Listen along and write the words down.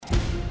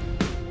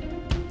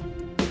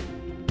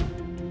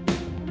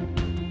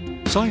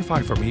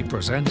Sci-Fi For Me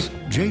presents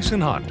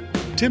Jason Hunt,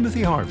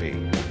 Timothy Harvey.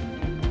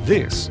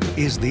 This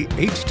is the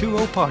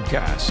H2O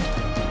Podcast.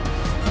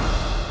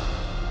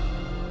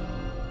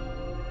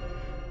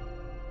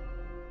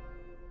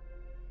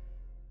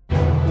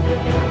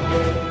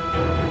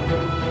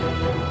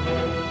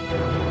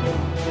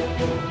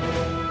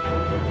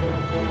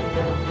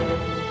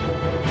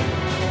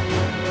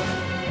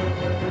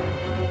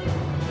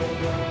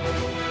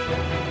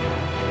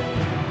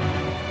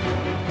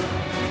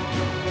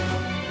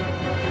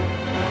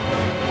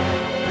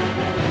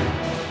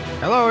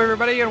 Hello,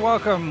 everybody, and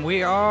welcome.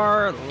 We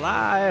are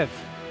live.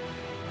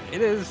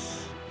 It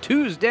is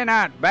Tuesday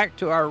night, back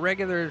to our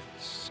regular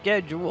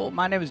schedule.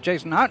 My name is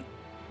Jason Hunt.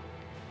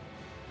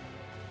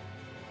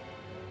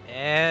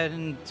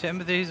 And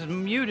Timothy's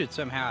muted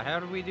somehow. How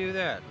do we do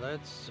that?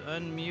 Let's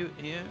unmute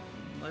him.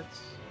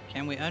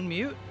 Can we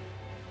unmute?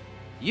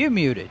 You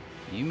muted.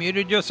 You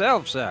muted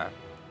yourself, sir.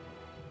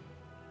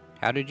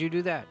 How did you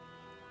do that?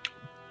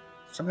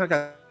 Somehow I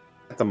got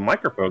the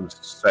microphone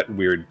set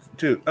weird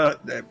too.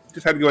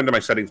 Just had to go into my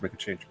settings, make a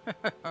change.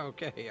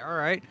 Okay, all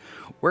right.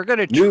 We're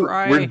gonna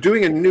try. We're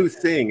doing a new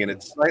thing, and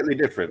it's slightly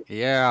different.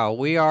 Yeah,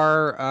 we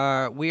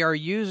are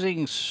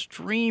using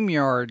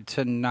StreamYard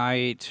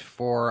tonight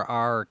for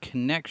our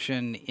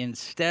connection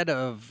instead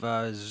of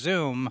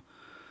Zoom,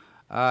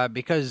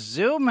 because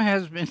Zoom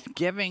has been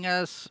giving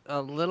us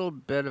a little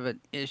bit of an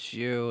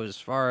issue as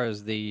far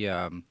as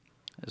the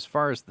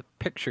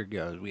picture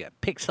goes. We got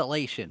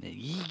pixelation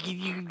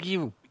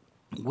and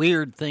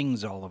weird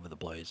things all over the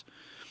place.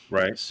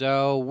 Right.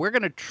 So we're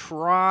going to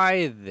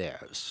try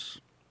this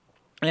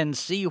and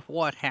see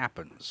what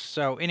happens.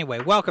 So anyway,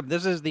 welcome.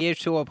 This is the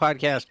H2O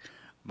Podcast.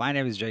 My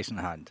name is Jason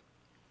Hunt.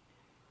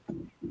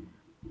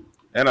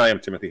 And I am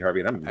Timothy Harvey,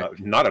 and I'm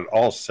not at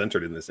all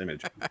centered in this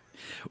image.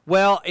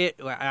 Well,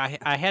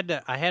 I had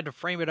to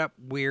frame it up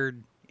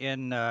weird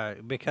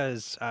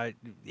because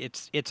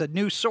it's a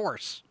new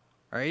source,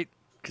 right?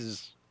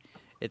 Because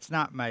it's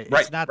not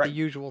the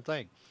usual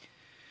thing.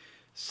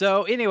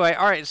 So anyway,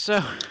 all right.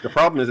 So the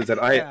problem is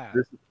that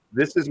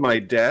this is my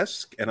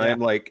desk, and I'm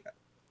like,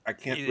 I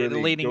can't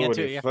really leaning go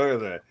into any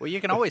further. Well,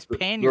 you can always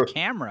pan your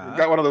camera. I've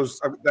got one of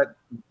those. I've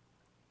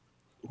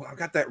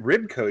got that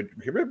rib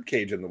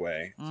cage in the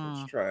way. So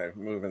let's try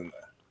moving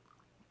the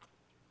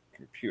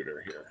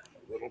computer here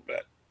a little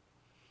bit.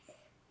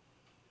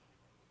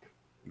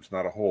 There's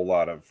not a whole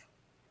lot of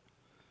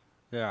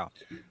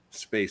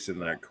space in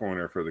that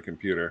corner for the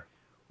computer.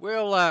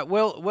 We'll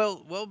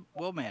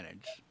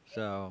manage.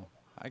 So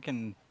I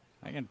can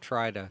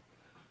try to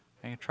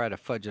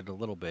fudge it a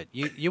little bit.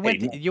 You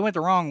went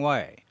the wrong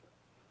way.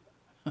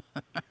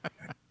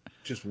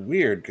 Just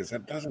weird because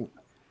that doesn't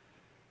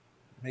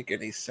make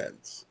any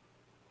sense.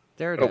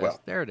 There it is.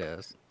 Well. There it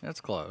is. That's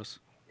close.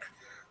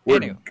 We're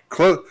anyway.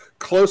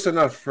 Close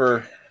enough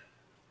for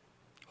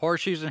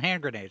horseshoes and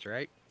hand grenades,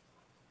 right?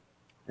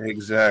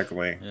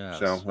 Exactly. Yes.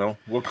 So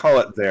we'll call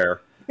it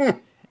there.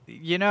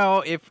 You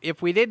know,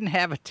 if we didn't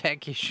have a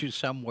tech issue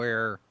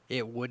somewhere,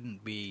 it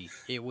wouldn't be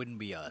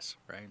us,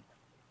 right?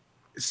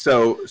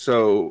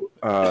 So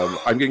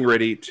I'm getting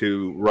ready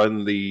to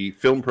run the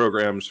film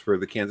programs for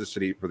the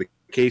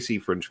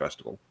KC Fringe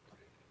Festival.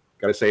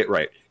 Got to say it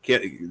right.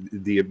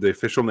 The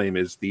official name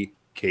is the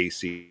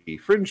KC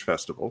Fringe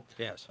Festival.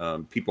 Yes.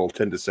 People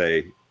tend to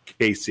say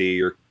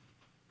KC or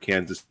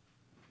Kansas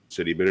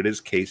City, but it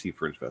is KC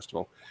Fringe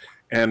Festival.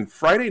 And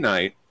Friday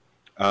night,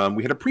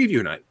 we had a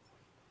preview night.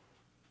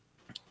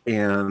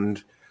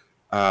 And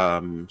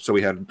so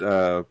we had,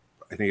 I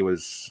think it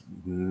was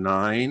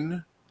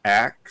 9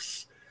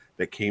 acts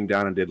that came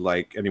down and did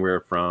like anywhere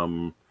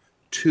from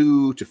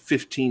 2 to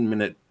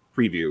 15-minute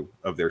preview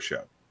of their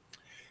show.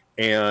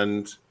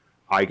 And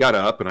I got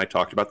up and I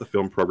talked about the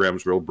film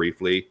programs real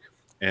briefly.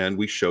 And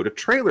we showed a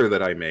trailer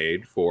that I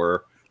made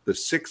for the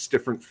 6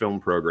 different film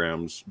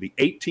programs, the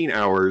 18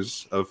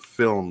 hours of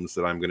films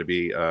that I'm going to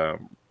be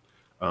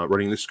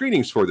running the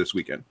screenings for this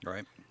weekend.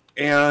 Right.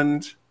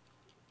 And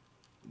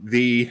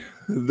the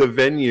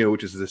venue,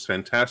 which is this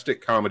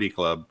fantastic comedy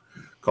club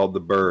called The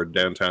Bird,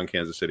 downtown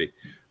Kansas City.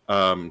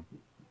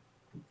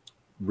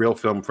 Real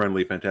film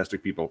friendly,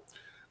 fantastic people.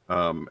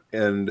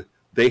 And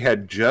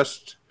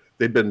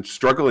they'd been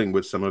struggling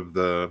with some of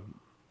their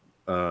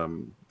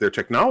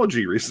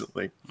technology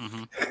recently.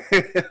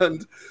 Mm-hmm.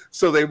 And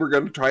so they were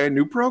going to try a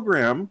new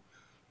program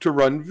to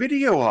run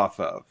video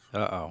off of.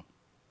 Uh-oh.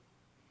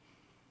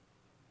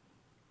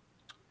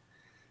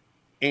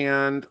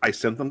 And I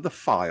sent them the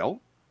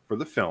file for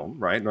the film,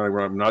 right? No,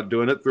 I'm not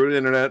doing it through the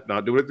internet,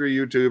 not doing it through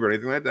YouTube or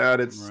anything like that.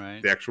 It's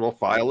the actual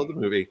file of the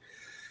movie.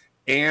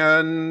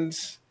 And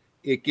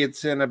it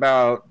gets in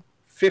about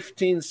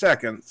 15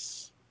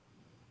 seconds.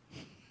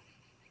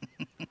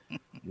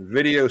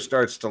 Video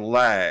starts to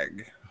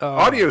lag.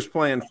 Audio's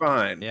playing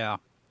fine. Yeah.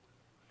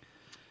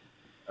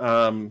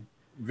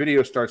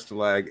 Video starts to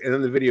lag, and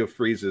then the video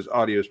freezes.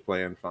 Audio's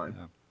playing fine.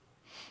 Yeah.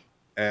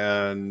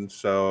 And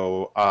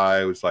so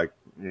I was like,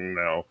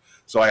 no.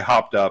 So I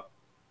hopped up,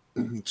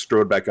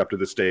 strode back up to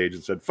the stage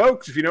and said,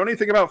 folks, if you know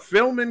anything about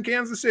film in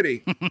Kansas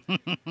City,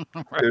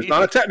 there's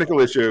not a technical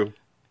issue.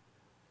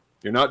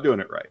 You're not doing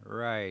it right.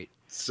 Right.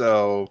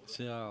 So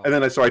and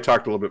then I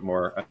talked a little bit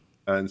more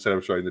instead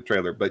of showing the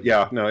trailer. But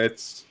yeah, no,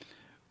 it's.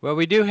 Well,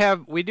 we do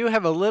have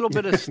a little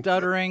bit of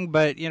stuttering,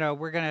 but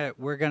we're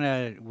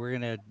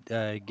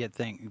gonna get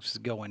things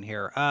going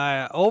here.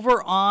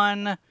 Over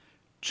on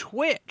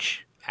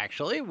Twitch,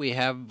 actually, we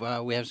have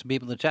some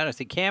people in the chat. I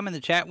see Cam in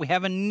the chat. We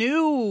have a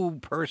new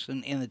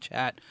person in the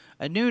chat,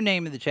 a new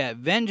name in the chat.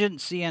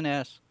 Vengeance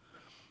CNS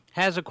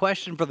has a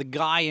question for the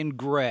guy in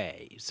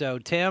gray. So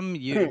Tim,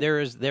 there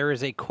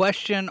is a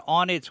question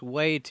on its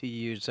way to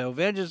you. So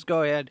Vengeance,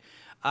 go ahead.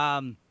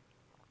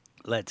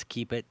 Let's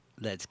keep it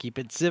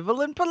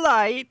civil and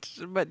polite,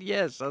 but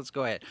yes, let's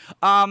go ahead.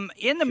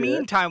 In the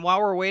meantime,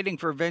 while we're waiting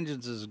for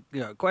Vengeance's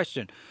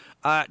question,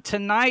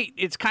 tonight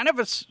it's kind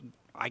of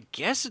I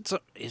guess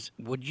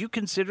would you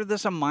consider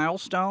this a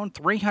milestone?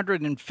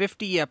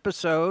 350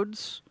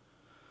 episodes?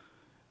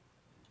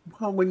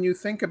 Well, when you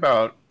think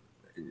about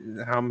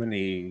how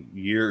many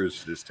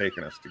years it's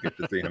taken us to get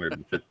to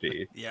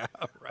 350. Yeah,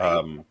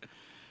 right.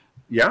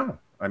 Yeah,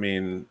 I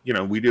mean,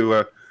 we do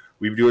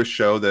a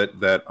show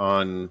that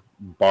on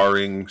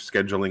barring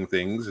scheduling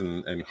things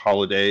and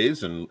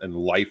holidays and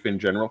life in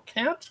general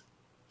can't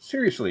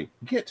seriously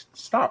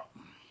stop.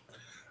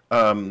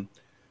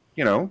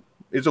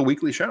 It's a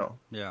weekly show.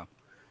 Yeah.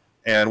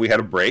 And we had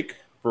a break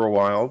for a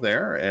while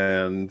there,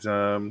 and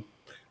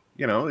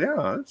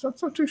it's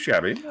not too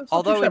shabby.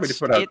 Although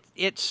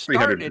it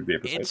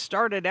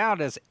started out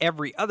as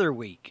every other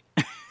week.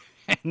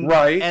 And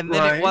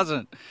then it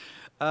wasn't.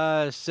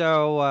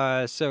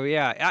 So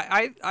yeah,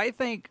 I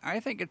think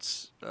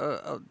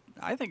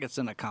it's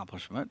an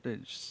accomplishment to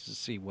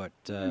see what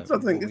it's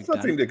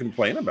nothing to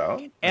complain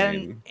about.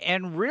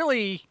 And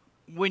really,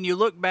 when you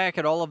look back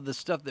at all of the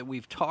stuff that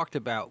we've talked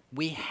about,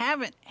 we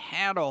haven't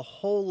had a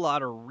whole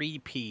lot of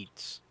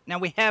repeats. Now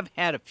we have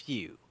had a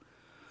few.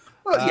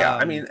 Well,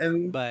 yeah,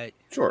 but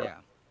sure. Yeah.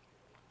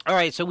 All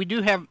right, so we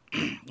do have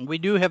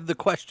the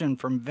question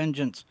from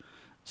Vengeance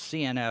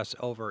CNS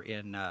over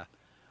in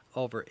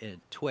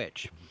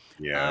Twitch.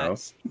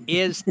 Yes.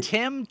 Is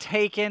Tim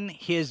taken?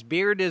 His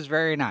beard is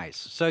very nice.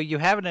 So you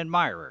have an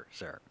admirer,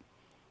 sir.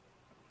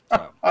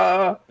 So,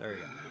 there you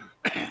go.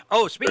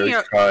 Oh, speaking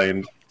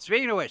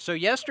of which, so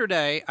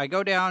yesterday I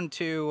go down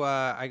to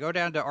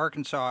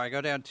Arkansas. I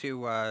go down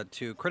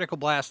to Critical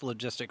Blast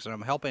Logistics, and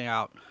I'm helping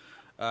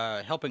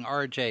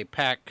RJ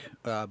pack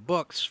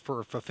books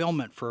for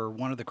fulfillment for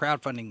one of the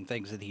crowdfunding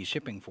things that he's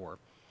shipping for.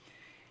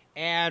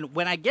 And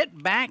when I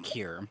get back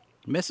here,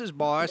 Mrs.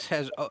 Boss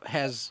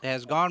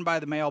has gone by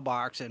the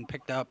mailbox and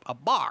picked up a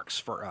box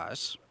for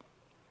us.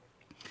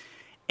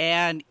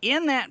 And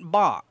in that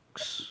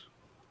box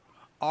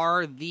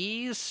are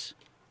these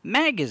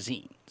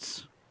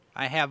magazines.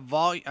 I have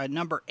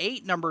number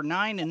 8, number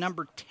 9, and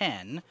number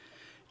 10,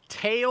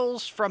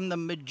 Tales from the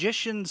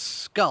Magician's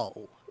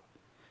Skull.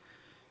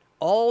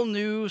 All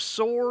new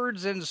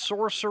swords and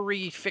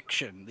sorcery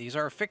fiction. These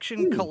are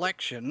fiction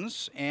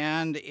collections,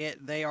 and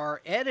they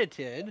are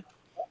edited.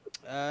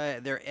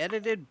 They're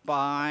edited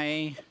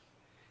by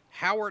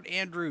Howard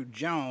Andrew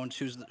Jones,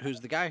 who's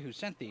the guy who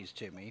sent these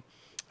to me.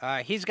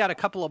 He's got a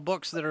couple of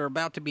books that are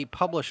about to be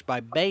published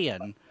by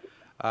Bayan,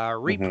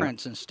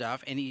 reprints and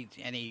stuff. And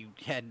he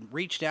had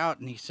reached out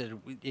and he said,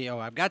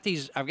 I've got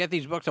these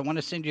books. I want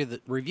to send you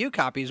the review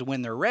copies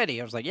when they're ready.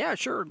 I was like, yeah,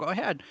 sure, go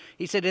ahead.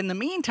 He said, in the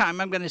meantime,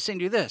 I'm going to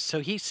send you this. So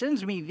he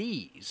sends me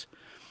these,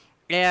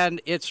 and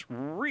it's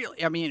really,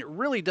 it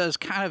really does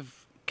kind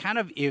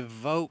of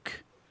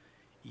evoke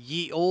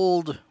ye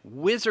old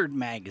Wizard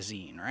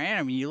magazine,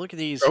 right? You look at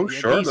these. Oh,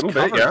 sure, these little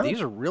covers. bit, yeah.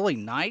 These are really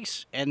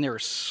nice, and they're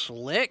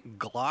slick,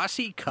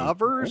 glossy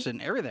covers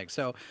and everything.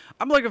 So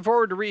I'm looking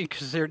forward to reading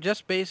because they're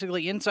just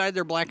basically inside.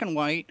 They're black and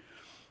white,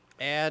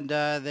 and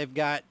they've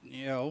got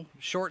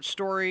short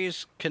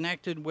stories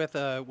connected with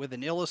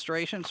an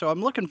illustration. So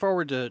I'm looking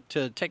forward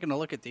to taking a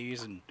look at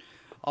these, and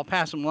I'll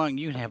pass them along.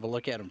 You can have a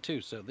look at them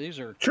too. So these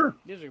are sure.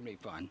 These are gonna be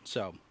fun.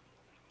 So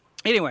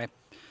anyway,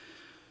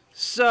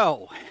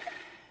 so.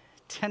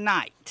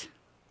 Tonight,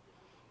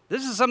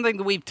 this is something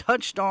that we've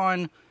touched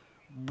on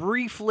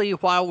briefly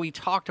while we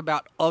talked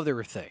about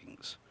other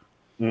things.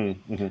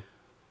 Mm-hmm.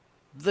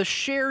 The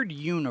shared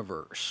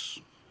universe.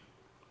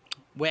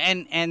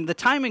 And the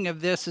timing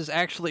of this is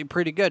actually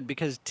pretty good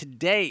because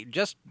today,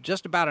 just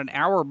about an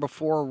hour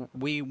before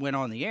we went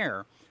on the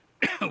air,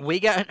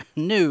 we got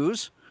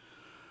news,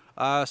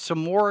 some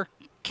more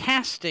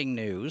casting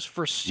news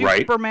for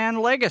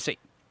Superman Legacy.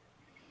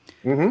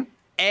 Mm-hmm.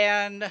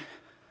 And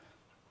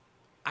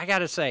I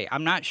gotta say,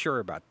 I'm not sure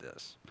about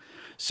this.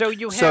 So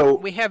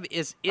we have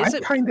I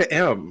kind of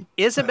am.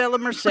 Isabella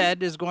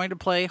Merced is going to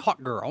play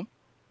Hawk Girl.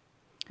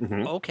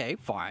 Mm-hmm. Okay,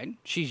 fine.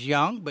 She's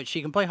young, but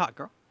she can play Hawk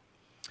Girl.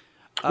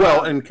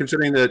 Well, and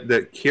considering that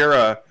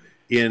Kira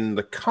in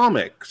the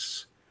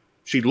comics,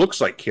 she looks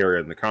like Kira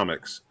in the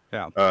comics.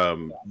 Yeah.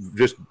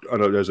 Just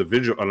on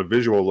a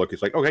visual look,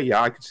 it's like, okay,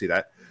 yeah, I can see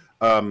that.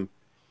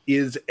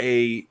 Is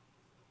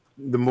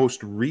the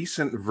most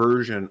recent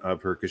version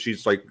of her, because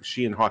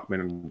she and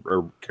Hawkman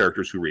are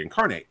characters who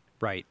reincarnate.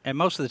 Right, and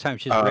most of the time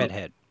she's a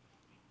redhead.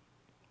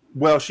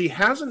 Well, she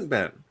hasn't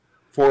been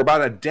for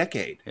about a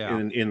decade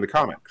in the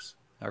comics.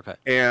 Okay.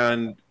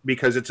 And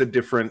because it's a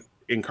different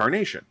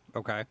incarnation.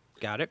 Okay.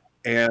 Got it.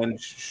 And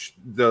she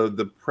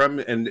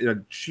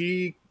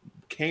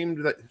came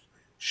to that.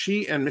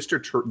 She and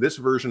this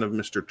version of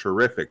Mr.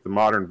 Terrific, the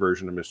modern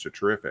version of Mr.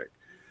 Terrific,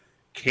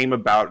 came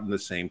about in the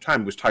same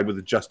time. It was tied with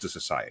the Justice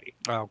Society.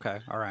 Oh, okay,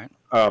 all right.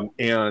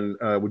 And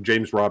when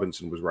James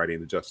Robinson was writing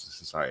the Justice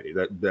Society,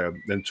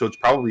 and so it's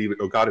probably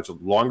it's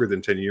longer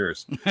than 10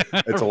 years.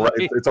 It's right.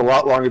 It's a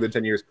lot longer than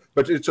 10 years.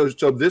 But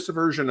so this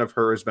version of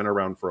her has been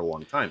around for a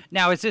long time.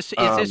 Now, is this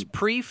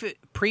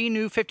pre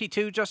New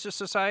 52 Justice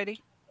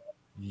Society?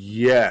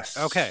 Yes.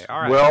 Okay.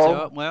 All right.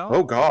 Well.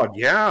 Oh God.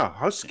 Yeah.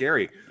 How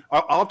scary.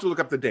 I'll have to look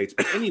up the dates.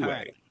 But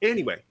anyway,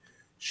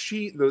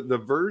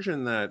 the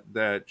version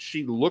that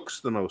she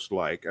looks the most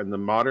like, and the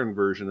modern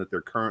version that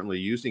they're currently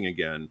using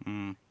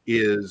again,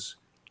 is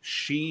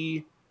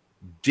she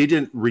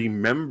didn't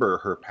remember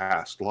her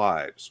past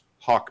lives.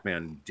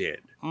 Hawkman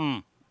did.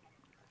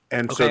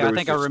 And so I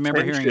think I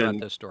remember hearing about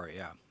this story.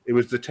 Yeah. It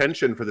was the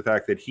tension for the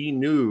fact that he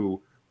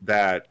knew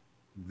that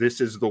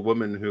this is the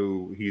woman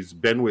who he's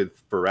been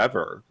with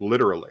forever,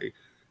 literally.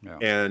 Yeah.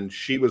 And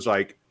she was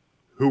like,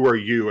 who are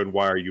you and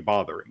why are you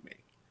bothering me?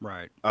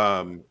 Right.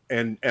 And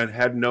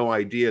had no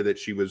idea that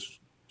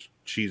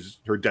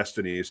her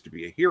destiny is to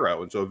be a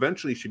hero. And so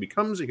eventually she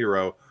becomes a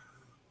hero,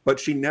 but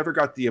she never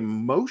got the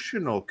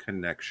emotional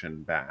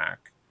connection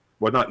back.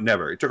 Well, not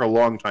never. It took a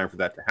long time for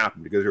that to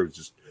happen because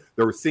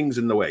there were things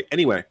in the way.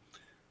 Anyway,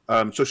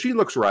 so she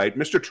looks right.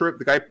 Mr. Terrific,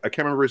 the guy, I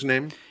can't remember his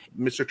name.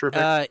 Mr.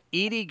 Terrific?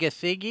 Edie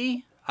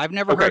Gathigi. I've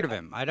never heard of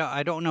him. I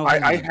don't know.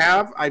 I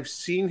have. I've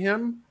seen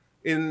him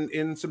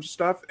in some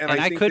stuff, and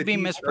I think could be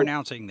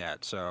mispronouncing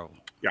that. So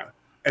yeah,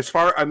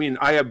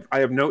 I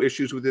have no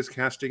issues with this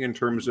casting in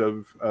terms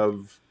of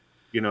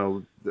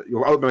I'm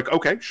like,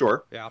 okay,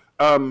 sure. Yeah.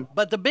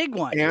 But the big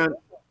one,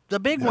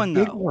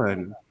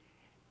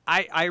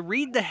 I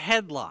read the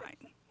headline.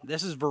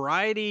 This is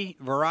Variety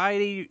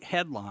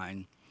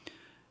headline.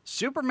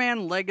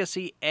 Superman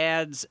Legacy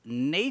adds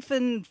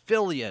Nathan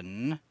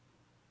Fillion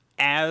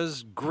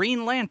as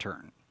Green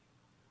Lantern,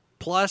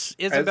 plus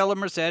Isabella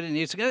Merced, and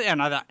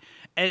I thought,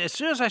 and as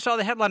soon as I saw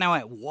the headline, I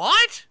went,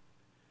 "What?"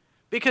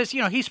 Because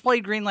he's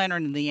played Green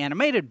Lantern in the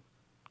animated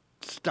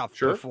stuff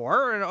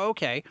before, and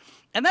okay,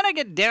 and then I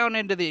get down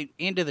into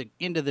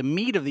the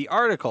meat of the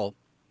article,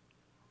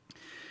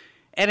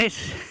 and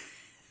it's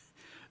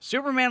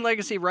Superman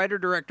Legacy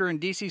writer-director and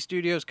DC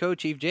Studios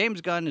co-chief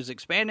James Gunn is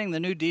expanding the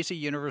new DC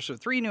universe with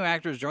 3 new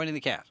actors joining the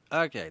cast.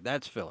 Okay,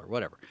 that's filler,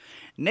 whatever.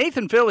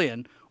 Nathan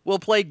Fillion will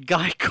play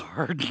Guy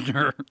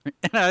Gardner.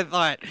 And I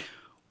thought,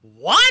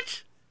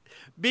 what?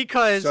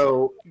 Because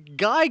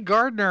Guy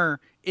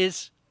Gardner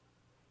is,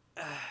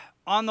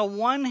 on the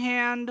one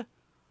hand,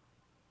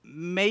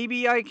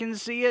 maybe I can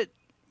see it,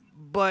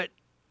 but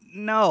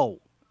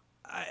no.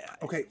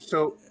 Okay,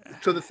 so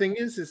the thing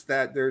is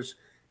that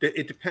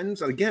it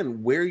depends,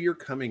 again, where you're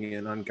coming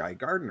in on Guy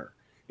Gardner.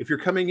 If you're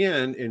coming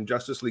in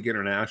Justice League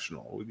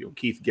International,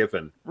 Keith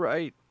Giffen,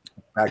 right,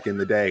 back in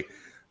the day,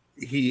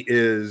 he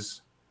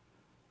is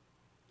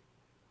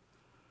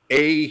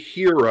a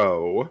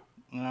hero,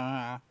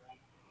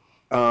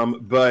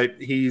 but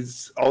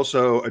he's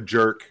also a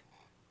jerk,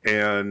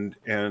 and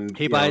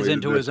he buys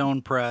into his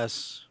own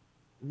press,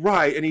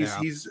 right? And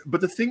he's.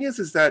 But the thing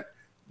is that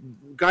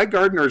Guy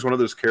Gardner is one of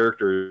those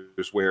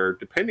characters where,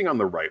 depending on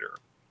the writer,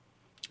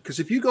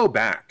 because if you go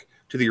back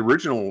to the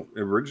original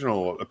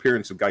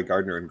appearance of Guy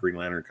Gardner in Green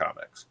Lantern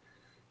comics,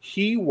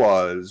 he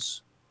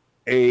was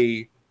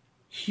a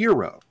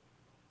hero.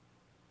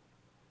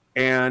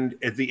 And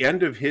at the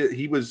end of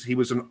he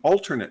was an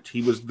alternate.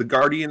 He was the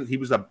Guardian. He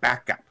was a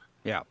backup.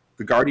 Yeah.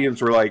 The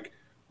Guardians were like,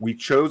 we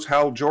chose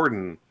Hal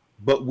Jordan,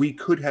 but we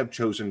could have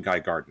chosen Guy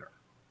Gardner.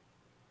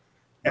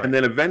 Right. And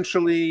then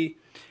eventually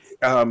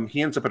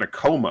he ends up in a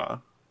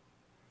coma.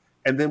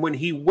 And then when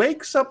he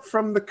wakes up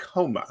from the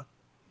coma,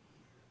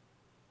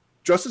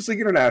 Justice League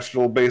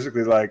International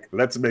basically like,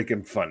 let's make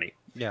him funny.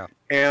 Yeah.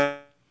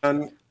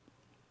 And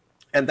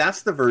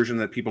that's the version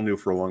that people knew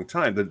for a long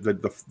time,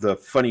 the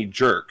funny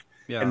jerk.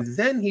 Yeah. And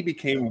then he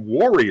became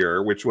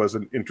Warrior, which was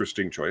an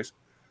interesting choice.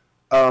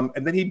 And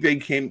then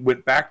he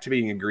went back to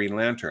being a Green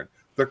Lantern.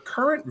 The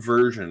current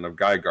version of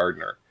Guy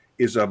Gardner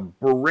is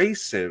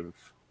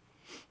abrasive,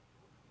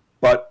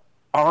 but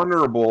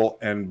honorable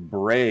and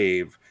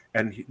brave.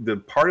 And the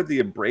part of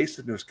the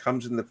abrasiveness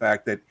comes in the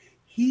fact that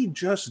he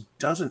just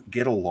doesn't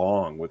get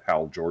along with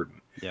Hal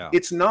Jordan. Yeah.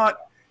 It's not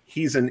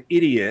he's an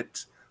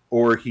idiot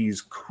or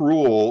he's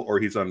cruel or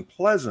he's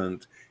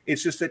unpleasant.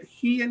 It's just that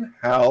he and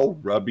Hal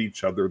rub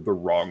each other the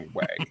wrong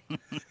way.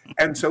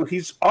 And so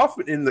he's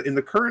often, in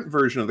the current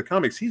version of the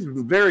comics, he's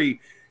very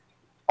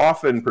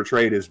often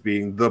portrayed as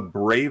being the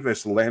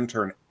bravest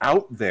Lantern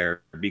out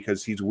there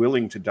because he's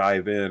willing to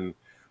dive in.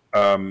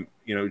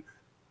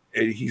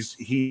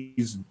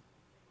 He's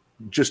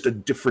just a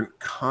different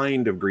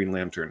kind of Green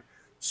Lantern.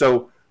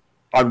 So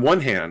on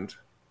one hand,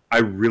 I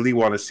really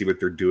want to see what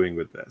they're doing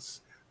with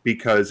this,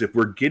 because if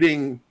we're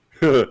getting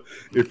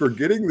if we're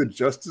getting the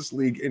Justice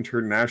League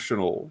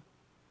International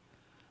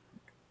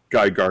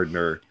Guy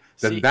Gardner,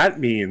 then that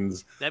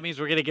means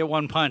we're gonna get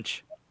One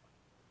Punch.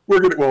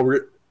 We're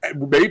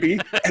maybe,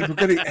 and we're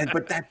gonna,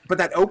 but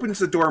that opens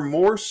the door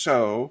more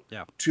so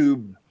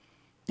to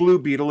Blue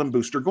Beetle and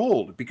Booster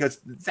Gold,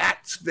 because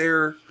that's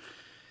their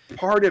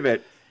part of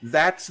it.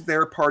 That's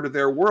their part of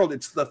their world.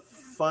 It's the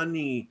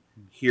funny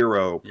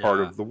hero part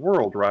of the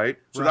world, right?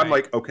 So I'm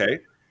like, okay,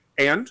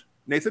 and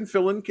Nathan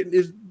Fillion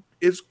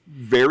is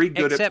very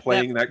good at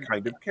playing that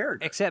kind of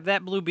character. Except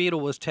that Blue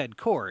Beetle was Ted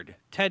Kord.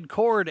 Ted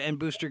Kord and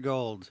Booster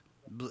Gold.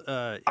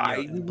 I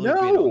Blue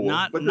know, Beetle,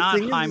 not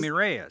Jaime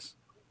Reyes.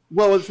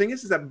 Well, the thing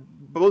is that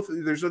both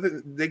there's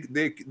nothing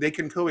they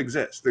can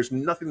coexist. There's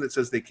nothing that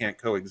says they can't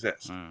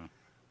coexist.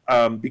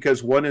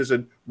 Because one is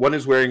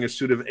wearing a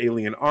suit of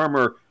alien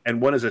armor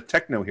and one is a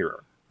techno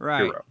hero.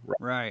 Right.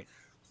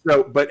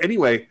 So, but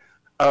anyway,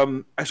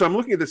 so I'm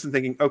looking at this and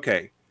thinking,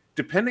 okay,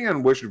 depending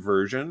on which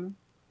version,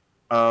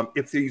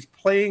 if he's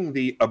playing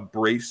the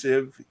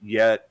abrasive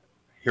yet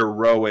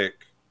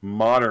heroic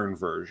modern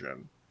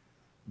version,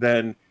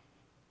 then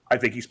I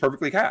think he's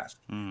perfectly cast.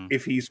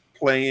 If he's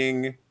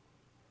playing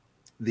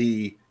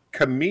the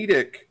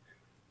comedic,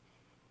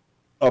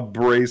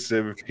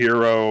 abrasive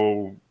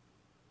hero,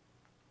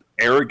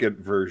 arrogant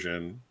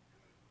version,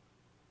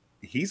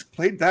 he's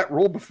played that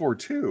role before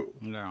too.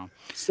 No.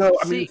 So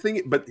I mean,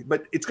 but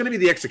it's going to be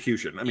the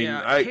execution. I mean,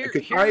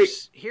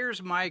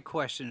 here's my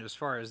question as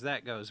far as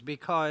that goes,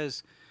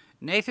 because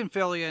Nathan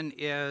Fillion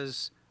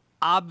is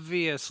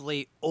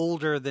obviously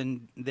older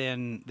than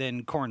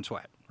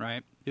Cornsweat,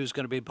 right? Who's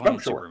going to be playing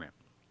Superman.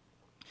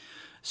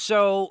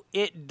 So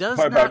it does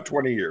by about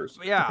 20 years.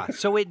 Yeah.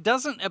 So it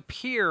doesn't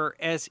appear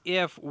as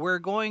if we're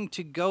going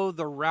to go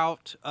the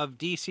route of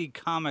DC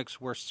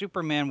Comics where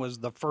Superman was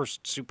the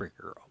first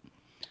superhero.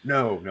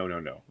 No.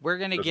 We're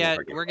gonna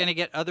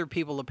get other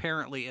people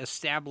apparently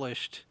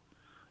established.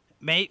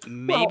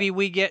 Maybe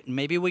we get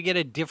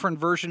a different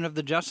version of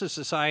the Justice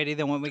Society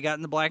than what we got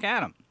in the Black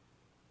Adam.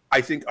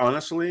 I think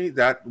honestly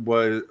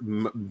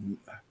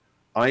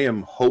I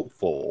am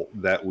hopeful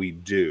that we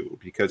do,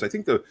 because I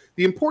think the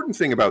important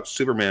thing about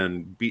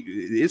Superman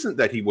isn't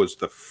that he was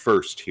the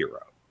first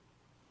hero.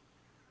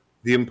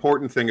 The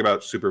important thing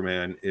about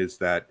Superman is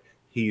that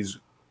he's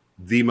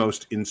the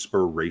most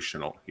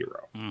inspirational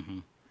hero.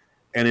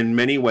 And in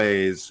many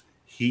ways,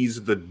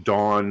 he's the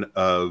dawn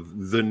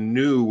of the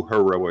new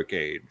heroic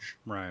age.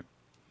 Right.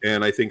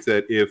 And I think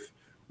that if,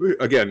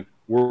 again,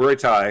 we're a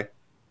tie,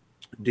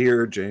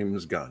 dear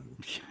James Gunn,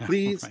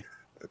 please... Right.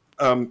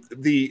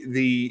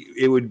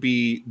 It would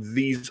be,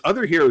 these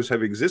other heroes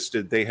have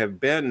existed. They have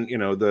been,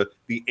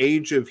 the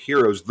age of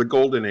heroes, the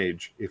golden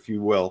age, if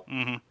you will.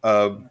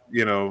 I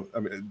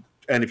mean,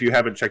 and if you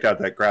haven't checked out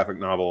that graphic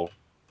novel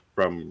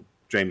from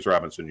James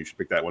Robinson, you should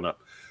pick that one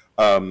up.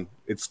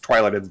 It's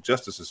Twilight of the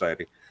Justice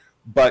Society.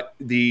 But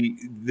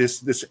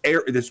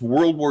this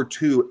World War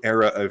II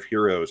era of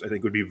heroes, I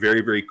think, would be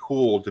very, very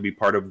cool to be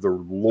part of the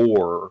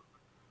lore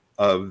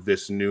of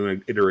this new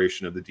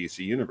iteration of the DC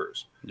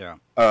universe. Yeah.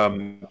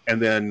 And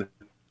then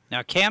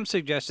now Cam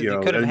suggested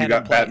they could have had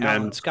him play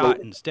Alan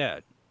Scott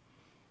instead.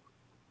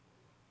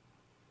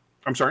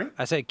 I'm sorry?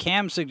 I said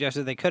Cam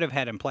suggested they could have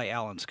had him play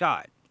Alan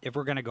Scott if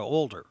we're going to go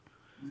older.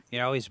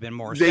 He's been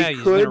more established.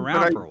 He's been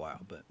around for a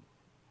while,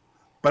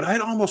 but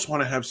I'd almost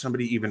want to have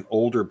somebody even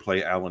older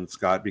play Alan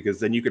Scott, because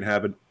then you can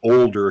have an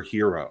older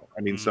hero.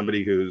 I mean,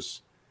 somebody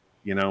who's,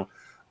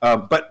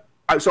 but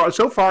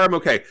so far I'm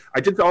okay. I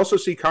did also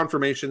see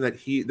confirmation that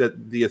he said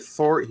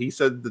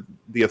that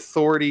the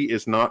Authority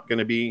is not going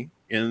to be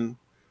in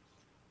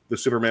the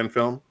Superman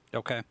film.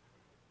 Okay.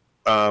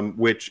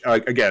 Which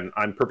again,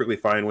 I'm perfectly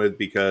fine with,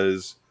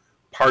 because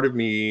part of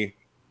me,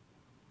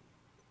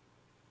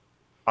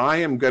 I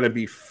am going to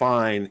be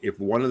fine if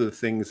one of the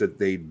things that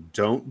they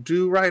don't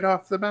do right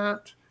off the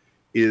bat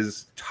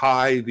is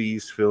tie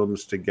these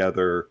films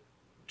together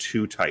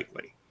too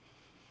tightly.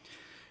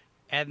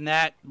 And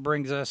that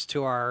brings us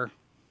to our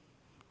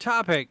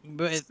topic.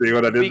 But see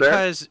what I did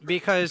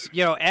because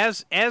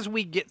as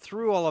we get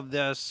through all of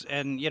this,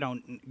 and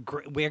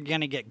we're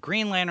going to get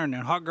Green Lantern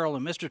and Hawk Girl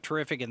and Mr.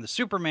 Terrific in the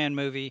Superman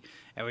movie,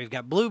 and we've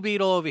got Blue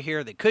Beetle over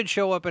here that could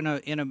show up in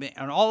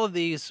all of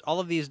these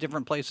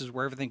different places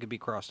where everything could be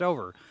crossed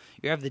over.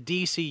 You have the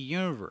DC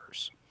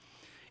universe.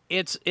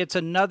 It's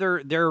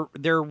another,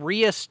 they're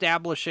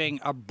reestablishing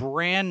a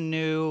brand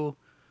new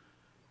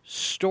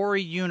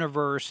story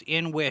universe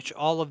in which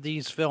all of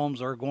these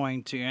films are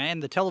going to,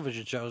 and the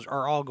television shows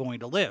are all going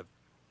to live.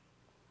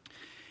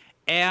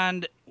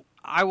 And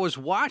I was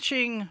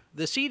watching,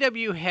 the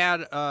CW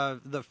had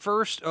the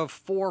first of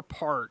 4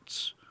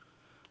 parts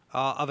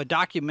of a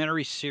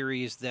documentary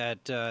series that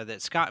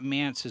Scott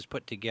Mantz has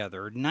put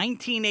together.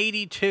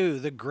 1982,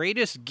 the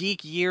greatest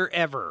geek year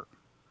ever.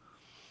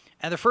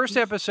 And the first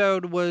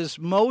episode was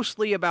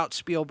mostly about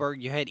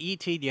Spielberg. You had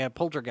E.T., you had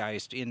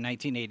Poltergeist in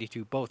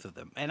 1982, both of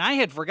them. And I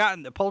had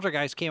forgotten that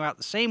Poltergeist came out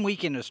the same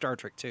weekend as Star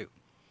Trek II.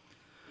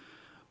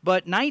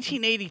 But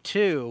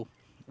 1982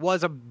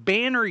 was a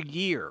banner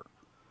year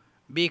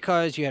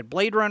because you had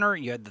Blade Runner,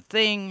 you had The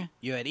Thing,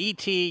 you had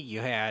E.T., you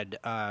had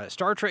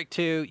Star Trek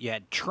 2, you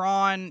had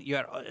Tron, you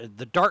had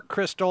The Dark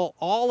Crystal.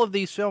 All of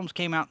these films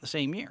came out the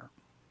same year.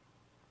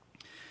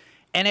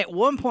 And at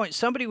one point,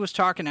 somebody was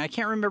talking. I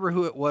can't remember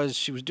who it was.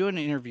 She was doing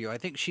an interview. I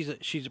think she's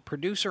a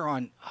producer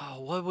on.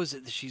 Oh, what was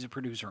it that she's a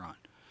producer on?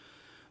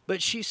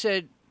 But she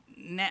said,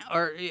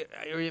 or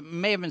it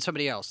may have been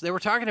somebody else. They were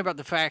talking about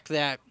the fact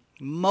that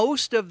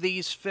most of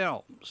these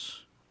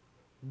films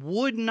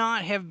would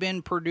not have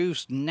been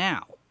produced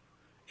now.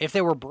 If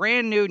they were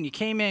brand new and you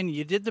came in,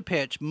 you did the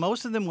pitch,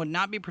 most of them would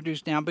not be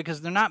produced now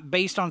because they're not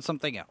based on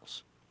something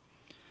else.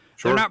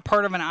 Sure. They're not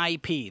part of an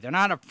IP. They're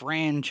not a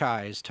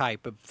franchise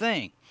type of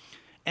thing.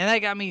 And that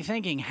got me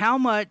thinking, how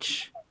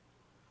much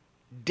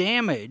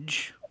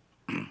damage,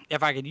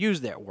 if I could use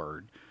that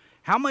word,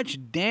 how much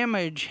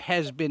damage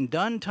has been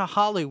done to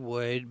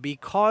Hollywood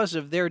because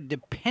of their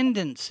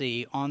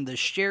dependency on the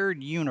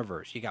shared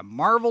universe? You got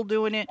Marvel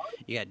doing it,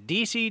 you got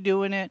DC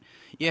doing it,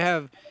 you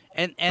have,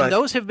 and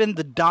those have been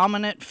the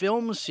dominant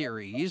film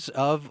series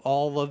of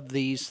all of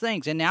these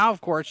things. And now,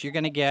 of course, you're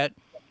going to get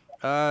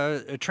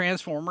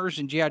Transformers,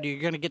 and you're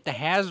going to get the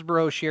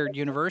Hasbro shared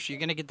universe. You're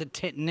going to get the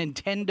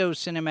Nintendo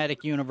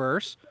cinematic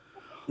universe.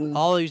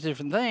 All these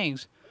different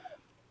things.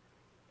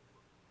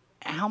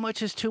 How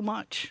much is too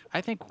much?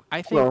 I think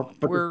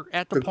we're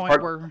at the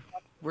point where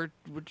we're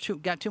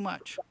got too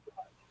much.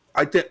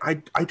 I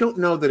don't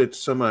know that it's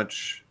so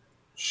much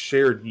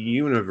shared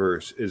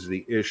universe is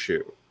the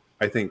issue.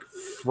 I think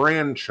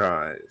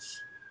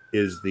franchise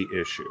is the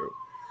issue,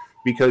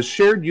 because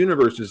shared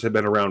universes have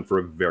been around for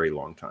a very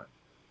long time.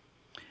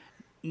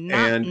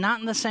 Not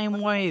in the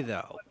same way,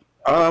 though.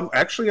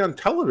 Actually, on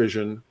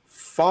television,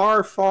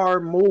 far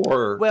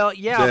more. Well,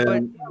 yeah,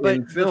 than but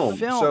in film.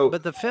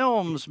 But the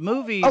films,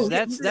 movies,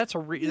 that's a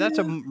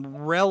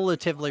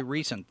relatively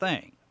recent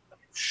thing.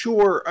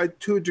 Sure,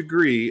 to a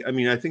degree. I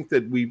mean, I think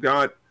that we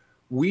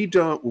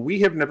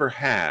have never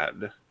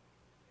had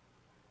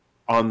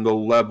on the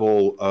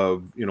level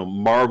of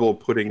Marvel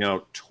putting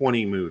out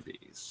 20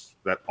 movies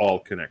that all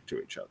connect to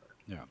each other.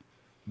 Yeah,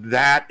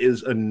 that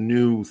is a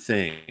new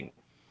thing.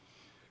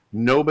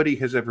 Nobody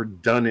has ever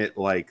done it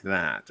like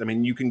that. I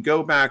mean, you can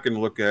go back and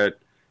look at,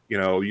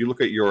 you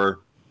look at your,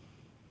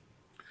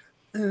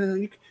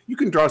 you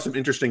can draw some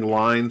interesting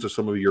lines of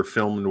some of your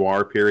film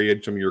noir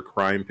period, some of your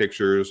crime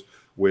pictures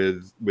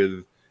with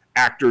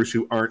actors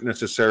who aren't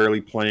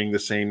necessarily playing the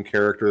same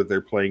character that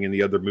they're playing in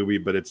the other movie,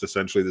 but it's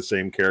essentially the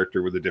same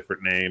character with a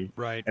different name.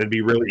 Right. And it'd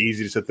be really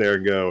easy to sit there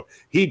and go,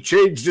 he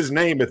changed his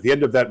name at the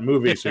end of that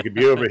movie so he could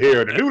be over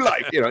here in a new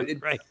life.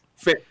 Right.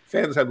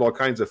 Fans have all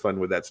kinds of fun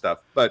with that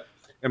stuff. But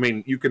I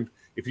mean, you can,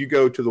 if you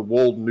go to the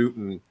Wold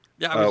Newton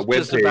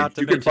webpage,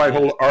 you can find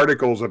whole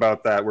articles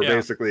about that where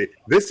basically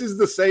this is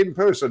the same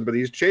person, but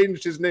he's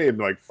changed his name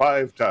like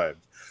 5 times.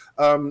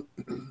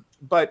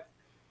 But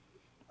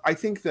I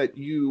think that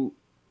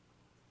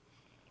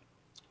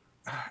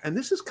and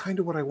this is kind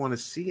of what I want to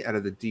see out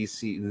of the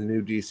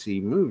new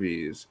DC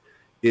movies,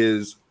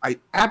 is I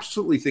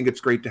absolutely think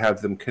it's great to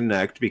have them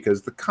connect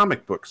because the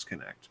comic books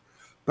connect.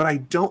 But I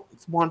don't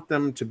want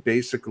them to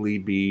basically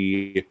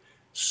be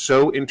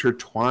so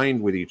intertwined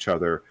with each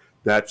other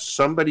that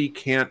somebody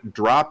can't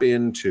drop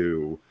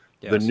into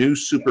the new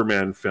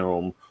Superman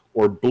film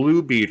or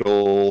Blue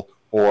Beetle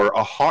or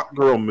a Hawk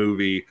Girl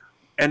movie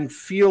and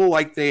feel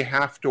like they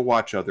have to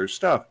watch other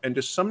stuff. And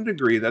to some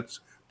degree, that's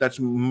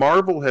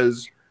Marvel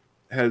has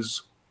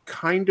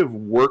kind of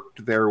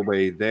worked their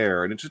way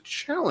there. And it's a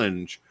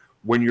challenge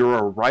when you're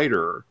a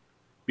writer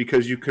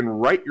because you can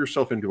write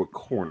yourself into a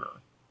corner.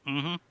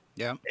 Mm-hmm.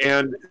 Yeah.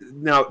 And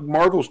now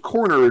Marvel's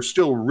corner is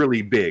still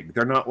really big.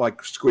 They're not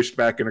like squished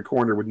back in a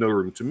corner with no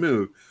room to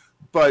move,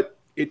 but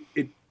it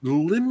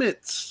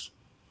limits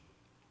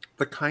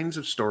the kinds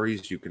of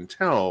stories you can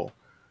tell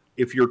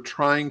if you're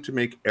trying to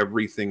make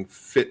everything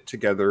fit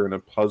together in a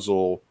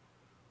puzzle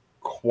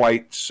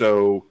quite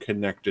so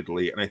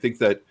connectedly. And I think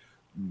that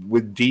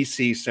with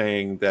DC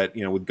saying that,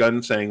 with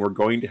Gunn saying we're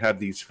going to have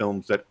these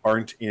films that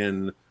aren't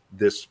in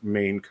this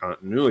main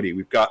continuity.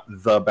 We've got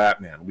the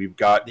Batman. We've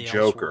got the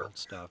Joker.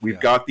 Stuff, we've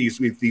got these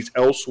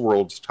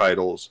Elseworlds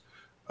titles,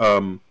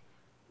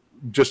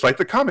 just like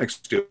the comics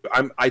do.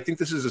 I think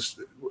this is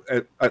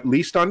at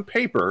least on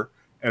paper,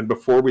 and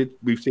before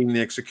we've seen the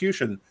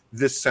execution,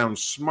 this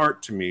sounds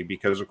smart to me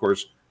because, of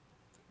course,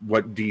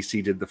 what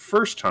DC did the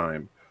first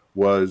time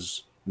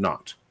was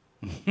not.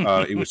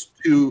 It was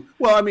too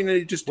well. I mean,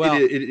 it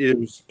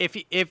was.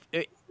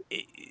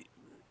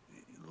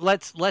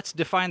 Let's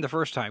define the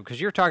first time, because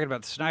you're talking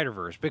about the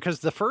Snyderverse. Because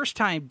the first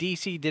time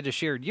DC did a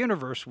shared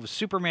universe was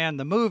Superman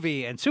the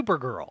movie and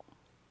Supergirl.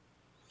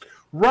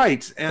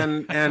 Right,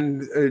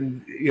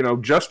 and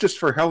justice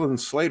for Helen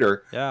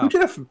Slater, who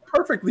did a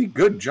perfectly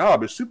good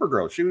job as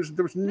Supergirl.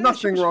 There was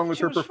nothing wrong with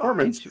her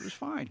performance. She was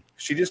fine.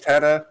 She just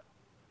had a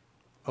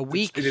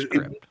weak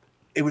script.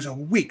 It was a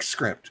weak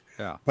script.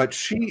 Yeah, but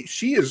she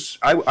is.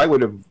 I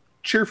would have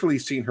cheerfully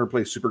seen her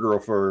play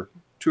Supergirl for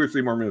 2 or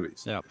 3 more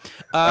movies. Yeah.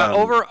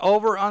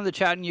 Over on the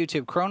chat on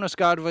YouTube, Kronos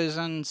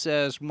Godwizen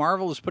says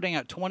Marvel is putting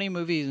out 20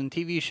 movies and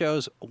TV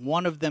shows.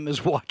 One of them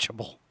is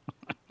watchable.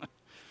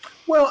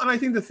 Well, and I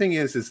think the thing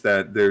is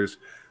that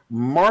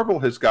Marvel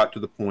has got to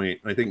the point.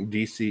 I think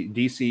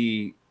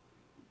DC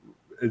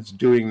is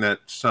doing that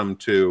some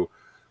too.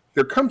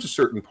 There comes a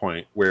certain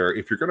point where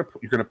if you're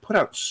gonna put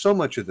out so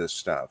much of this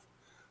stuff,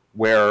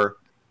 where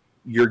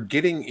you're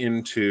getting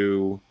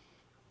into,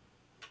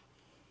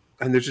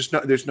 and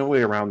there's no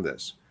way around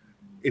this.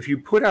 If you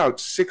put out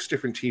 6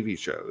 different TV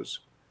shows,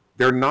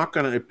 they're not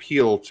going to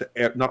appeal to,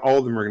 not all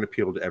of them are going to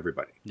appeal to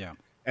everybody. Yeah.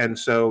 And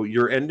so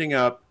you're ending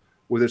up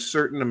with a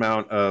certain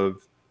amount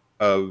of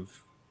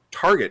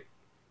target.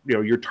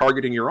 You're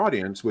targeting your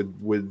audience with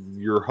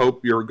your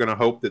hope. You're going to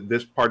hope that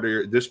this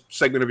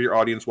segment of your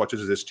audience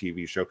watches this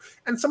TV show.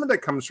 And some of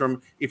that comes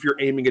from if you're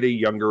aiming at a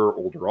younger or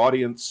older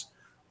audience,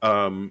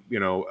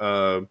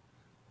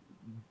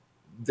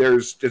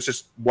 it's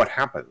just what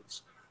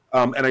happens.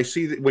 And I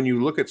see that when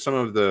you look at some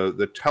of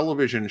the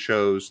television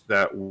shows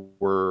that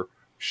were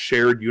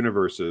shared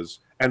universes,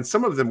 and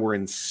some of them were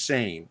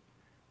insane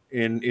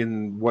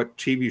in what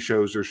TV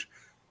shows are.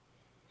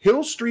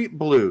 Hill Street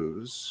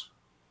Blues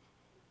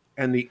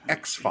and the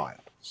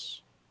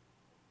X-Files.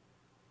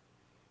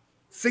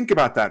 Think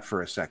about that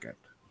for a second.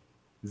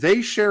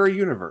 They share a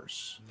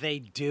universe. They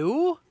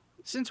do?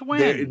 Since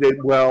when?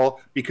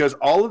 Well, because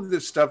all of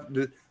this stuff...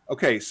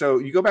 Okay, so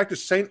you go back to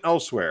St.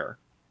 Elsewhere.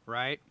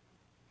 Right.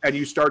 And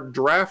you start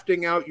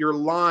drafting out your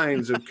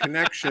lines of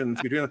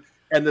connections between,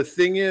 and the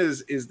thing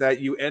is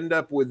that you end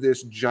up with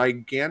this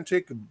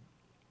gigantic,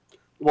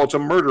 well, it's a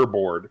murder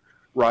board,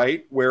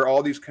 right? Where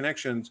all these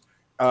connections,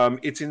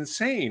 it's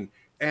insane.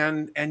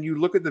 And you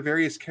look at the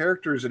various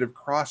characters that have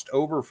crossed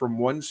over from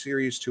one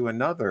series to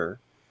another,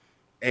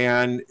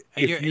 and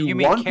if you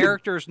mean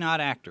characters,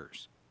 not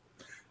actors.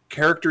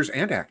 Characters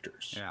and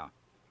actors. Yeah.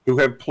 Who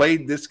have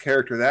played this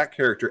character, that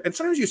character, and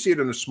sometimes you see it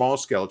on a small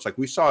scale. It's like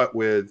we saw it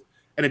with.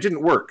 And it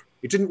didn't work.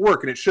 It didn't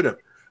work, and it should have.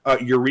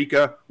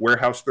 Eureka,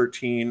 Warehouse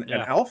 13,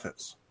 and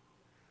Alphas,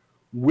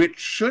 which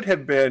should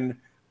have been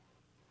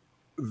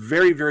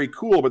very, very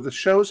cool, but the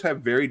shows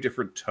have very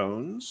different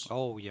tones.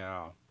 Oh,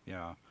 yeah,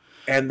 yeah.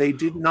 And they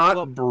did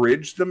not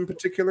bridge them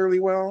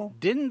particularly well.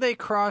 Didn't they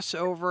cross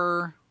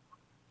over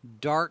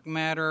Dark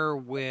Matter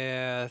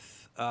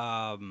with,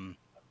 what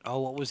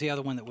was the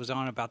other one that was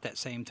on about that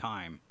same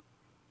time?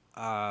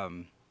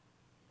 The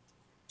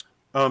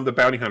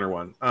Bounty Hunter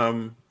one.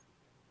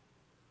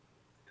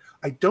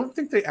 I don't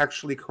think they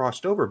actually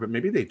crossed over, but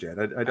maybe they did.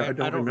 I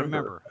don't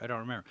remember. I don't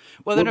remember.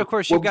 Well, then, of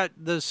course, you've got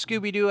the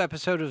Scooby-Doo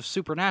episode of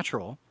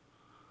Supernatural.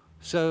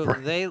 So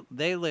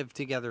they live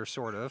together,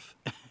 sort of.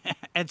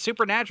 And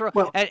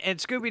Supernatural, and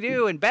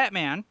Scooby-Doo and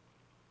Batman.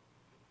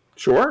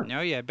 Sure.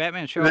 No, yeah,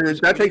 Batman show up.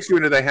 That takes you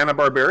into the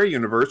Hanna-Barbera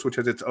universe, which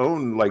has its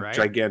own,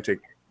 gigantic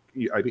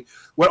idea.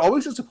 What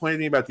always disappointed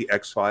me about the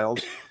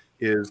X-Files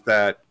is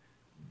that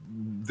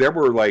there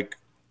were, let's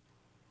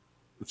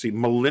see,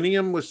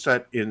 Millennium was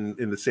set in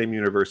the same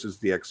universe as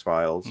the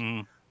X-Files,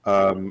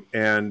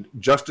 and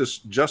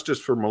Justice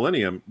for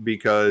Millennium,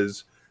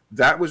 because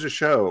that was a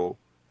show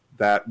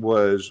that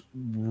was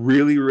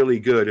really, really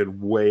good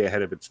and way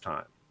ahead of its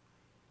time.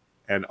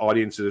 And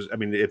audiences, I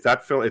mean, if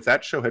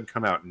that show had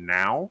come out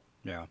now,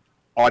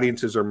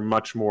 audiences are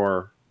much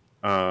more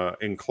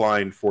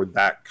inclined for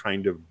that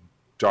kind of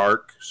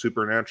dark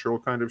supernatural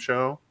kind of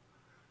show.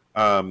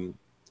 Tonally,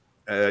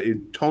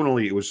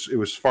 it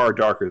was far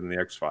darker than the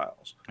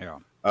X-Files. Yeah.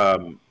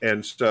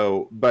 And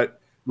so, but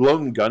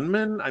Lone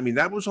Gunman, I mean,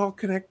 that was all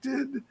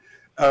connected,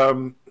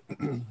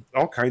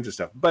 all kinds of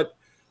stuff. But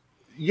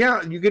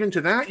yeah, you get into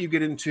that, you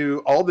get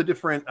into all the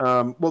different,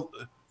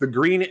 the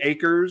Green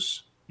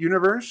Acres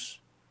universe,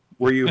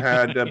 where you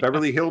had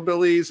Beverly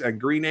Hillbillies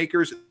and Green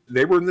Acres.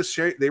 They were in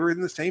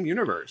the same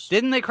universe.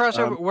 Didn't they cross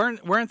over?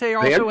 Weren't they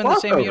also in the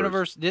same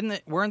universe?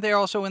 Weren't they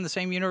also in the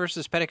same universe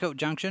as Petticoat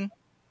Junction?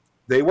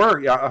 They were,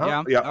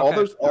 yeah. Okay. All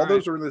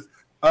those are in this.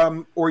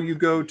 Or you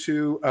go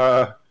to,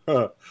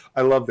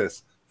 I love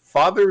this.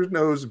 Father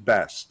Knows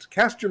Best.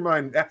 Cast your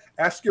mind.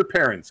 Ask your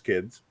parents,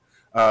 kids.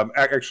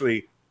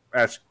 Actually,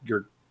 ask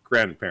your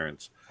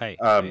grandparents. Hey.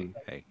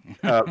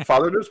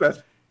 Father Knows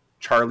Best.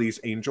 Charlie's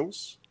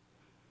Angels.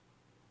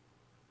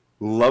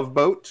 Love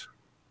Boat.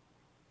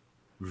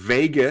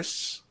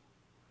 Vegas.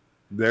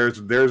 There's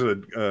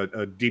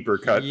a deeper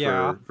cut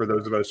for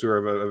those of us who are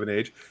of an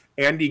age.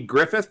 Andy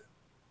Griffith.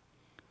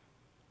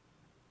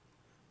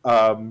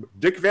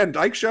 Dick Van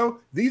Dyke Show.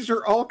 These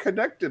are all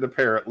connected,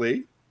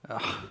 apparently.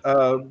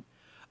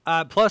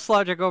 Plus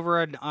Logic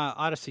over at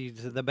Odyssey.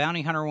 The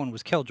Bounty Hunter one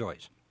was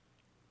Killjoys.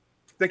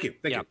 Thank you.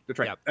 That's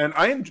right. Yep. And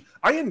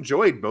I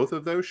enjoyed both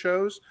of those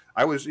shows.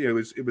 I was, it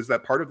was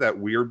that part of that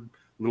weird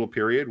little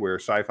period where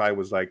sci-fi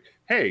was like,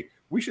 hey,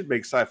 we should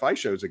make sci-fi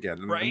shows again.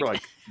 And we're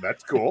like,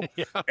 that's cool.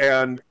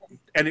 And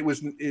it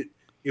was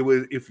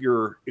if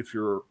you're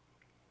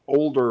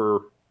older,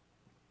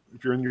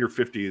 if you're in your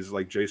 50s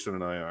like Jason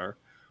and I are,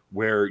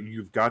 where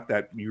you've got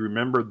that, you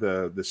remember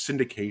the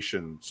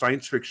syndication,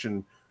 science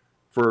fiction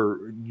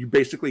you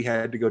basically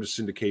had to go to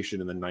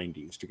syndication in the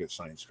 90s to get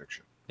science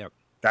fiction. Yep.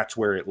 That's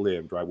where it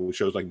lived, right? With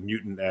shows like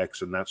Mutant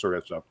X and that sort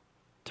of stuff.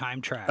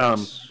 Time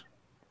Tracks.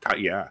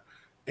 Yeah.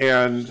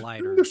 And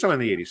Sliders. there's some in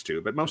the 80s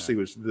too, but mostly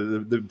was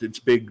its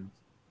big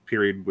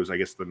period was, I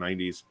guess, the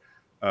 90s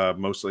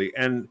mostly.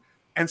 And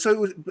so it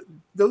was,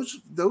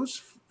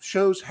 those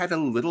shows had a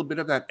little bit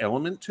of that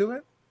element to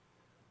it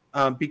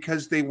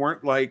because they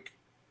weren't like,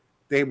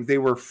 they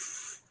were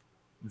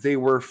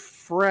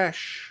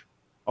fresh,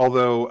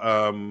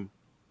 although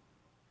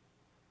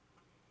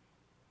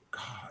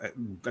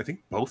I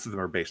think both of them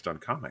are based on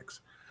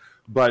comics,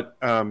 but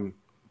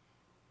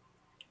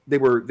they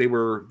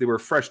were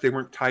fresh. They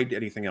weren't tied to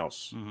anything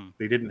else. Mm-hmm.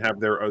 They didn't have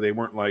they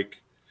weren't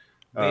like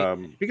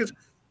because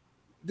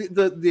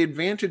the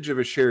advantage of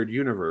a shared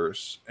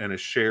universe and a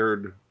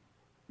shared,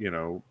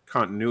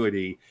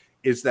 continuity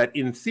is that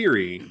in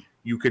theory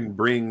you can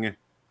bring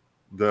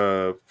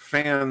the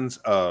fans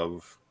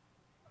of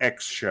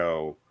X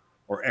show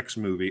or X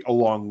movie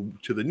along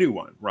to the new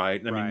one,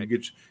 right? I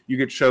mean, you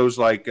get shows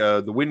like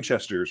the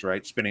Winchesters,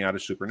 right, spinning out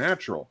of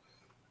Supernatural.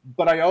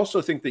 But I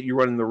also think that you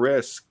run the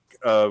risk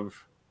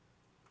of,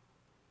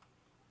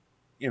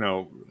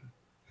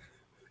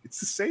 it's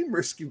the same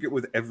risk you get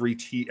with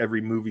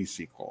every movie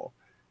sequel,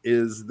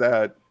 is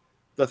that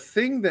the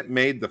thing that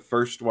made the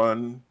first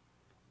one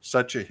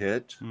such a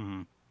hit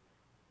Mm-hmm.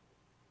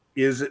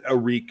 is a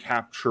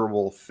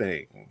recapturable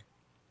thing.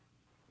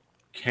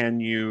 Can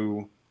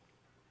you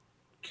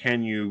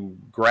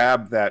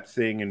grab that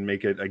thing and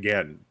make it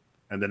again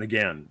and then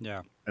again?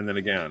 Yeah. And then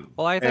again.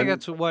 Well, I think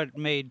that's what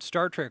made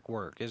Star Trek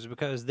work, is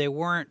because they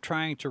weren't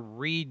trying to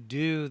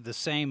redo the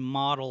same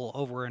model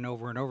over and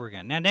over and over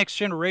again. Now, Next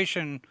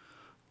Generation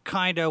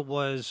kind of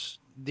was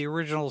the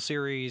original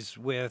series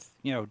with,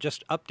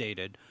 just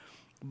updated.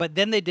 But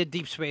then they did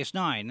Deep Space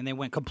Nine, and they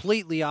went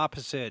completely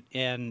opposite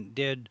and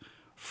did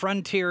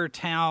Frontier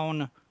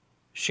Town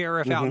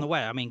Sheriff out in the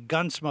West. I mean,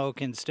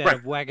 Gunsmoke instead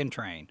of Wagon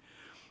Train.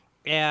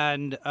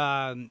 And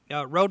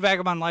Road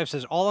Vagabond Life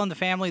says, all in the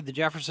family, the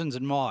Jeffersons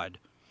and Maude.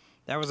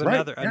 That was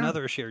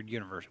another shared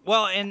universe.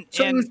 Well, and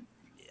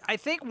I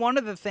think one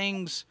of the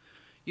things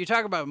you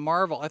talk about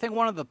Marvel, I think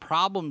one of the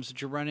problems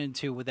that you run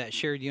into with that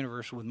shared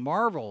universe with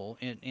Marvel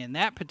in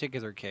that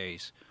particular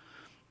case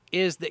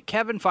is that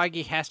Kevin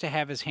Feige has to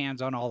have his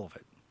hands on all of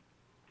it.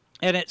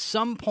 And at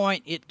some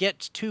point, it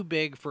gets too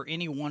big for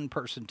any one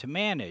person to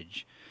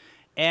manage.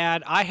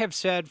 And I have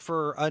said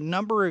for a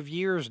number of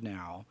years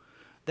now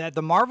that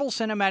the Marvel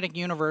Cinematic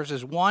Universe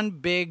is one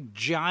big,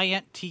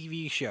 giant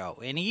TV show.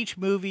 And each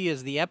movie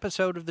is the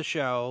episode of the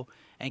show.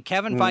 And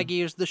Kevin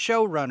Feige is the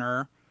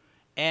showrunner.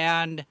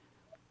 And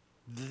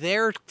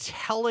they're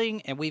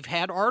telling, and we've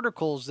had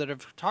articles that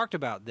have talked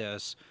about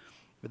this,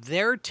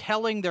 they're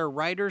telling their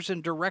writers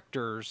and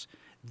directors,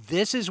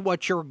 this is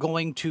what you're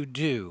going to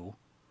do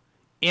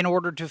in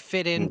order to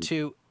fit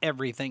into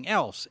everything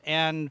else.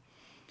 And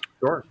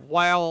sure.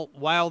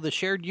 While the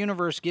shared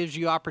universe gives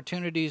you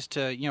opportunities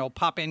to,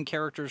 pop in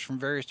characters from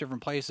various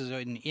different places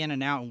and in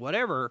and out and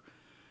whatever,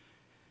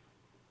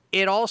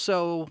 it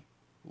also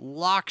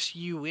locks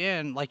you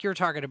in, like you're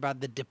talking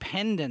about, the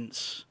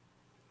dependence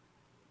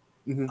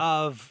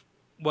of,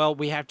 well,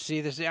 we have to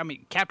see this. I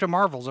mean, Captain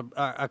Marvel's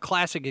a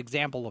classic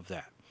example of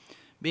that,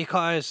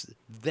 because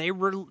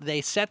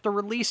they set the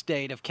release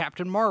date of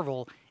Captain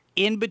Marvel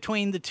in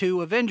between the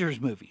two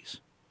Avengers movies.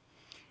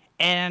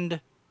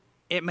 And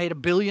it made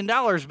 $1 billion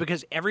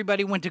because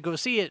everybody went to go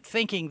see it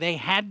thinking they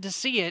had to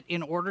see it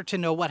in order to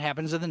know what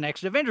happens in the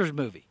next Avengers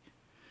movie,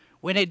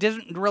 when it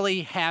didn't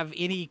really have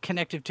any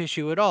connective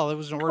tissue at all. It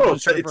was an origin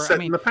story. It's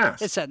set in the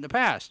past. It's set in the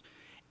past.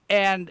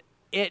 And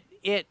it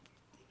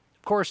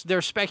of course,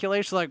 there's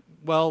speculation like,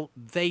 well,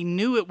 they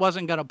knew it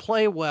wasn't going to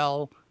play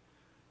well,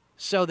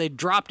 so they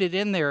dropped it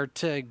in there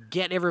to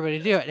get everybody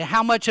to do it. And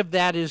how much of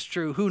that is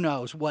true? Who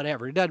knows?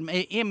 Whatever. It doesn't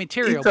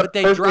immaterial, but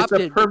they dropped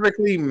it. It's a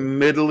perfectly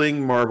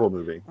middling Marvel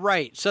movie.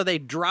 Right. So they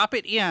drop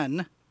it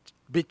in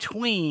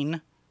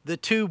between the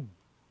two,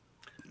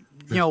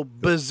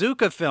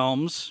 bazooka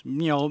films, big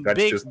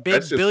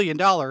 $1 billion,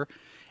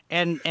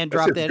 and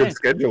drop that in.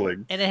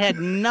 Scheduling. And it had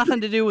nothing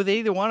to do with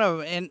either one of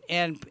them.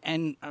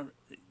 And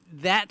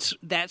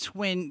that's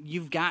when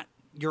you've got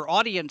your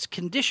audience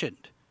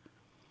conditioned.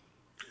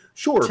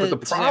 Sure, but the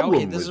problem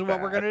say, okay, this is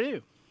what we're going to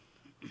do.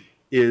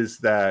 Is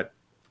that,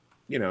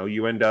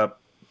 you end up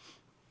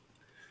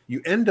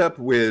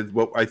with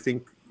what I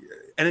think,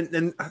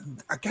 and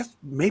I guess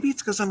maybe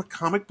it's because I'm a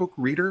comic book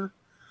reader,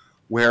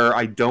 where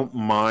I don't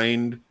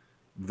mind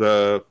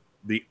the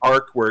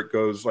arc where it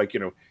goes like,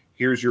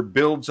 here's your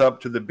builds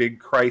up to the big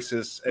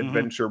crisis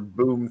adventure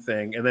boom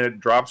thing, and then it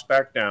drops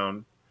back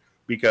down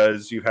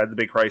because you had the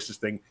big crisis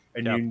thing,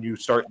 and you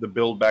start the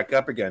build back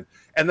up again.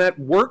 And that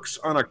works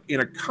in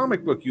a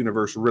comic book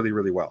universe really,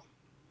 really well,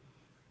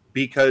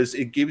 because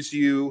it gives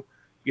you,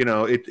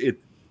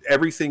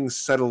 everything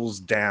settles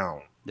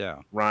down. Yeah.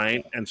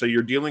 Right. And so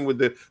you're dealing with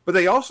but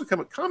they also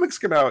comics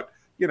come out,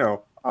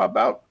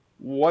 about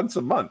once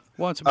a month.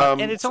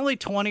 And it's only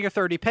 20 or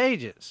 30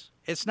 pages.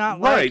 It's not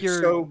like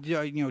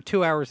you're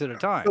 2 hours at a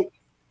time.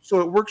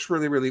 So it works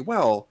really, really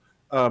well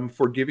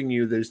for giving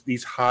you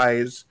these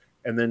highs,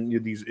 and then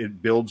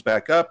it builds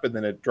back up, and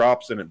then it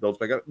drops, and it builds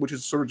back up, which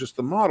is sort of just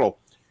the model.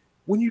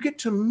 When you get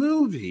to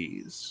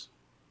movies,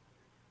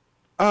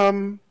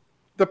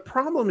 the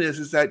problem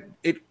is that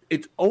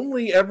it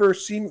only ever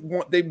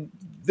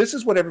this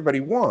is what everybody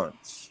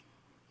wants,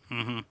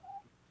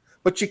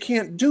 but you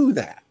can't do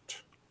that,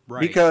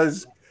 Right.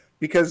 because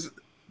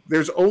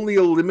there's only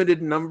a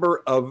limited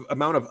amount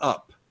of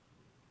up.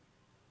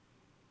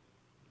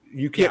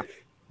 You can't.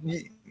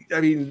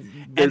 I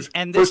mean,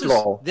 and first of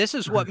all, this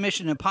is what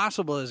Mission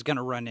Impossible is going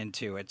to run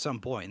into at some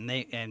point,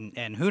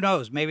 and who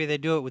knows, maybe they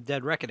do it with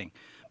Dead Reckoning,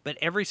 but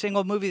every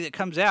single movie that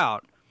comes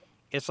out,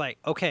 it's like,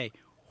 okay,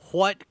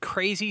 what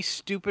crazy,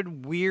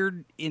 stupid,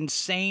 weird,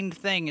 insane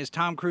thing is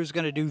Tom Cruise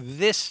going to do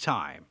this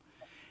time?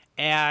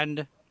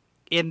 And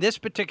in this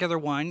particular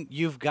one,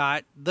 you've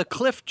got the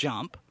cliff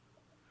jump,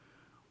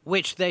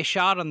 which they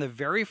shot on the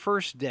very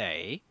first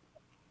day,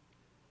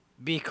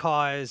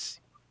 because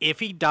if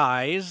he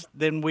dies,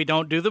 then we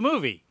don't do the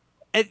movie.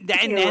 And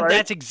right.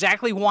 That's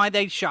exactly why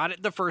they shot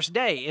it the first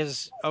day,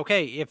 is,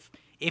 okay,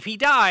 if he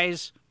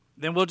dies,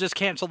 then we'll just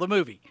cancel the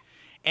movie.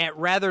 And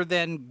rather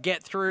than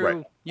get through,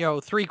 right.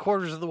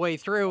 3/4 of the way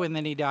through and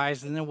then he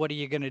dies, and then what are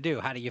you going to do?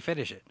 How do you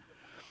finish it?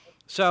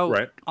 So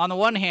right. On the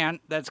one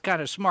hand, that's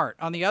kind of smart.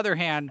 On the other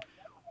hand,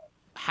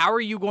 how are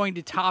you going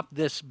to top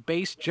this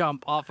base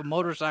jump off a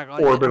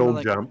motorcycle?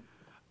 Orbital jump.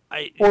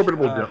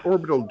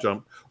 Orbital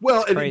jump.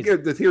 Well, and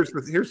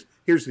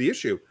here's the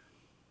issue.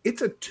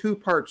 It's a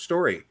 2-part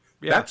story.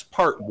 Yeah. That's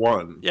part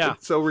 1. Yeah.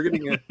 So we're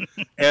getting it.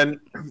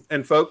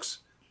 and folks,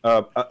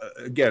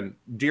 again,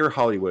 dear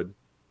Hollywood,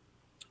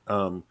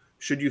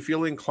 should you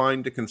feel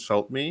inclined to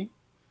consult me,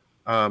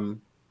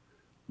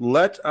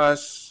 let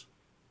us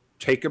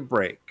take a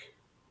break.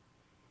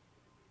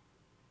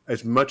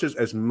 As much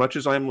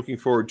as I'm looking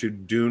forward to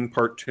Dune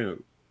Part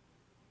 2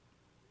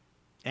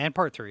 and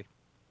Part 3.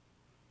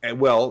 And,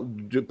 well,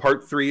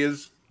 Part 3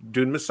 is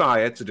Dune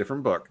Messiah. It's a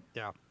different book.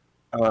 Yeah.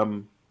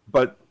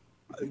 But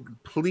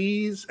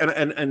please,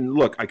 and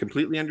look, I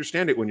completely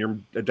understand it. When you're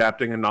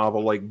adapting a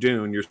novel like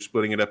Dune, you're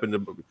splitting it up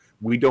into.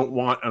 We don't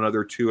want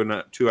another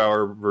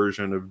 2-hour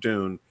version of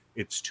Dune.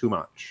 It's too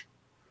much.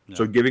 No.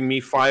 So giving me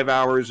 5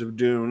 hours of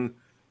Dune,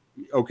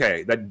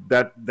 okay,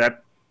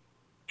 that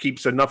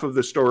keeps enough of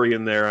the story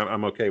in there.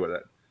 I'm okay with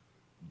it.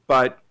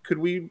 But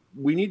we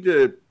need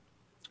to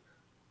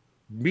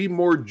be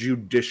more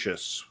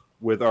judicious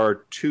with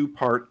our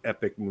 2-part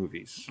epic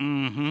movies.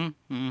 Mm-hmm.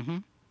 Mm-hmm.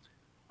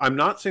 I'm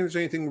not saying there's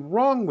anything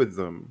wrong with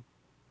them.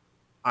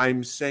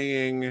 I'm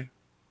saying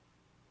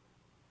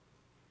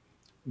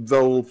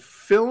the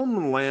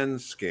film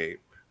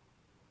landscape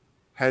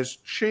has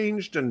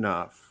changed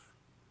enough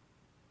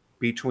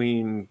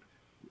between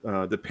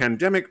the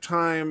pandemic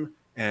time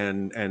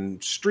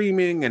and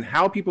streaming and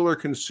how people are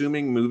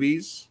consuming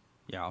movies.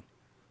 Yeah.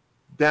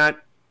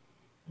 That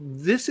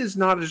this is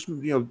not as,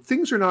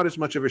 things are not as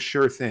much of a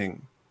sure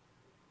thing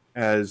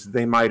as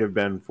they might have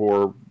been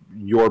for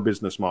your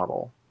business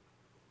model.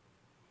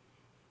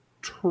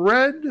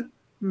 Tread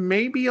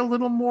maybe a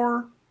little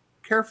more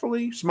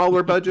carefully,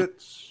 smaller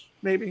budgets,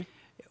 maybe.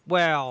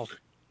 Well,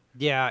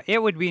 yeah,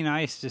 it would be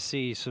nice to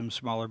see some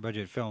smaller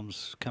budget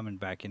films coming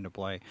back into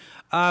play.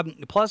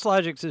 Plus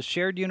Logic says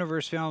shared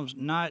universe films,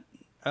 not,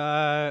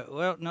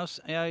 no,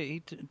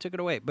 he took it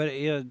away, but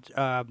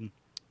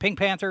Pink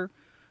Panther,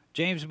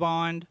 James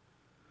Bond,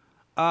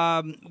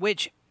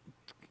 which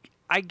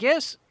I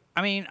guess,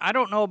 I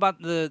don't know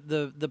about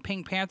the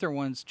Pink Panther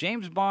ones.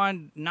 James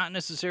Bond, not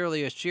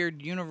necessarily a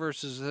shared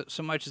universe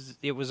so much as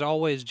it was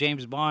always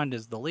James Bond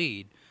as the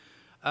lead.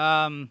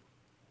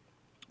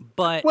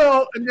 But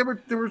well, and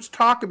there was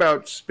talk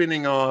about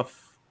spinning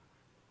off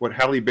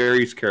Halle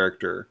Berry's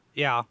character.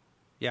 Yeah,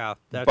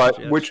 that's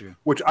true.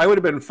 Which I would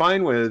have been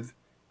fine with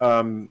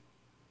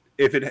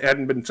if it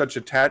hadn't been such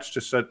attached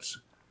to such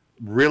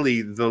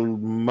really the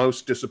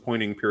most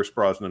disappointing Pierce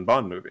Brosnan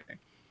Bond movie.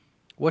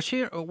 Was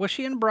she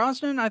in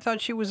Brosnan? I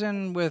thought she was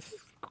in with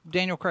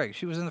Daniel Craig.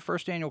 She was in the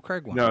first Daniel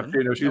Craig one. No,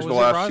 she was the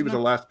last. She was the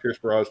last Pierce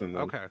Brosnan.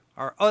 Then. Okay.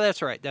 Oh,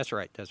 that's right. Okay.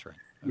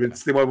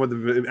 It's the one with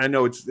the. I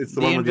know it's the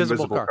one with the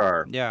invisible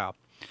car. Yeah.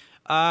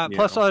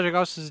 Plus, Logic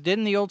also says,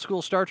 didn't the old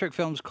school Star Trek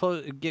films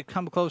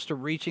come close to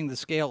reaching the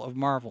scale of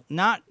Marvel?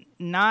 Not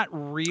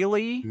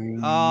really.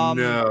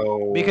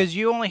 No. Because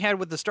you only had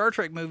with the Star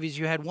Trek movies,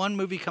 you had one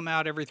movie come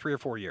out every 3 or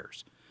 4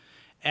 years.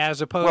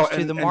 As opposed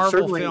to the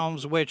Marvel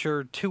films, which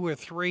are 2 or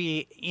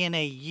 3 in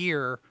a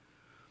year.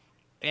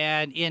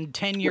 And in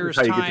 10 years'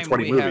 time,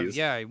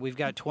 we've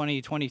got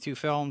 20, 22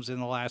 films in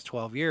the last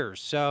 12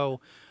 years. So,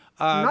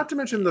 not to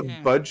mention the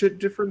budget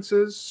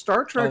differences.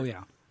 Star Trek, oh,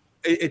 yeah.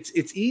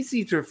 It's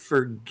easy to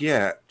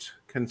forget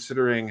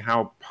considering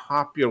how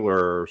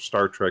popular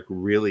Star Trek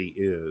really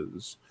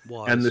is.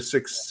 And the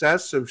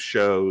success of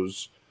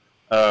shows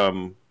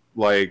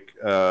like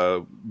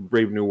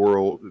Brave New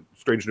World,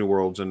 Strange New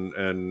Worlds,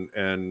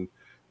 and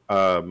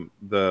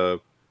however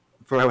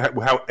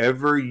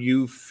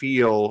you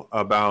feel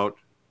about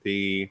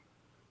the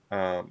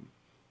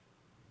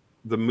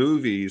the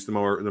movies, the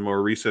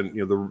more recent,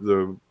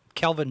 the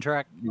Kelvin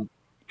Trek.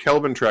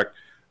 Kelvin Trek,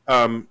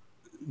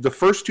 the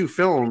first two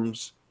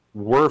films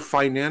were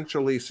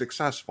financially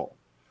successful,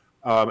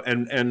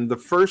 and the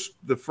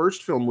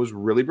first film was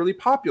really, really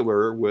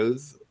popular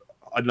with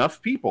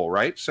enough people,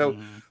 right? So,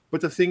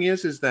 but the thing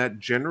is that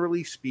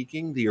generally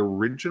speaking, the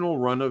original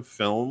run of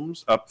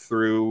films up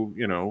through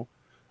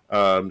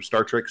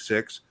Star Trek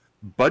 6,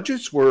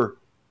 budgets were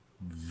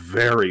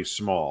very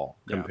small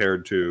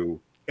compared to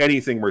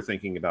anything we're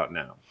thinking about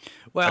now.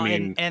 Well, I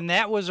mean, and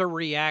that was a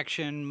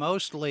reaction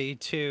mostly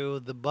to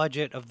the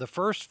budget of the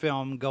first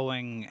film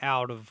going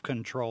out of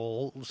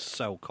control,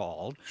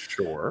 so-called.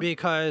 Sure.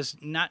 Because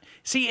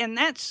and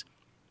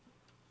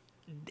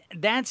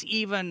that's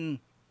even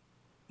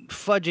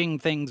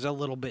fudging things a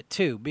little bit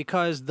too,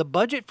 because the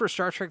budget for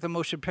Star Trek the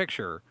Motion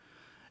Picture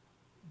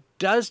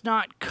does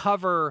not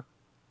cover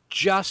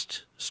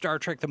just Star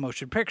Trek the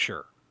Motion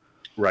Picture.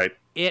 Right.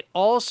 It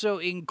also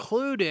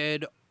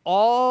included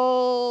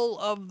all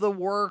of the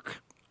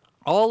work,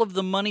 all of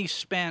the money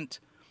spent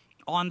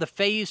on the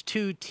Phase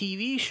 2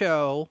 TV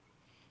show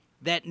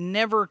that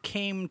never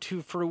came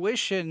to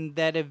fruition,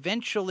 that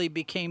eventually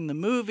became the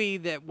movie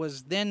that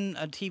was then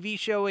a TV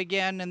show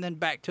again and then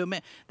back to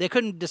a... They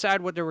couldn't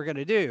decide what they were going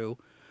to do.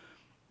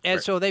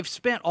 And so they've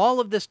spent all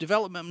of this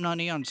development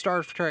money on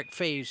Star Trek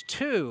Phase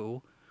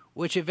 2,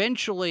 which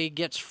eventually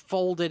gets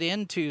folded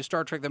into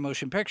Star Trek the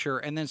Motion Picture,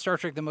 and then Star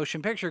Trek the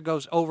Motion Picture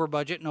goes over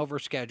budget and over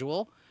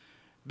schedule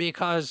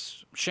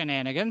because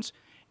shenanigans,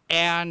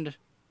 and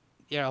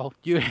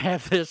you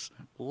have this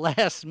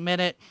last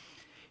minute,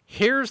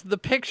 here's the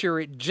picture,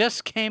 it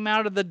just came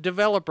out of the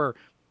developer,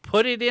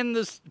 put it in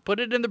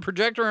the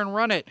projector and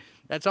run it,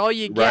 that's all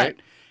you get. Right.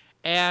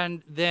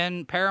 And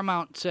then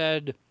Paramount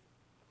said,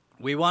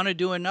 we want to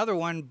do another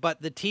one,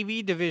 but the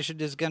TV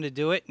division is going to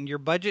do it, and your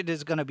budget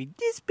is going to be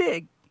this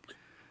big.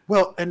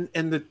 Well,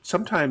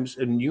 sometimes,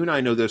 and you and I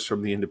know this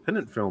from the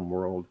independent film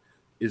world,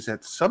 is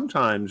that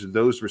sometimes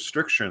those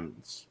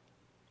restrictions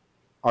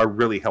are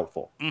really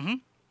helpful. Mm-hmm.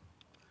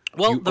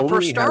 Well, the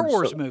first Star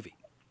Wars movie,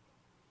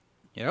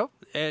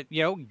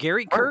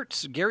 Gary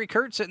Kurtz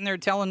sitting there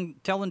telling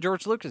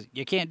George Lucas,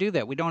 you can't do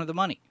that. We don't have the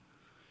money.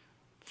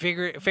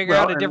 Figure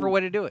out a different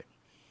way to do it.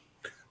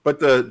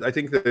 But I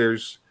think that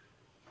there's,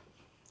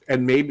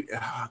 and maybe,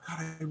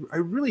 I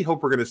really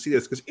hope we're going to see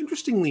this, because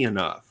interestingly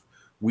enough,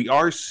 we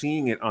are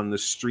seeing it on the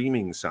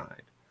streaming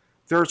side.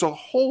 There's a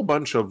whole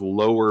bunch of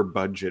lower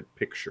budget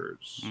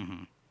pictures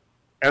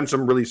and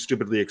some really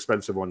stupidly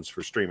expensive ones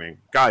for streaming.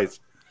 Guys,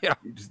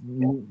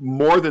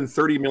 more than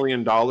 $30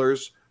 million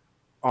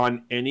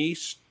on any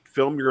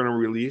film you're going to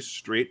release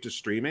straight to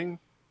streaming.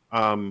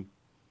 How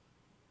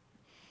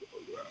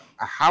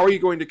are you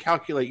going to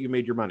calculate you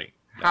made your money?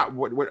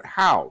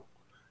 How?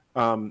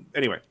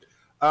 Anyway,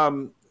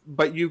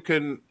 but you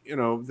can,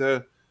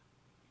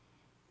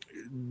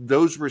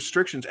 those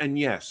restrictions. And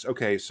yes,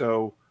 okay,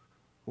 so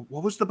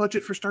what was the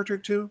budget for Star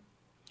Trek 2? Do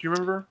you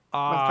remember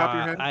off the top of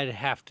your head?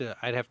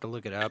 I'd have to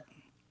look it up.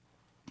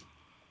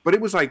 But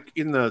it was like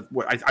in the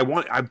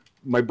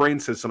my brain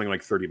says something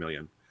like 30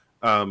 million,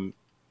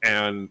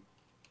 and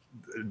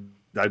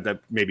that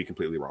may be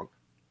completely wrong.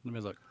 Let me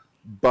look.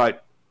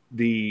 But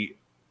the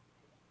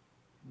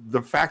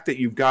fact that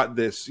you've got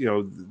this,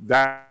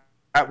 that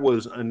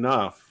was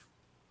enough.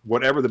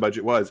 Whatever the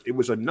budget was, it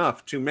was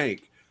enough to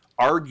make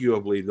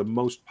arguably the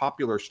most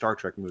popular Star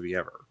Trek movie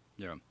ever.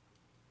 Yeah.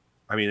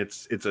 I mean, I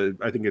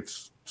think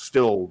it's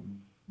still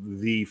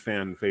the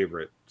fan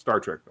favorite Star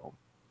Trek film.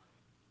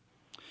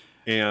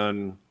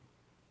 And,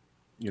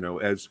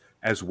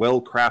 as well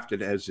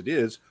crafted as it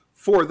is,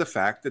 for the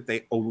fact that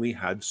they only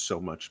had so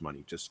much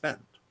money to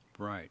spend.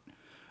 Right.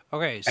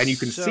 Okay. And you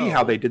can see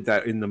how they did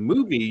that in the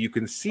movie. You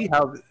can see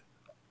how.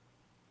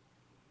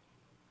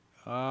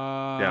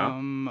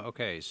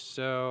 Okay.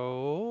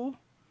 So,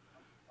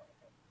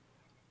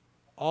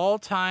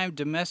 all-time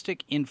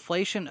domestic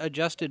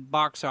inflation-adjusted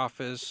box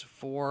office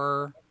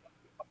for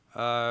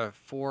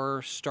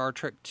Star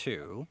Trek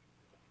 2.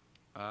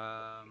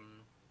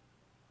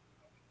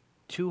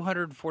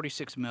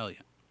 $246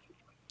 million.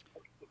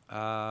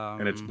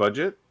 And its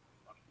budget?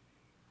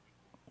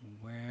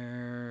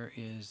 Where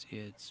is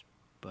its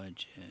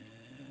budget?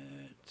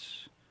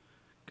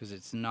 Because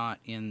it's not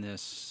in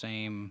this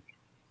same,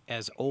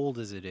 as old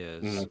as it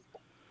is.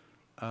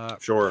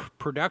 Sure.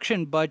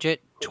 Production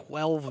budget,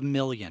 $12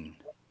 million.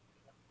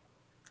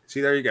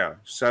 See, there you go.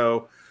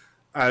 So,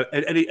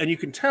 and you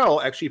can tell,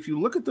 actually, if you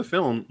look at the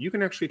film, you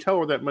can actually tell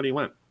where that money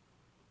went.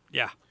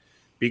 Yeah.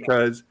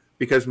 Because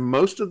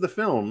most of the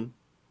film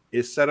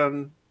is set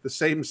on the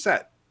same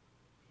set.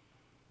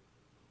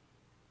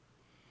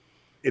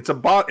 It's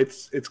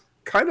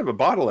kind of a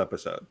bottle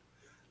episode.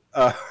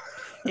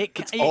 It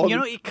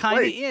kind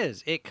of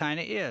is. It kind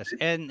of is.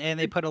 And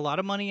they put a lot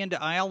of money into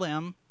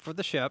ILM for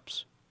the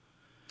ships.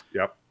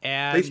 Yep.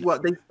 And they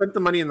spent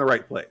the money in the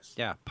right place.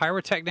 Yeah,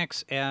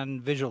 pyrotechnics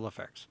and visual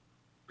effects.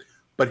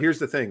 But here's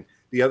the thing.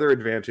 The other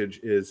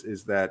advantage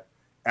is that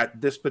at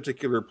this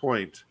particular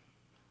point,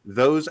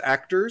 those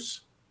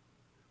actors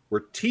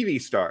were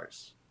TV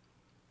stars.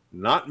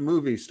 not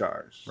movie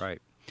stars.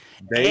 Right.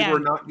 They were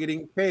not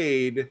getting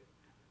paid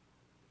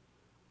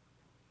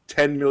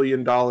 $10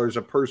 million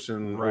a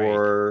person, Right.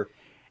 or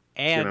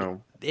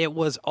and it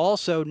was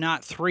also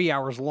not 3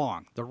 hours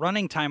long. The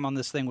running time on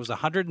this thing was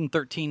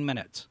 113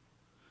 minutes.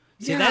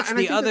 See, that's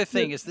the other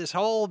thing, is this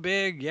whole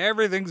big,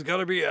 everything's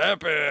going to be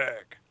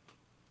epic.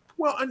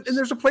 Well, and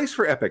there's a place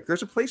for epic.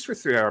 There's a place for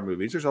 3 hour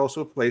movies. There's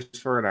also a place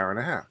for an hour and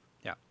a half.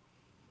 Yeah.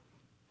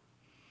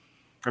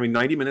 I mean,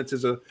 90 minutes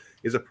is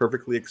a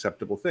perfectly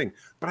acceptable thing.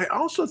 But I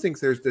also think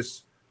there's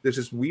this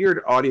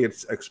weird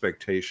audience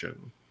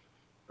expectation.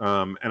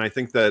 And I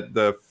think that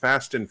the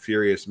Fast and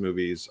Furious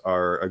movies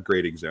are a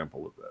great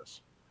example of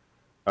this.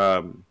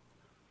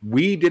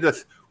 We did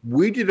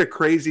a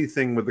crazy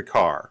thing with the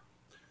car.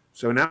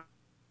 So now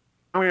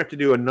we have to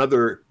do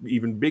another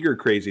even bigger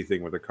crazy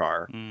thing with a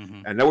car.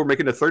 Mm-hmm. And now we're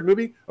making a third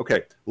movie?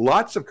 Okay,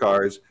 lots of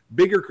cars,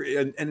 bigger,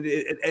 and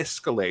it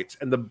escalates,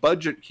 and the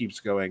budget keeps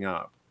going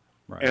up.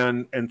 Right.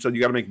 And so you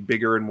got to make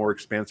bigger and more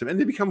expansive, and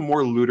they become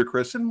more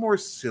ludicrous and more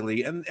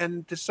silly,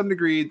 and to some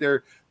degree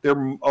they're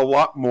a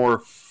lot more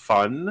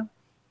fun.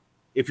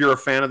 If you're a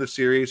fan of the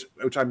series,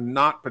 which I'm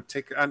not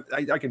particular,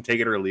 I can take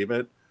it or leave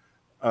it.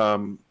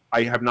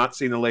 I have not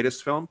seen the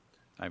latest film,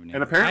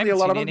 and apparently a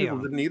lot of other people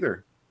didn't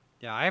either.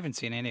 Yeah, I haven't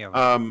seen any of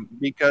them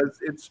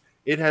because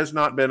it has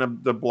not been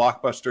the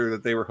blockbuster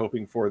that they were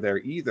hoping for there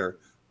either.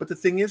 But the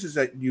thing is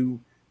that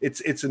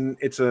it's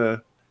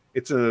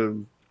a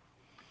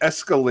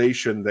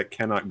escalation that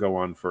cannot go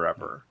on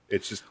forever.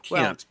 It just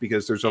can't,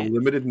 because there's a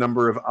limited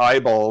number of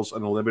eyeballs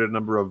and a limited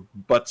number of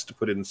butts to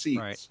put in seats.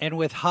 Right. And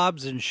with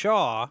Hobbs and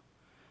Shaw,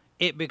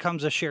 it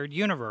becomes a shared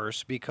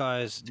universe,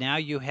 because now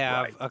you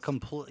have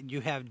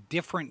you have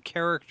different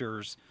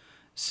characters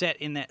set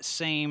in that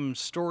same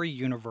story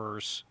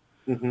universe,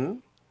 mm-hmm.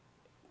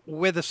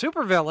 with a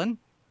supervillain.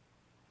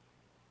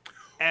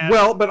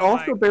 Well, but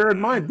also bear in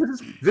mind,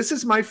 this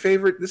is my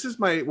favorite. This is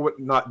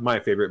not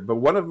my favorite, but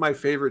one of my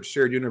favorite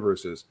shared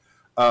universes.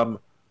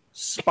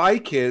 Spy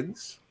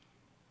Kids.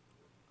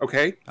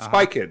 Okay,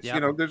 Spy Kids.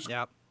 Yep. There's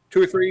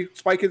 2 or 3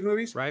 Spy Kids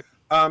movies. Right.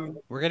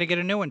 We're gonna get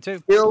a new one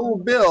too. Kill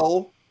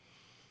Bill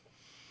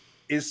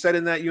is set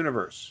in that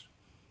universe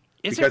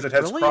because it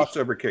has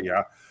crossover.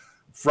 Yeah,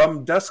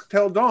 From Dusk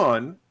Till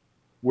Dawn,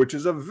 which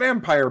is a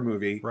vampire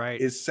movie,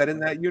 is set in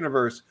that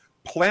universe.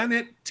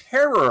 Planet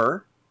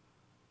Terror,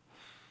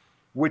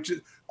 which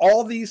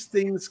all these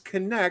things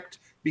connect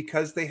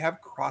because they have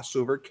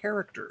crossover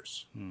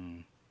characters.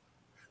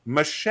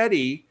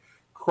 Machete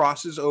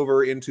crosses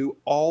over into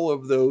all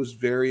of those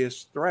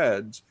various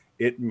threads.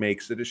 It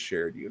makes it a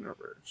shared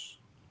universe.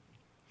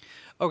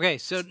 Okay,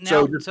 so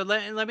now,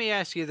 let me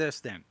ask you this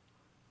then.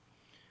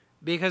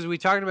 Because we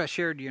talked about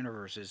shared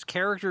universes,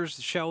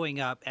 characters showing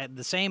up, at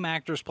the same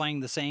actors playing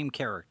the same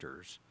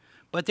characters,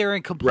 but they're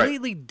in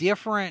completely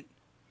different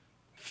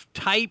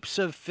types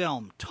of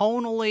film.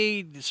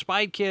 Tonally,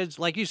 Spy Kids,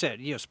 like you said,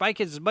 Spy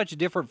Kids is much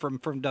different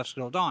from Dusk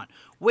Till Dawn,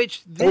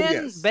 which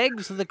then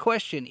begs the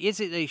question,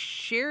 is it a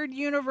shared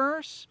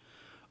universe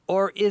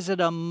or is it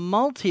a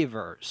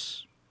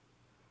multiverse?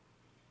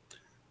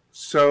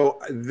 So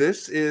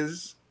this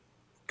is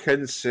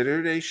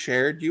considered a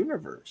shared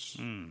universe.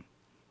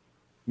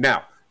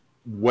 Now,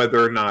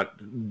 whether or not,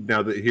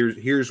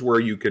 here's where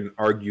you can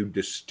argue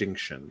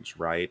distinctions,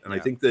 right? And I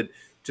think that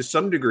to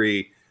some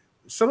degree,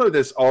 some of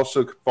this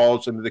also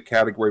falls into the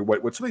category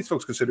what some of these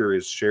folks consider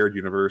is shared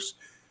universe.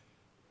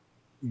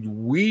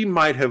 We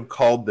might have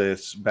called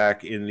this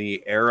back in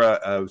the era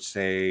of,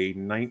 say,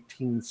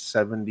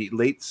 1970,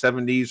 late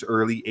 70s,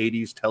 early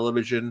 80s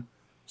television,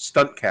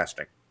 stunt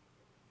casting.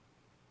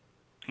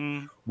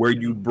 Where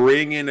you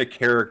bring in a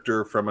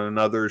character from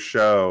another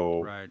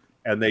show,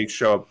 and they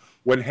show up.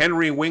 When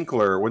Henry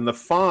Winkler, when the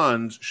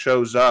Fonz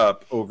shows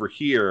up over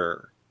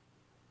here,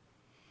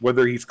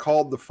 whether he's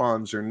called the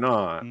Fonz or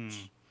not,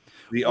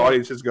 the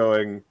audience is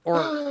going...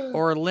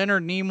 Or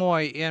Leonard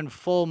Nimoy in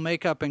full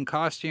makeup and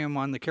costume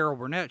on the Carol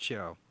Burnett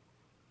show.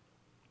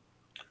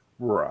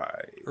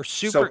 Right. Or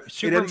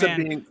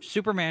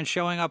Superman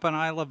showing up on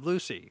I Love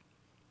Lucy.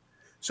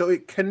 So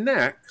it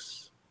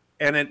connects,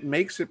 and it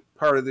makes it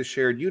part of the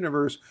shared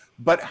universe,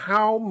 but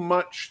how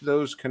much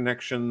those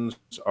connections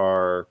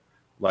are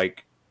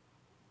like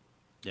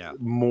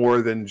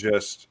more than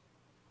just,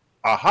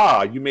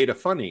 aha, you made a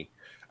funny.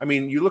 I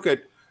mean, you look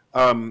at,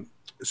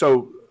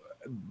 so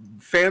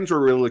fans were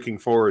really looking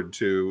forward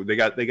to, they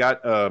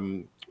got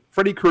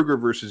Freddy Krueger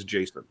versus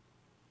Jason,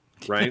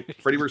 right?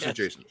 Freddy versus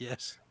Jason.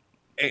 Yes.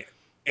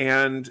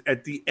 And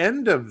at the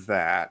end of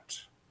that,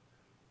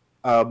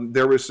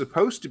 there was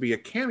supposed to be a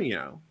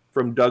cameo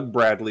from Doug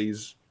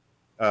Bradley's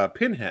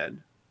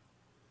Pinhead.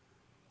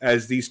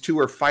 As these two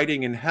are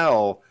fighting in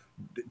hell,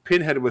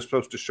 Pinhead was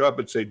supposed to show up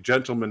and say,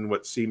 "Gentlemen,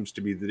 what seems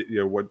to be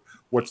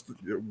what's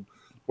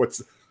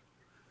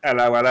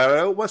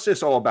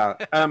this all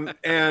about?" And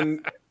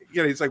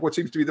he's like, "What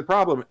seems to be the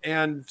problem?"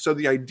 And so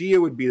the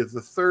idea would be that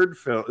the third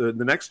film,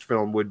 the next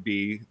film, would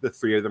be the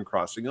three of them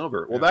crossing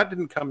over. Well, that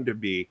didn't come to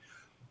be,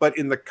 but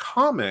in the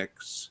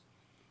comics,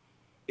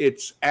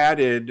 it's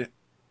added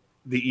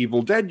the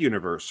Evil Dead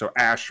universe, so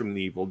Ash from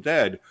the Evil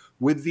Dead,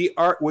 with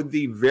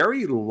the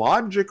very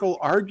logical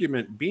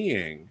argument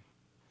being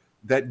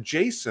that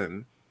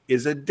Jason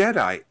is a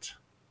Deadite.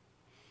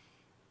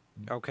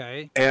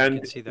 Okay, And I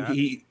can see that.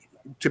 he,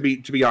 to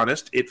be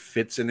honest, it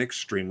fits in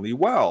extremely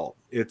well.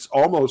 It's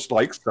almost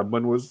like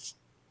someone was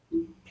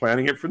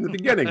planning it from the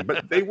beginning,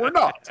 but they were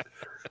not.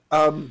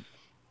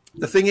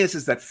 The thing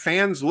is that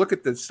fans look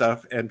at this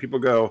stuff and people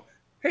go,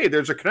 "Hey,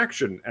 there's a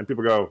connection," and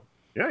people go,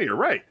 "Yeah, you're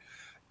right."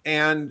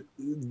 And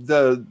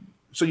so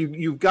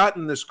you've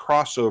gotten this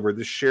crossover,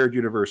 this shared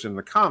universe in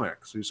the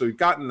comics. So you've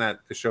gotten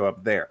that to show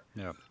up there.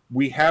 Yeah.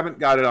 We haven't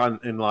got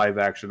it in live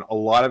action. A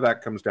lot of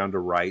that comes down to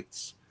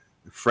rights.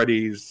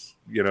 Freddy's,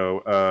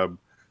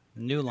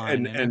 New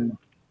Line, and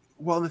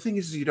well, the thing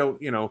is,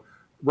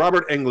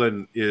 Robert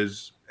Englund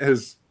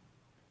has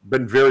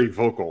been very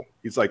vocal.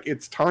 He's like,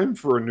 it's time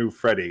for a new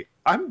Freddy.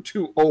 I'm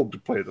too old to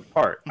play the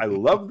part. I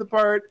love the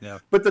part, yeah.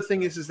 But the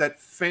thing is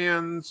that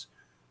fans,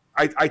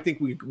 I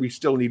think we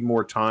still need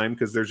more time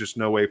because there's just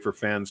no way for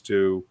fans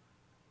to.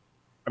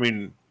 I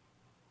mean,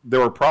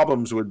 there were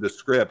problems with the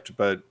script,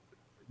 but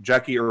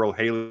Jackie Earle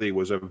Haley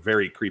was a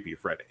very creepy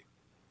Freddy.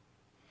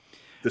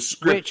 The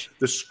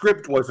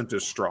script wasn't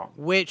as strong.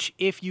 Which,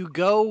 if you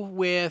go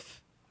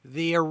with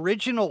the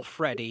original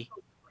Freddy,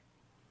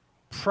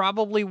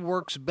 probably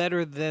works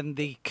better than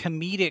the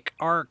comedic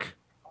arc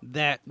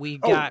that we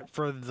got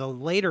for the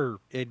later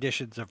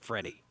editions of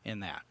Freddy in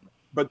that.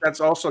 But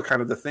that's also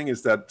kind of the thing,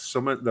 is that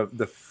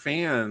the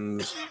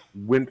fans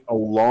went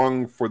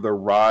along for the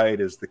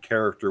ride as the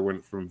character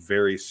went from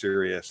very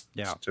serious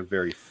to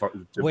very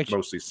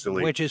mostly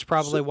silly. Which is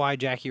probably why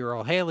Jackie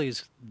Earle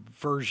Haley's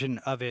version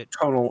of it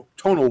tonal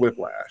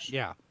whiplash.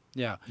 Yeah.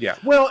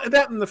 Well,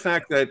 that and the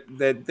fact that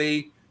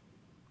they,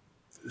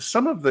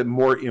 some of the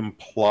more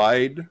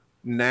implied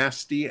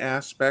nasty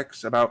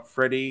aspects about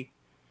Freddy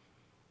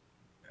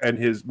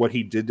and what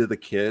he did to the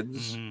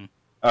kids.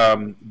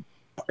 Mm-hmm.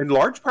 In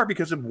large part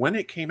because of when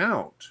it came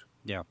out.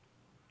 Yeah.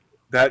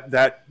 That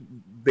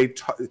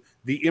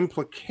the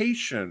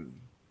implication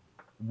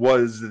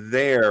was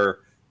there.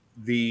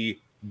 The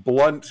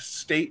blunt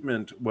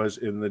statement was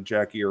in the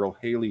Jackie Earle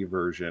Haley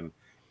version.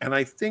 And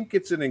I think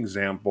it's an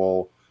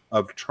example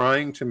of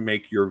trying to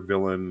make your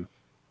villain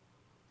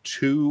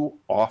too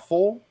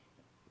awful.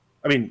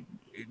 I mean,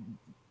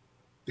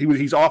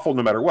 he's awful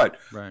no matter what.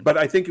 Right. But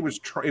I think it was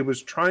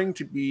trying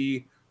to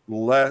be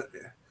less.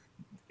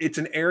 It's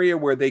an area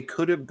where they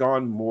could have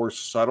gone more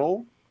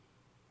subtle,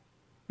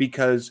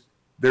 because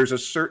there's a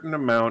certain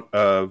amount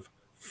of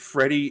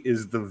Freddy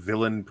is the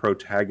villain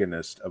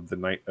protagonist of the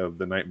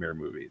Nightmare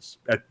movies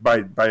by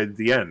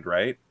the end,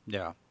 right?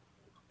 Yeah.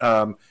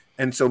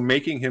 And so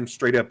making him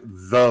straight up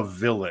the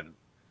villain,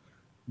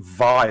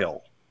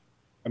 vile.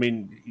 I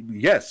mean,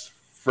 yes,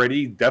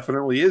 Freddy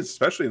definitely is,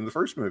 especially in the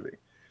first movie.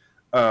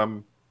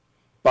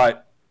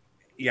 But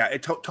yeah,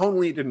 it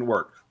totally didn't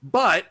work.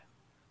 But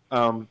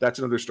that's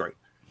another story.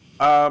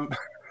 Why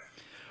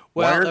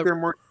aren't there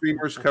more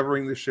streamers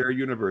covering the shared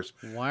universe?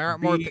 Why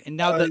aren't more?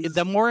 Now,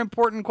 the more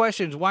important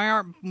question is, why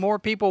aren't more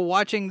people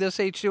watching this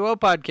H2O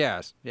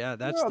podcast? Yeah,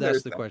 that's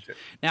the question.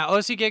 Now,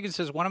 O.C. Giggins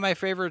says, one of my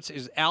favorites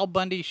is Al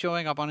Bundy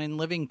showing up on In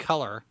Living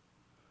Color.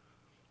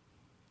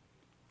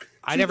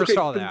 I never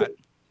saw that.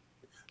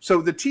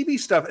 So the TV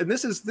stuff, and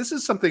this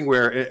is something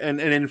where,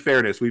 and in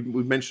fairness, I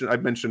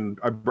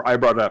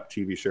brought up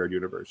TV shared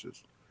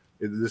universes.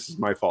 This is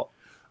my fault.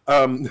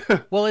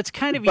 Well, it's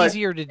kind of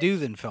easier to do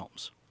than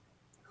films.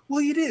 Well,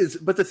 it is,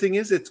 but the thing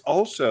is, it's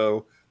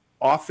also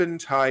often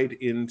tied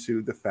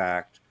into the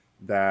fact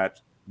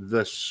that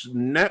the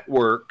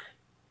network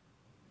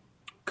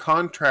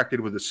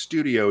contracted with a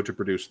studio to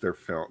produce their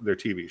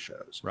TV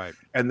shows, right?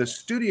 And the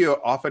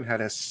studio often had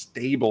a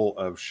stable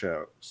of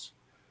shows,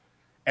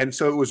 and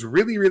so it was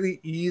really, really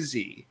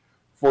easy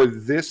for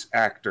this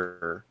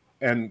actor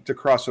and to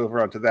cross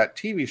over onto that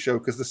TV show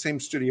because the same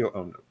studio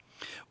owned them.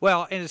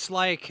 Well, and it's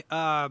like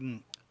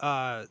the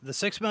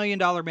 $6 Million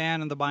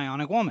Man and the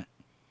Bionic Woman.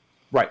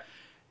 Right,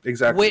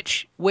 exactly.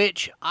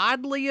 Which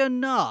oddly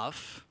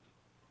enough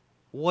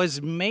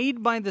was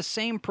made by the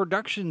same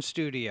production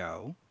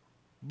studio,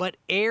 but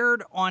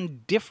aired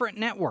on different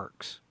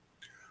networks.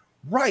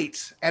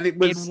 Right, and it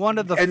was in one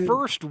of the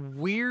first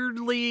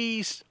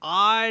weirdly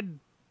odd,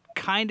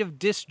 kind of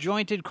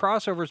disjointed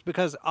crossovers,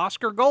 because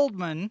Oscar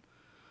Goldman,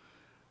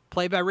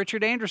 played by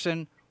Richard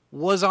Anderson,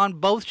 was on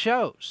both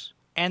shows.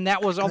 And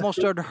that was almost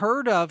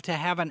unheard of, to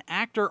have an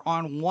actor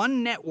on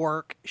one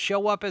network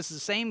show up as the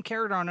same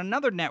character on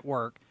another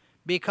network,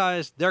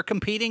 because they're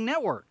competing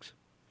networks.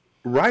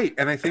 Right.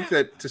 And I think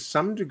that to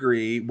some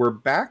degree we're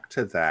back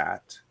to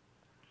that,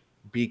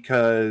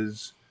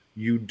 because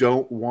you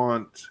don't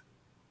want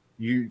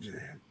the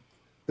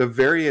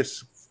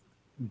various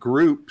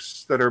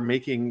groups that are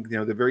making,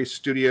 the various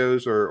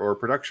studios or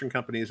production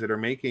companies that are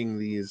making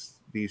these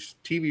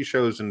TV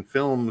shows and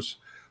films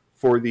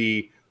for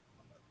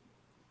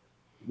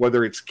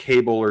whether it's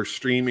cable or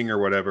streaming or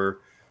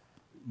whatever,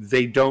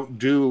 they don't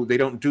do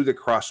the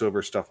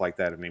crossover stuff like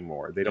that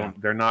anymore. They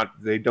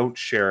don't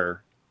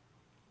share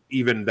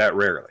even that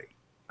rarely.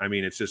 I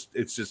mean, it's just,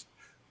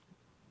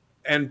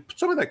 and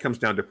some of that comes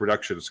down to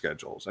production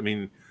schedules. I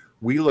mean,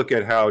 we look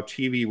at how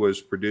TV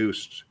was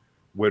produced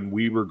when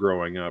we were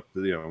growing up,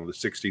 the 60s,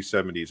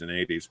 70s, and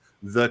 80s.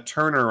 The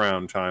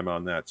turnaround time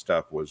on that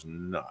stuff was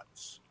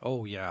nuts.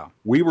 Oh yeah.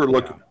 We were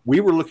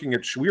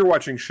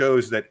watching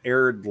shows that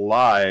aired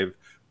live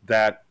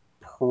that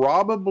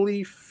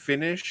probably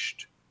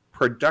finished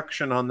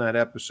production on that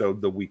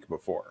episode the week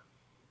before.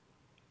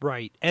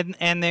 Right.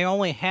 And they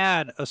only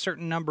had a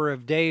certain number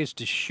of days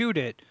to shoot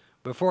it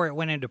before it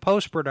went into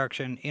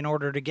post-production in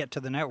order to get to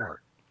the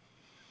network.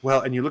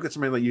 Well, and you look at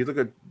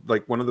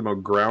one of the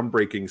most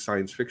groundbreaking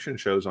science fiction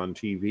shows on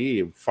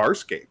TV,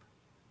 Farscape.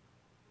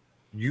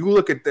 You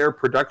look at their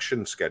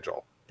production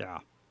schedule. Yeah.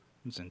 It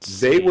was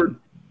insane.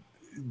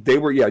 They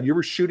were you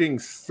were shooting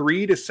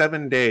 3 to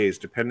 7 days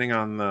depending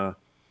on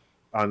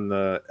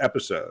the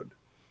episode.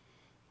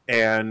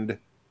 And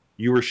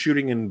you were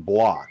shooting in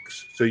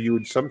blocks. So you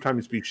would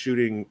sometimes be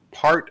shooting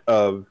part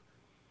of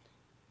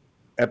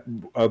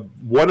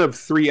one of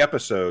 3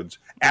 episodes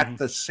at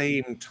the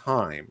same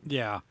time.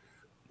 Yeah.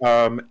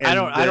 And I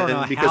don't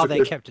know how they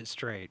kept it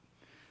straight.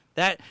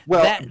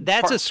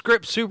 That's a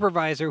script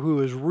supervisor who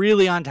is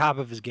really on top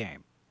of his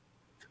game.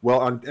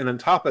 Well, and on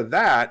top of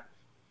that,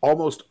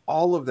 almost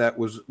all of that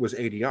was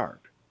ADR,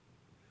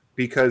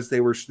 because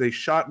they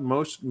shot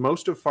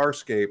most of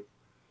Farscape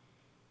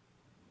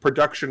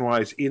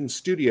production-wise in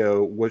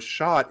studio was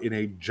shot in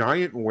a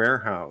giant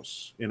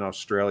warehouse in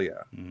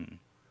Australia.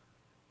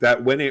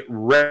 That when it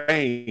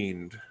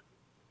rained,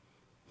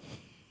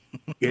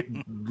 it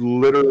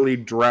literally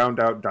drowned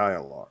out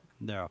dialogue.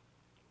 No.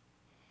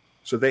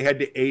 So they had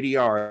to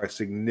ADR a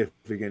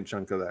significant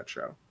chunk of that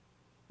show,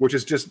 which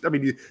is just, I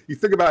mean, you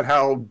think about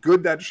how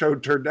good that show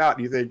turned out,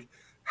 and you think,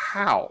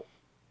 how?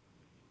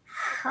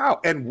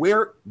 And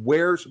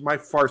where's my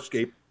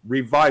Farscape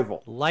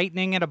revival?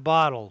 Lightning in a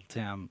bottle,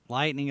 Tim.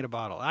 Lightning in a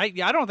bottle. I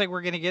don't think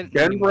we're going to get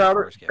Ben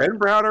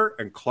Browder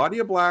and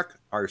Claudia Black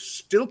are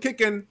still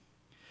kicking.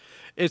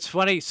 It's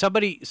funny.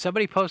 Somebody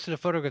posted a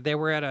photograph. They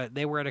were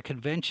at a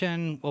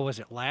convention. What was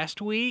it?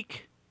 Last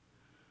weekend.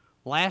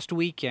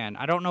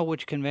 I don't know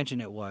which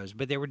convention it was,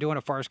 but they were doing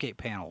a Farscape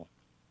panel.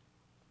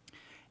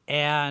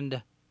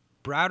 And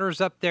Browder's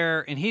up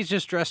there, and he's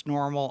just dressed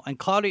normal. And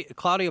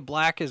Claudia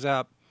Black is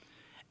up,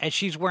 and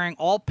she's wearing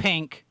all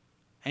pink,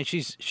 and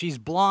she's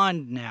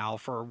blonde now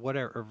for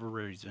whatever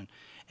reason.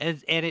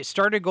 And it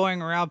started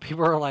going around.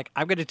 People are like,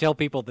 I'm going to tell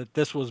people that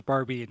this was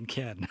Barbie and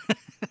Ken.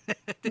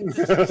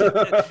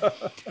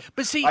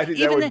 But see, I think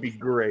that would be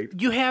great.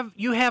 You have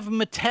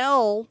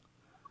Mattel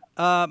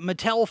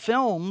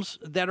films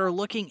that are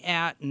looking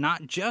at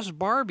not just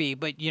Barbie,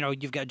 but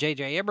you've got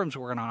J.J. Abrams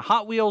working on a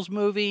Hot Wheels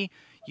movie.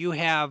 You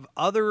have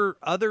other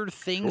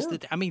things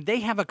that they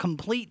have a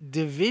complete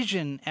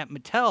division at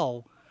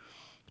Mattel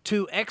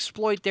to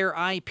exploit their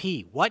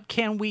IP. What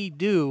can we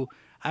do?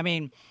 I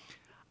mean,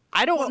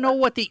 I don't know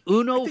what the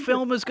Uno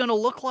film is going to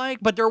look like,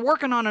 but they're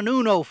working on an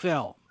Uno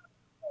film.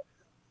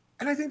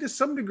 And I think to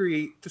some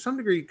degree,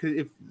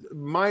 if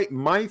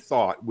my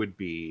thought would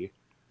be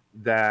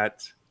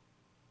that,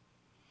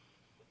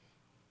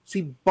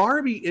 see,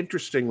 Barbie,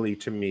 interestingly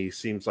to me,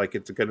 seems like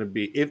it's going to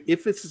be,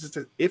 if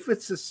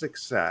it's a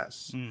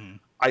success,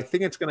 I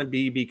think it's going to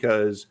be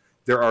because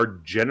there are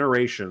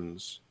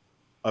generations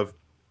of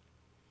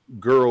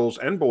girls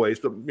and boys,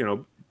 but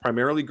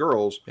primarily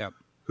girls,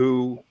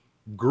 who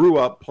grew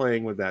up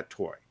playing with that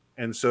toy.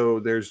 And so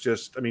there's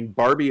just,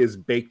 Barbie is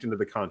baked into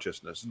the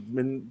consciousness.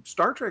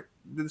 Star Trek,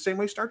 the same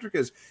way Star Trek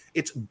is,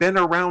 it's been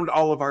around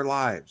all of our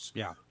lives.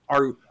 Yeah.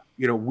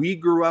 We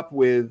grew up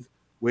with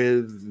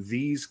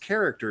these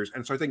characters.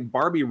 And so I think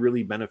Barbie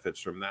really benefits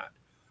from that.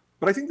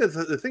 But I think that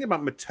the thing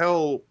about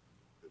Mattel,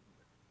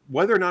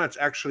 whether or not it's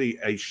actually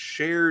a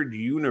shared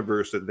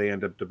universe that they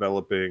end up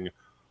developing,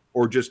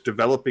 or just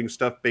developing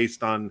stuff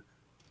based on,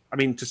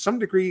 to some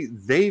degree,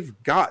 they've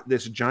got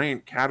this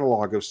giant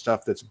catalog of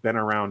stuff that's been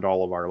around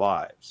all of our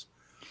lives.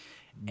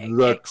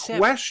 The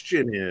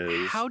question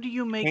is, how do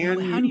you make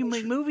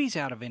movies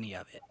out of any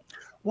of it?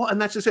 Well,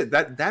 and that's just it.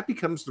 That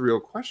becomes the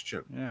real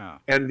question. Yeah.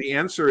 And the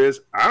answer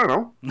is, I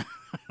don't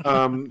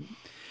know.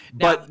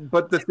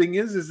 But the thing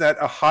is that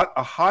a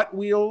Hot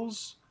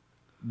Wheels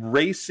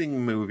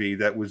racing movie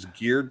that was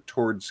geared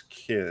towards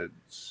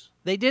kids.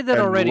 They did that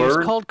already. It's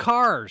called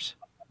Cars.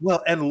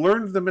 Well, and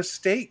learn the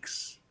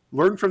mistakes.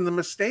 Learn from the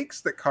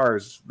mistakes that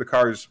the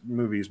Cars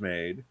movies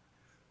made.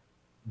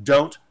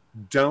 Don't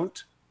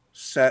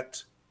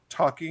set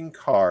talking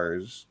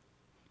cars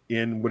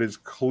in what is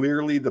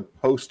clearly the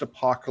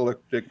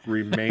post-apocalyptic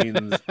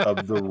remains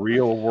of the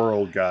real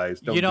world, guys.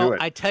 Don't do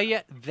it. I tell you,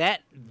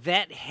 that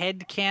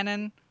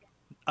headcanon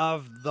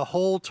of the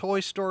whole Toy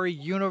Story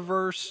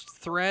universe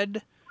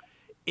thread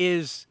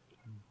is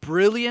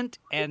brilliant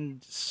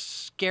and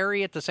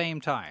scary at the same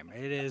time.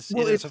 It is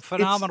a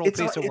phenomenal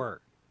piece of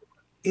work.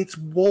 It's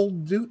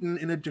Wold Newton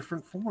in a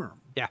different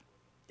form. Yeah.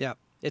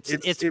 It's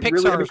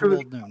Pixar's really,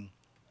 Wold Newton.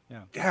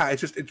 Yeah,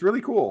 it's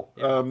really cool.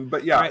 Yeah.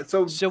 But yeah, Right.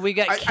 So we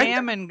got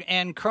Cam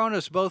and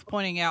Cronus both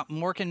pointing out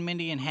Mork and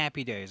Mindy and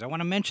Happy Days. I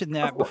want to mention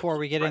that before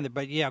we get into,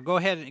 but yeah, go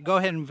ahead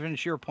and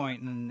finish your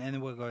point, and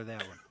then we'll go to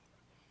that one.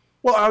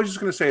 Well, I was just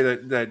going to say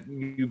that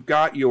you've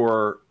got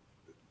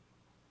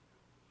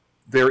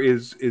there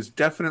is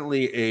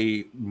definitely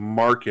a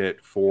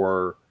market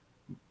for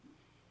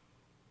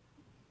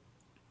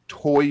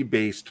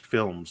toy-based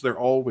films. There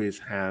always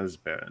has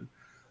been.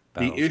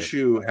 The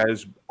issue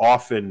has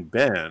often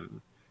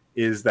been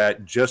is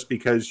that just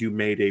because you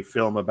made a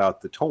film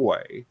about the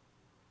toy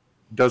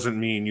doesn't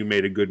mean you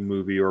made a good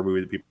movie or a movie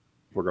that people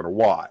are going to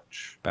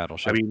watch.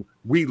 Battleship. I mean,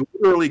 we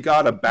literally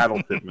got a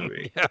Battleship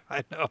movie. Yeah,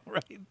 I know,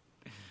 right?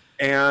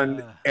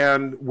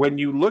 And when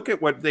you look at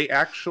what they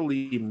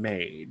actually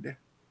made,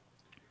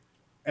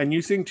 and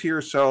you think to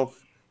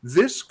yourself,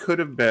 this could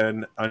have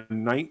been a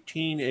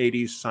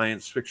 1980s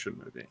science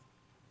fiction movie.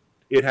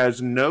 It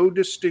has no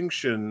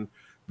distinction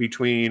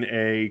between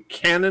a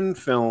Canon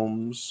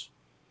Films,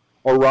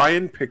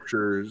 Orion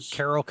Pictures,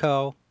 Carol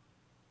Co.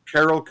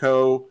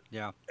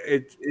 Yeah,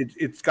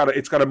 it's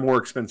got a more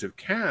expensive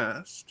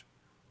cast,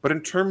 but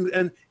in terms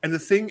and the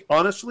thing,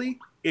 honestly,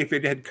 if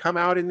it had come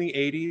out in the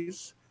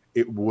 80s,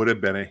 it would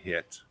have been a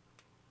hit.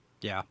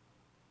 Yeah.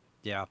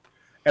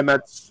 And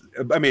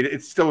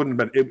it still wouldn't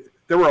have been.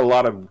 There were a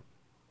lot of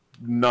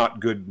not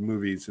good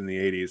movies in the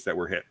 80s that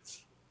were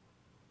hits.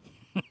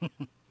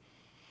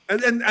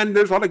 and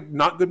there's a lot of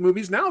not good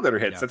movies now that are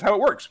hits. Yeah. That's how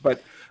it works.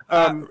 But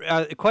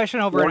a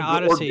question over in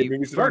Odyssey.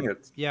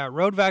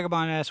 Road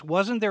Vagabond asks,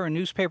 wasn't there a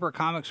newspaper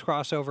comics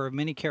crossover of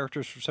many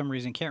characters for some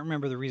reason? Can't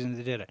remember the reason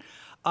they did it.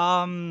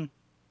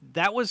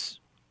 That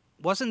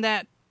wasn't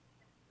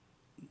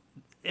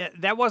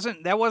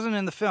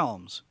in the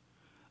films.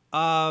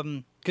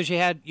 Because you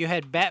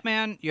had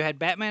Batman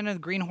and the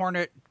Green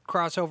Hornet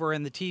crossover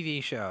in the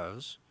TV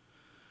shows.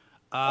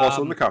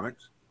 Also in the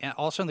comics. And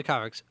also in the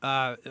comics.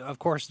 Of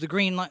course, the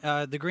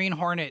Green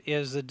Hornet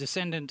is a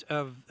descendant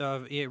of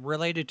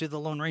related to the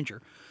Lone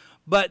Ranger.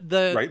 But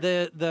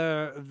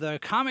the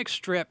comic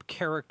strip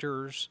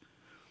characters,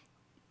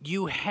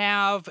 you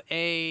have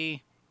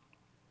a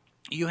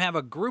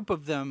group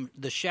of them: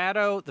 the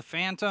Shadow, the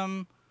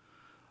Phantom.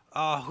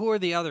 Who are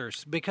the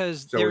others?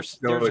 Because there's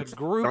a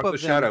group of them.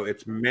 Shadow.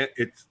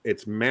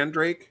 It's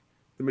Mandrake,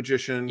 the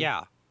magician.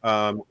 Yeah.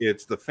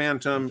 It's the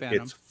Phantom.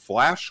 It's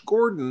Flash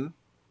Gordon.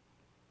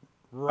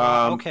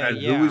 Okay. And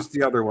who was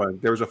the other one?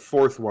 There was a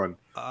fourth one.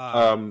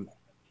 And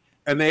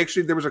they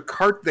actually did a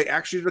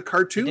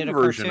cartoon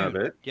version of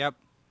it. Yep.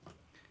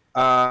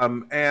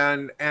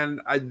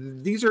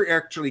 These are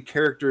actually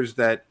characters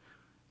that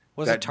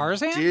it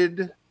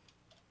Tarzan?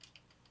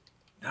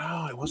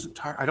 No, it wasn't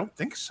Tarzan. I don't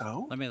think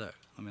so. Let me look.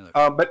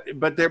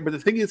 But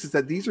the thing is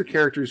that these are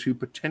characters who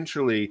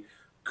potentially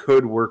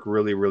could work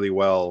really, really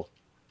well.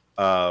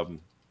 This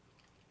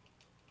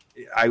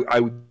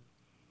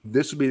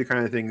would be the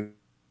kind of thing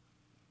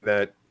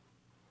that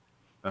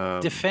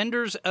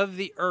Defenders of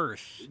the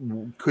Earth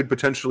could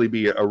potentially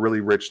be a really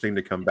rich thing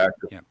to come back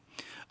to.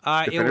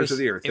 Yeah. Defenders of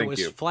the Earth. Thank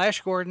you. It was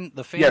Flash Gordon,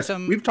 the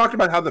Phantom. Yes, we've talked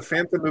about how the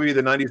Phantom movie of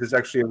the 90s is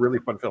actually a really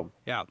fun film.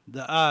 Yeah,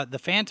 the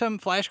Phantom,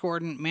 Flash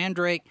Gordon,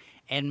 Mandrake,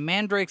 and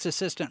Mandrake's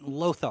assistant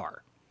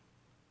Lothar.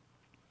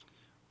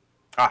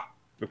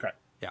 Okay.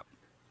 Yeah.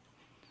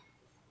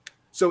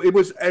 So it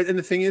was, and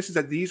the thing is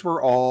that these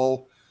were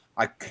all,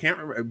 I can't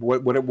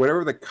remember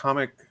whatever the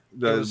comic,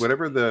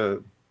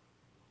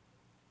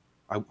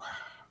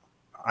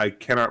 I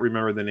cannot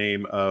remember the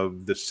name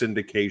of the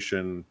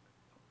syndication.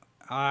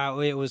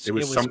 It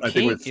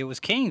was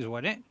King's,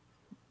 wasn't it?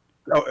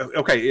 Oh,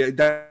 okay.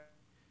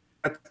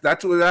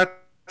 That's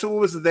what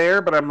was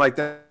there, but I'm like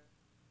that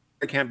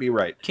can't be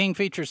right. King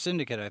Features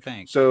Syndicate, I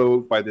think. So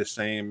by the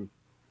same.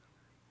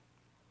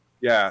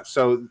 Yeah,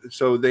 so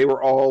they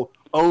were all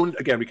owned.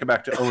 Again, we come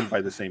back to owned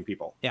by the same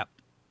people. Yep.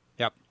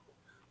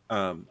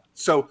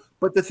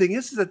 But the thing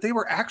is that they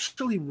were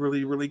actually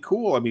really, really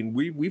cool. I mean,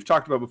 we've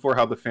talked about before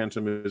how the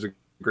Phantom is a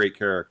great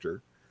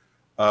character,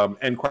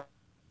 and quite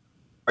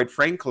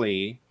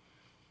frankly,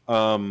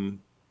 I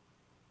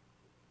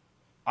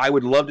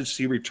would love to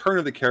see Return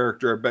of the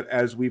character. But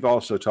as we've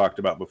also talked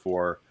about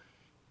before,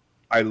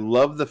 I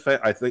love the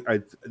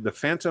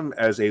Phantom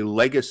as a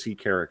legacy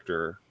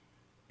character.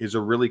 Is a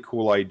really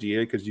cool idea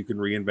because you can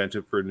reinvent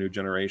it for a new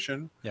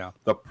generation. Yeah.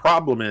 The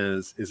problem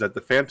is that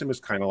the Phantom is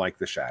kind of like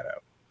the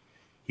Shadow.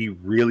 He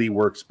really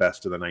works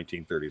best in the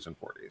 1930s and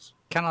 40s.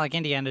 Kind of like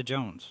Indiana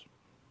Jones.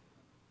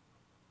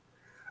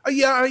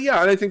 Yeah, and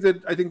I think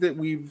that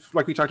we've,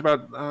 like we talked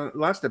about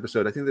last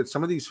episode, I think that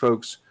some of these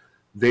folks,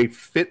 they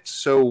fit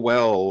so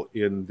well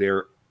in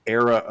their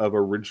era of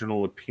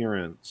original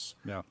appearance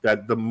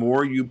that the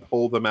more you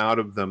pull them out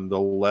of them, the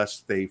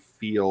less they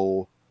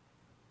feel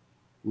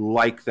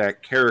like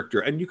that character.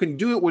 And you can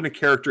do it when a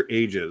character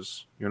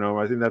ages.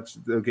 I think that's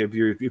okay. If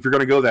you're going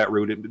to go that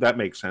route, that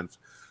makes sense.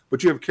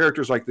 But you have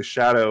characters like the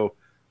Shadow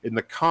in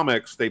the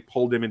comics. They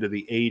pulled him into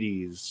the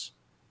 80s,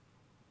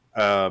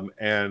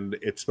 and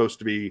it's supposed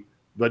to be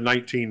the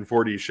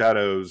 1940s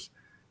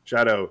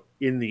Shadow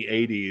in the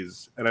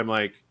 80s. And I'm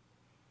like,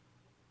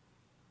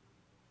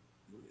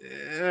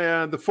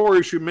 the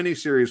 4-issue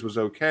miniseries was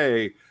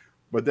okay,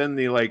 but then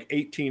the like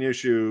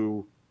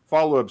 18-issue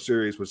follow-up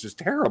series was just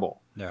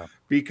terrible. Yeah.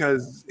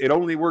 Because it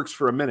only works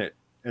for a minute,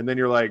 and then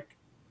you're like,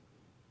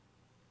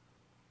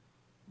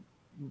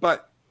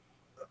 but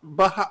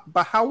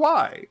how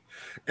why?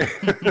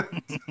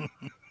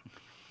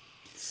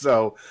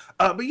 So,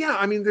 but yeah,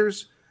 I mean,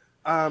 there's.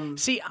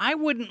 See, I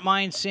wouldn't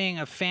mind seeing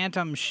a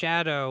Phantom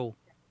Shadow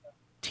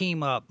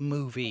team up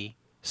movie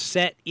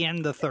set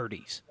in the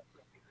 30s.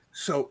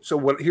 So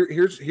what?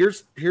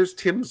 Here's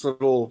Tim's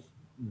little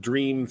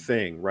dream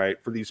thing,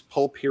 right? For these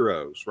pulp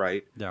heroes,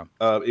 right? Yeah.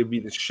 It would be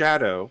the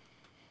Shadow,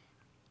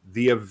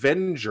 the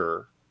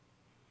Avenger,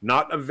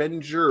 not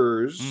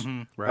Avengers,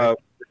 right.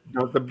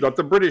 not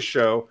the British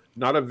show,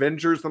 not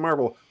Avengers the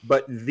Marvel,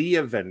 but the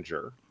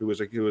Avenger, who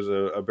was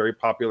a very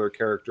popular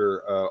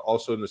character,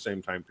 also in the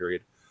same time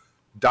period.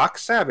 Doc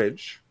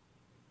Savage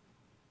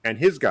and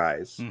his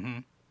guys,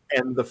 and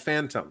the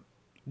Phantom.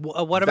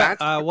 What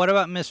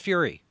about Miss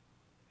Fury?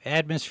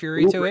 Add Miss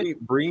Fury to it.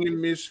 Bringing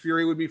Miss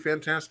Fury would be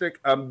fantastic.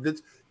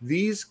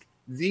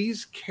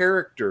 These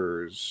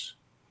characters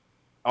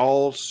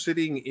all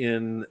sitting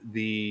in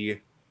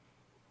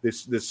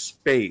this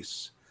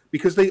space,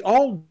 because they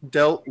all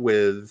dealt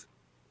with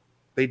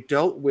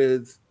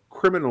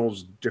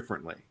criminals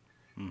differently.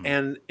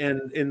 And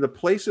in the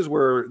places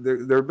where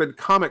there have been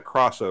comic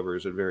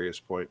crossovers at various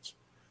points,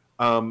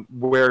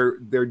 where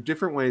there are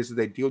different ways that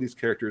they deal with these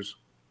characters,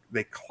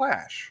 they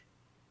clash.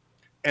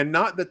 And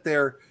not that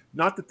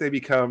they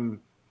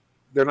become,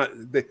 they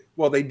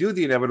do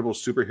the inevitable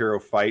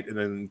superhero fight, and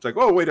then it's like,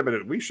 oh, wait a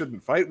minute, we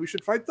shouldn't fight, we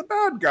should fight the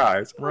bad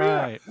guys. Right.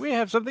 Oh, yeah. We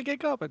have something in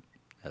common.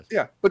 Yes.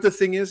 Yeah. But the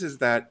thing is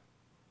that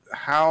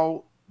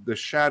how the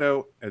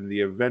Shadow and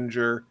the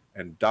Avenger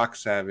and Doc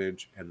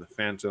Savage and the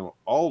Phantom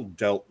all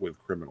dealt with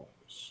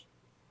criminals.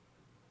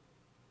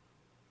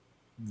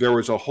 There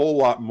was a whole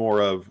lot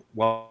more of,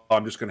 well,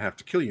 I'm just going to have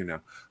to kill you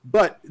now.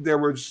 But there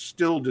were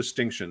still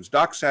distinctions.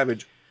 Doc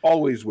Savage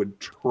always would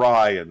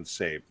try and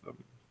save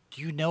them.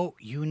 You know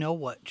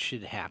what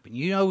should happen.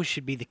 You know who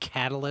should be the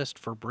catalyst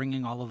for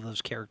bringing all of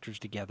those characters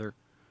together?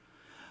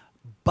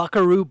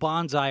 Buckaroo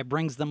Banzai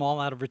brings them all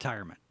out of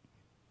retirement.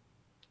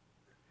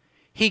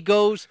 He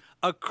goes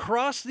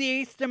across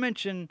the 8th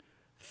dimension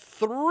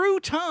through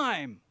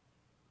time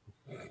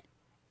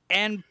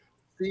and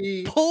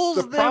pulls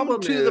them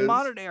to the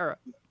modern era.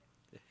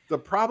 The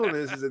problem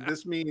is that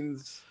this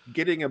means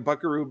getting a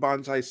Buckaroo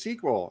Banzai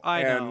sequel.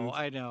 I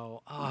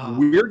know. Oh.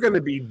 We're going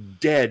to be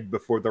dead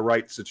before the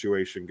right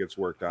situation gets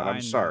worked out.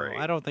 I'm sorry.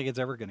 I don't think it's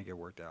ever going to get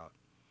worked out.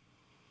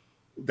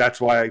 That's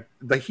why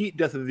the heat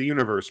death of the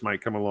universe might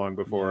come along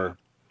before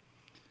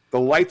the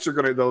lights are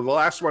going to. The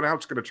last one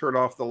out's going to turn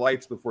off the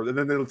lights before, and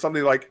then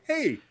somebody like,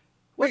 hey,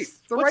 wait,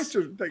 the lights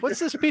are. What's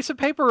this piece of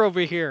paper over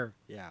here?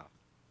 Yeah.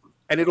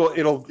 And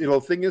it'll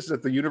thing is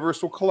that the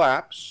universe will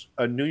collapse,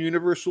 a new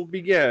universe will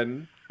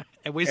begin,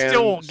 and we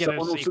still won't get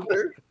a sequel.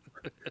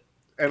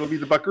 And it'll be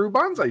the Buckaroo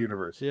Banzai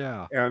universe.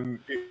 Yeah. And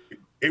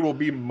it will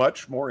be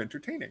much more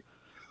entertaining.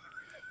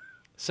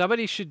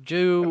 Somebody should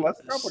do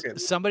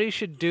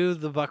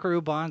the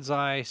Buckaroo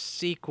Banzai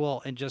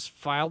sequel and just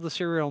file the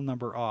serial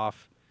number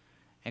off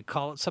and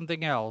call it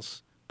something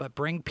else, but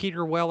bring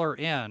Peter Weller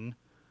in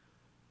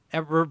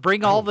and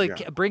bring all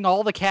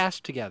the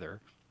cast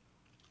together.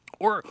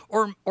 Or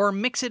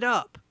mix it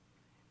up.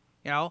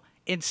 You know,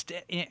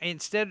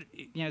 instead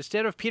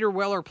of Peter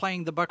Weller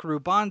playing the Buckaroo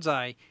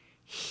Banzai,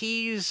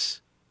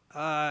 he's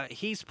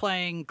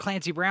playing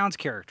Clancy Brown's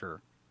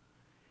character,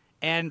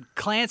 and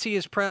Clancy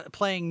is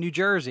playing New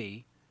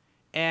Jersey,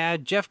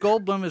 and Jeff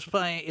Goldblum is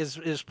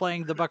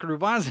playing the Buckaroo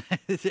Banzai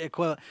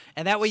equivalent,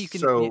 and that way you can.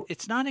 So,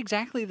 it's not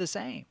exactly the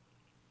same.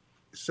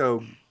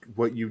 So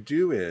what you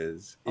do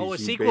is a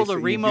sequel to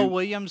Remo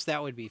Williams,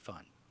 that would be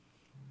fun.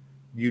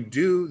 You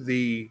do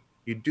the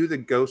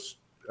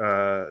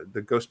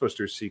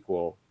Ghostbusters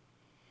sequel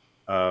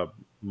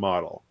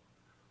model,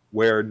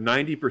 where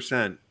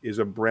 90% is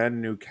a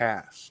brand new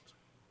cast,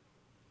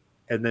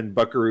 and then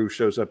Buckaroo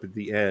shows up at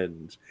the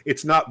end.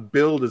 It's not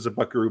billed as a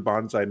Buckaroo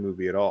Banzai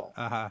movie at all.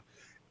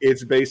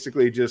 It's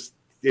basically just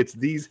it's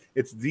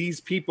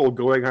these people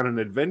going on an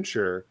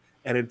adventure,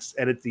 and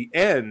at the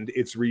end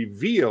it's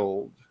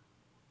revealed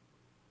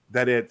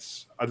that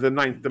it's the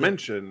 9th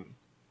dimension.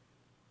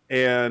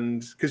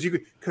 And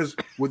because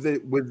with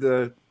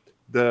the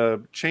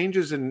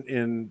changes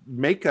in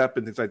makeup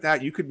and things like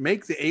that, you could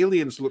make the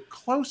aliens look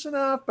close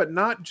enough, but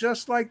not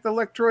just like the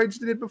Electroids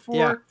did before.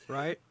 Yeah,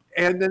 right.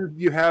 And then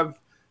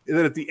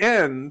at the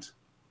end,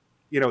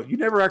 you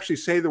never actually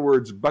say the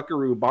words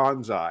Buckaroo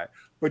Banzai,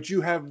 but you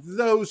have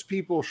those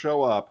people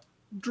show up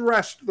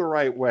dressed the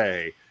right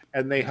way,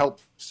 and they help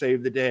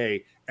save the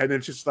day. And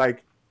it's just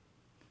like,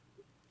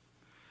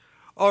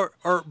 or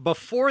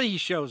before he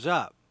shows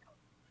up.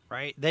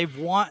 Right, they've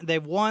won.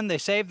 They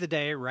saved the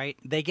day. Right,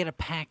 they get a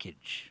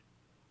package,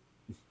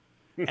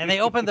 and they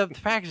open the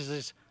package and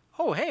says,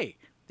 "Oh, hey,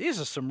 these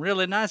are some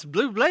really nice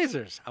blue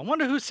blazers. I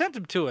wonder who sent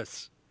them to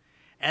us."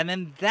 And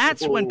then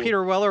that's when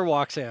Peter Weller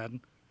walks in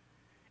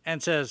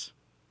and says,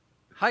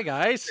 Hi,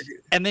 guys.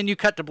 And then you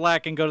cut to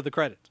black and go to the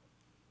credits.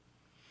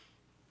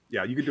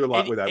 Yeah, you could do a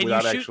lot with that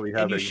without actually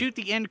having. And you shoot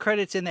the end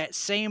credits in that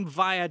same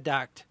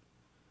viaduct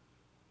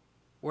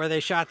where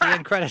they shot the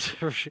end credits.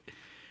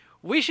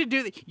 We should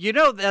do.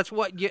 That's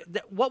what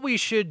we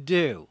should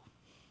do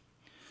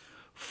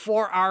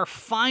for our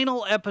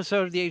final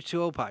episode of the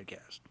H2O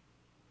podcast.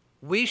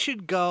 We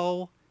should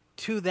go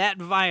to that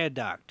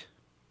viaduct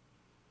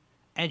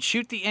and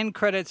shoot the end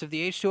credits of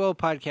the H2O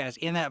podcast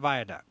in that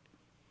viaduct.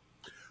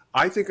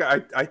 I think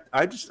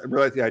I just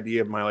really like the idea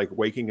of my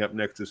waking up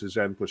next to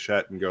Suzanne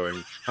Plachette and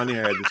going, "Honey,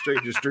 I had the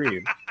strangest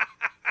dream."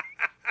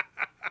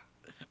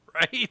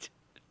 Right.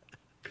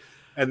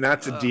 And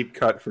that's a deep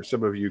cut for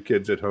some of you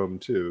kids at home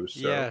too.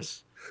 So.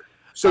 Yes.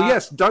 So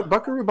yes,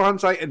 Buckaroo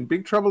Banzai and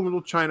Big Trouble in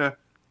Little China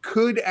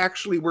could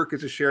actually work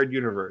as a shared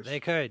universe. They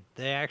could.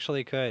 They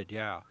actually could.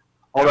 Yeah.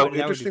 Although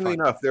interestingly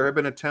enough, there have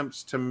been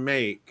attempts to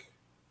make.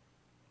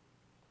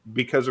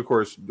 Because of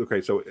course,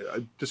 okay, so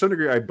to some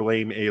degree, I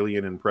blame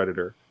Alien and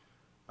Predator.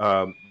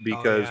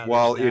 Because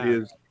while it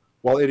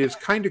is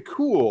kind of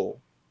cool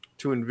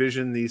to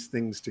envision these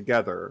things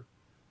together,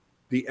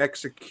 the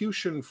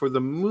execution for the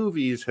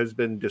movies has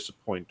been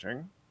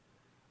disappointing.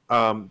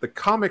 The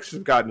comics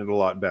have gotten it a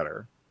lot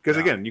better because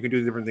again, you can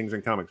do different things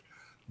in comics,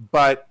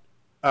 but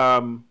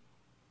there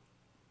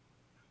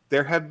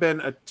have been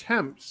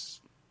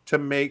attempts to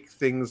make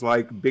things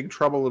like Big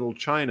Trouble in Little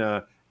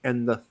China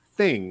and The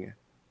Thing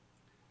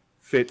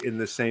fit in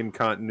the same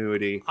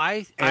continuity.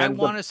 I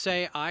want to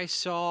say I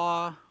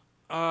saw,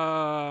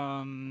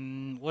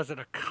 was it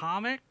a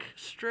comic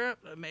strip?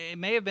 It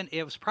may have been.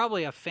 It was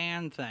probably a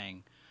fan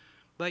thing,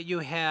 but you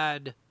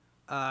had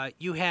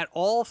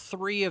all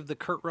three of the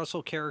Kurt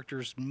Russell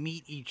characters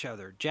meet each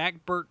other: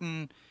 Jack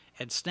Burton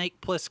and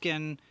Snake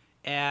Plissken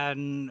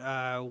and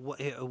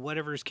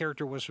whatever his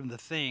character was from The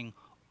Thing,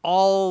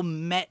 all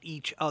met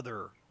each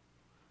other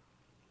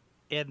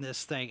in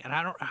this thing, and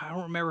I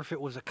don't remember if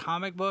it was a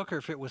comic book or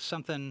if it was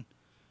something.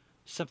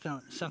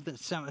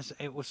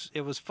 It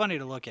was funny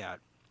to look at.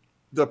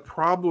 The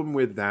problem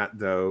with that,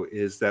 though,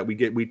 is that we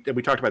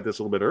talked about this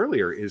a little bit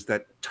earlier. Is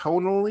that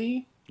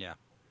tonally,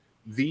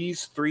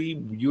 these three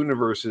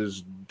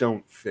universes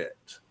don't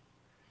fit,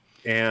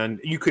 and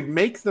you could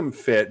make them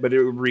fit, but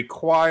it would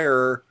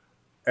require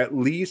it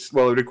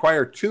would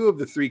require two of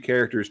the three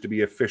characters to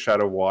be a fish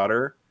out of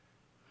water.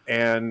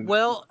 And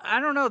well,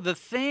 I don't know. The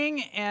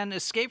Thing and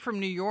Escape from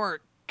New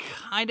York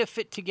kind of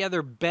fit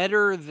together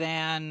better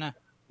than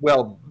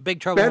Big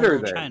Trouble in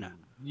Little China.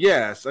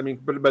 Yes, I mean,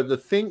 but the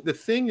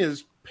thing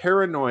is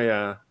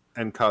paranoia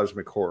and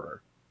cosmic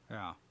horror.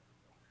 Yeah.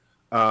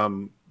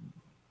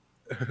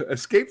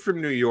 Escape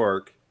from New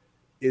York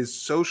is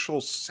social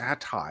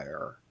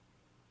satire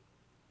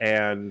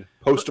and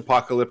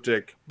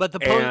post-apocalyptic. But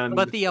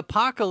the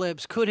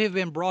apocalypse could have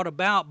been brought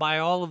about by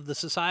all of the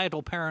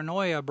societal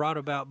paranoia brought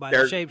about by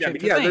the shape-shifting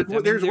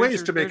things. There's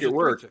ways to make it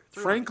work.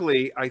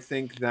 Frankly, I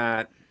think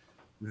that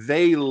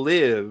They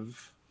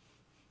Live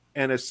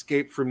and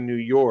Escape from New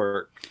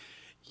York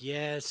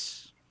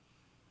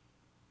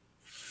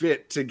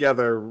fit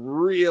together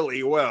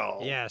really well.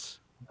 Yes.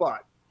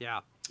 But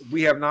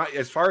we have not,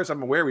 as far as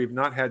I'm aware, we've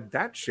not had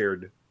that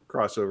shared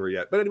crossover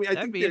yet. But anyway, I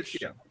think we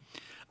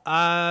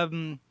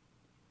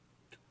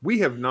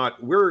have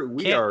not.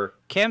 We are.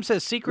 Cam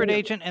says Secret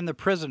Agent and The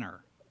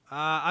Prisoner.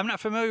 I'm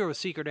not familiar with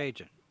Secret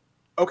Agent.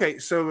 Okay,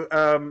 so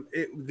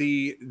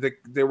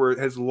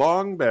has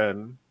long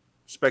been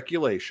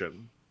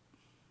speculation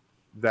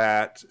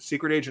that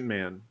Secret Agent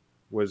Man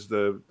was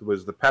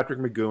the Patrick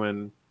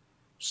McGoohan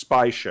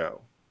spy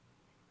show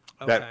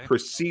that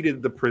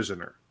preceded The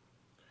Prisoner.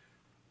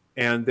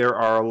 And there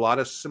are a lot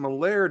of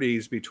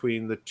similarities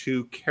between the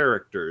two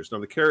characters. Now,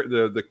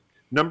 the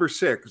number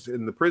 6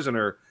 in The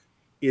Prisoner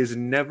is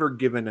never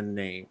given a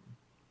name.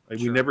 Like,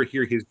 we never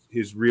hear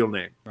his real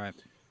name. Right.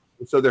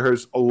 So there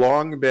has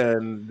long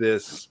been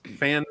this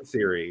fan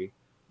theory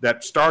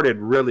that started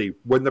really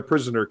when The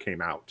Prisoner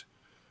came out,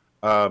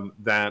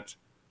 that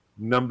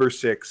number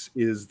 6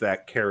 is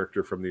that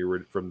character from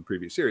the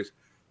previous series.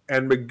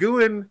 And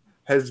McGoohan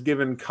has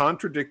given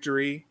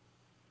contradictory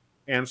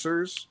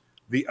answers.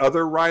 The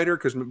other writer,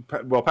 Patrick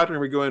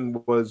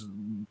McGoohan was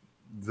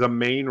the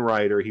main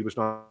writer. He was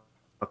not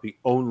the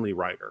only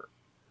writer.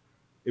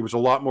 It was a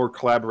lot more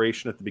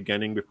collaboration at the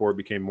beginning before it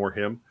became more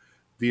him.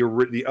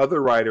 The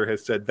other writer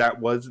has said that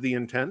was the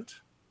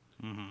intent.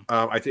 Mm-hmm.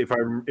 I think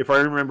if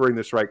I'm remembering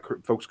this right,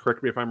 folks,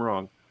 correct me if I'm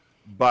wrong.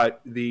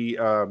 But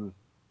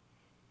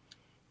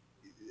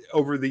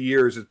over the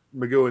years,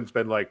 McGoohan's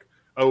been like,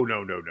 oh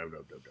no.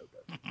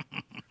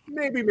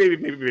 Maybe.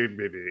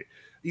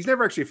 He's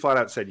never actually flat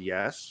out said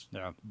yes.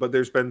 Yeah. But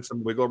there's been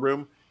some wiggle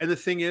room. And the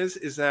thing is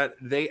that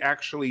they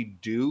actually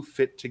do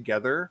fit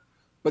together.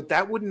 But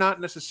that would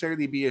not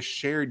necessarily be a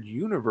shared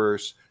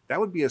universe. That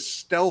would be a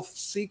stealth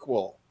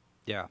sequel.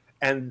 Yeah.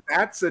 And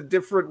that's a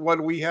different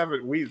one we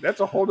haven't.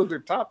 That's a whole other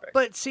topic.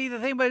 But see, the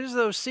thing about it is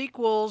those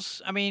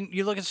sequels, I mean,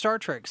 you look at Star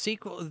Trek,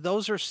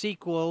 those are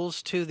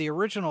sequels to the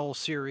original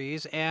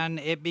series, and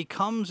it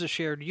becomes a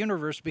shared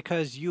universe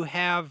because you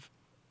have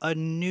a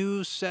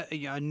new set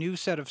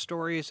of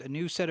stories, a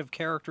new set of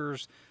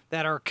characters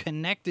that are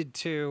connected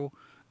to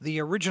the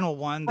original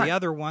one, the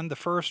other one, the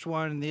first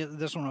one, and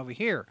this one over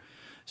here.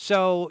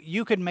 So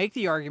you could make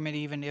the argument,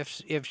 even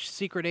if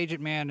Secret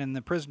Agent Man and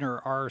the Prisoner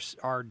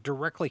are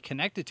directly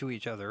connected to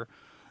each other,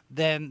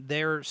 then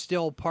they're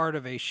still part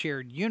of a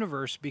shared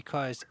universe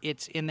because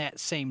it's in that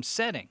same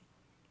setting.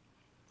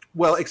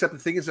 Well, except the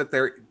thing is that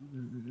they're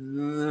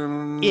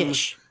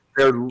Ish.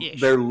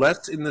 they're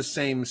less in the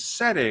same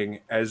setting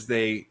as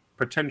they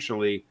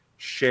potentially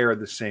share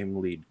the same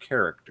lead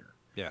character.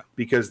 Yeah.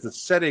 Because the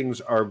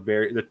settings are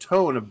the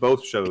tone of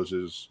both shows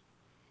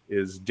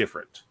is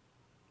different.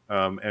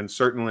 And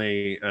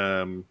certainly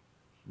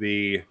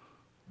the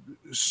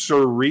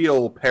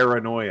surreal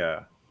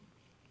paranoia,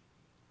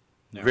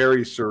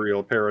 very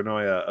surreal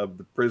paranoia of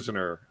the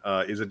Prisoner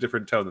is a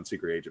different tone than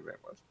Secret Agent Man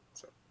was.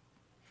 So.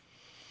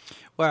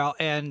 Well,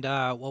 and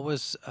what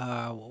was the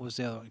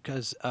other one?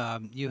 Because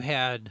you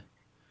had,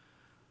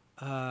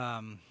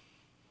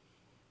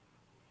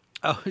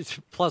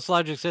 Plus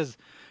Logic says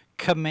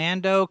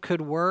Commando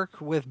could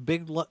work with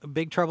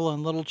Big Trouble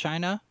in Little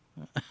China,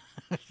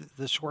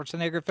 the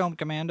Schwarzenegger film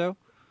Commando.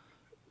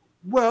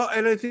 Well,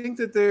 and I think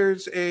that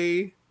there's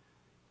a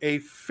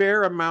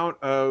fair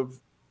amount of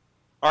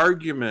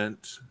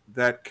argument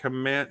that I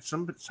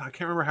can't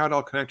remember how it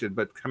all connected,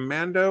 but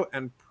Commando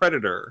and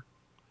Predator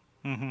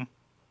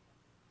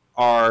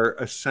are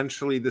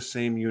essentially the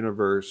same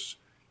universe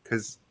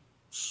because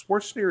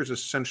Schwarzenegger is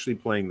essentially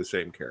playing the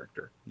same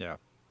character. Yeah.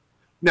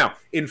 Now,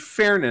 in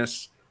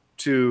fairness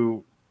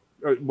to,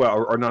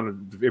 or not,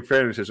 in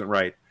fairness isn't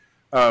right.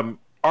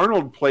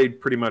 Arnold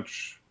played pretty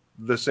much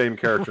the same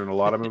character in a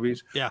lot of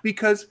movies. Yeah.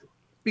 Because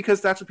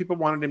that's what people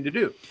wanted him to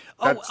do.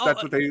 That's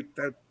what they.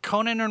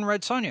 Conan and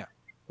Red Sonja,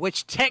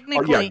 which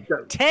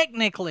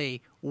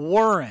technically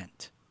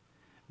weren't,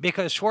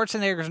 because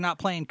Schwarzenegger's not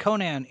playing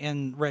Conan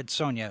in Red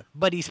Sonja,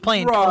 but he's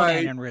playing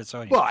Conan in Red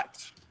Sonja.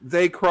 But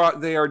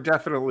they are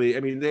definitely.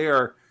 I mean, they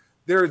are.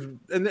 There's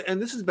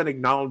and this has been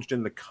acknowledged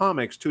in the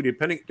comics too,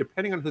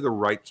 depending on who the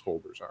rights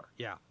holders are.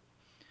 Yeah.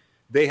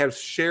 They have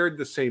shared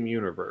the same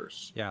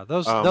universe. Yeah,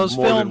 those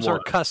films are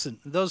cousins.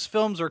 Those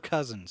films are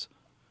cousins.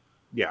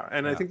 Yeah,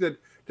 and I think that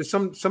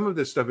some of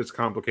this stuff is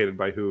complicated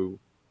by who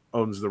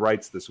owns the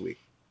rights this week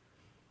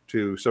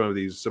to some of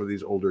these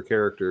older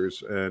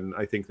characters, and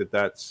I think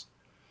that's.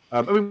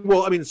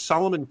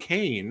 Solomon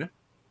Kane.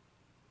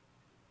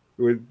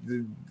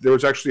 There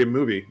was actually a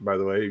movie, by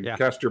the way. Yeah.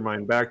 Cast your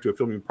mind back to a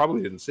film you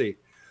probably didn't see.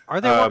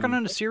 Are they working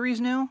on a series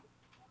now?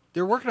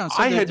 They're working on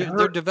something.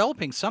 They're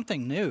developing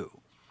something new.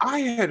 I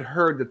had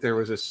heard that there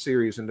was a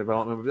series in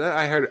development, but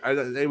I heard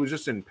it was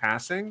just in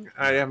passing.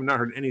 I have not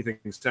heard anything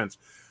since.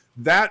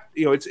 That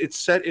it's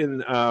set in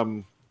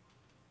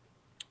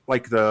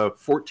like the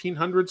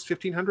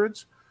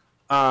 1400s,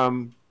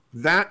 1500s.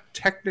 That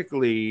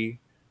technically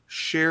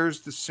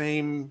shares the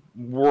same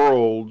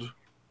world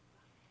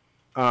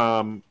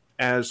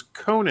as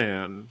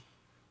Conan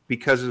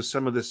because of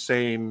some of the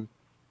same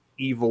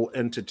evil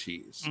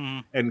entities,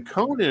 and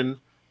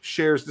Conan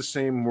shares the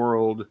same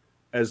world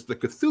as the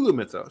Cthulhu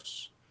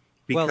mythos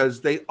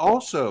because they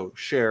also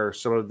share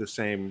some of the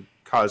same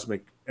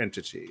cosmic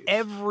entities.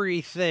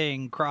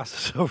 Everything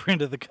crosses over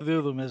into the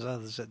Cthulhu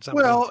mythos at some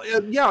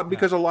point.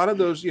 Because a lot of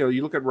those,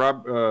 you look at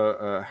Rob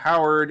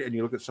Howard and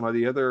you look at some of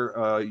the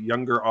other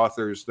younger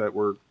authors that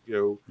were,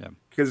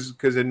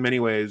 because in many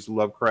ways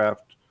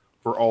Lovecraft,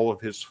 for all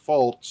of his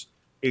faults,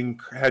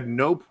 had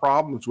no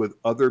problems with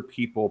other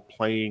people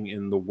playing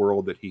in the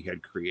world that he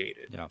had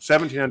created. Yeah.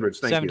 1700s,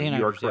 thank you.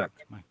 You are correct.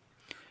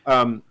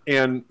 Yeah.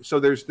 And so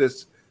there's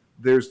this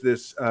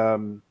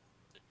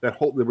that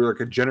whole, there were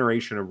like a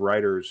generation of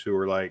writers who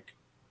were like,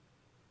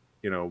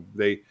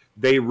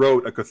 they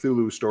wrote a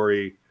Cthulhu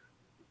story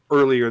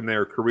earlier in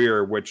their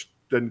career, which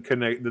then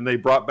they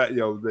brought back,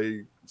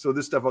 so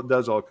this stuff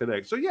does all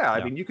connect. So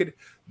I mean, you could,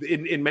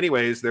 in many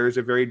ways, there's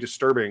a very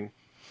disturbing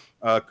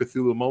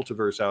Cthulhu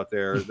multiverse out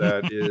there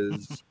that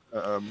is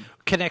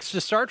connects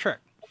to Star Trek.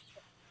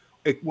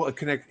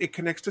 It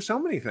connects to so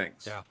many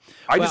things. Yeah,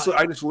 I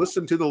just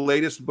listened to the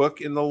latest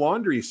book in the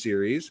Laundry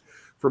series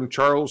from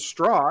Charles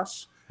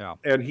Stross. Yeah,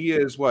 and he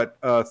is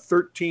somewhere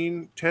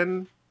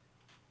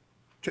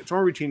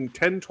between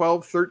 10,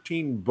 12,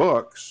 13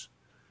 books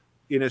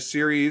in a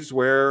series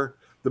where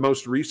the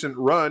most recent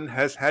run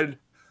has had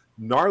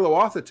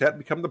Nyarlathotep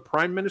become the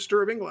Prime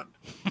Minister of England.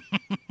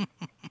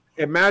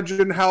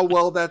 Imagine how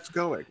well that's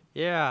going.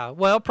 Yeah,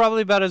 well,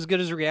 probably about as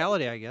good as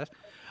reality, I guess.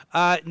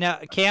 Now,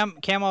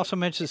 Cam also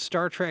mentions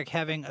Star Trek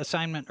having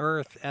Assignment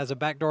Earth as a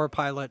backdoor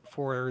pilot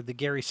for the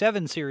Gary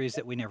 7 series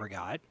that we never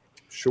got.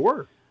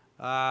 Sure.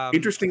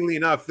 Interestingly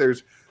enough,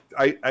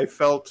 I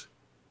felt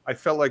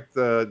like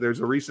there's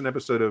a recent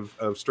episode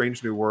of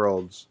Strange New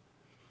Worlds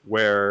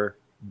where,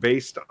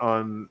 based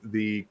on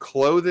the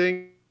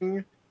clothing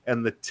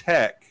and the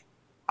tech,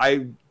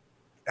 I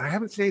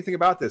haven't seen anything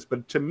about this,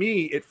 but to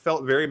me, it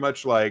felt very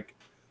much like,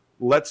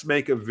 let's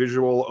make a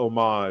visual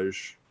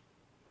homage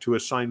to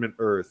Assignment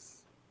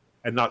Earth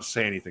and not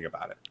say anything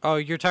about it. Oh,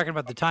 you're talking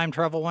about the time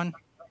travel one?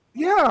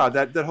 Yeah,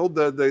 that whole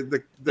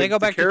they go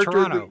back to character,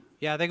 Toronto.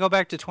 Yeah, they go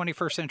back to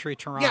 21st century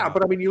Toronto. Yeah,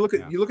 but I mean, you look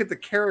at the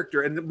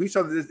character, and we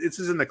saw this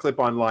is in the clip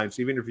online.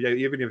 So even if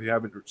you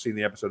haven't seen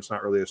the episode, it's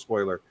not really a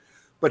spoiler.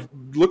 But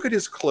look at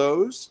his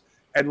clothes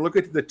and look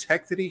at the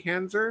tech that he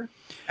hands her,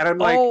 and I'm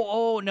like,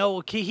 oh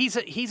no, he's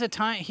an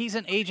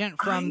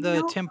agent from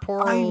the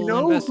temporal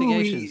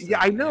investigations.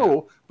 I know.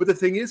 Yeah. But the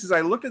thing is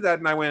I looked at that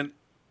and I went,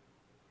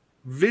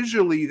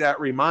 visually, that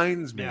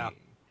reminds me. Yeah.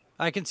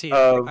 I can see it.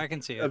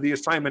 Of the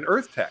assignment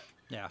Earth Tech.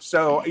 Yeah.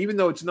 So even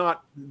though it's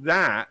not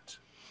that,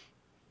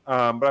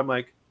 but I'm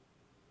like,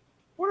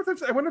 I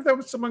wonder if that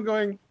was someone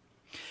going,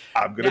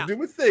 I'm going to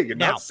do a thing and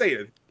not say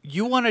it.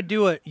 You want to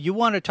do it. You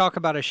want to talk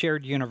about a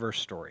shared universe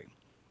story.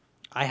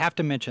 I have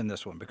to mention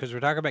this one because we're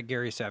talking about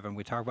Gary Seven.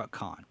 We talk about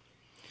Khan.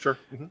 Sure.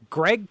 Mm-hmm.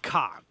 Greg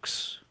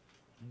Cox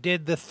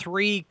did the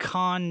 3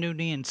 Khan,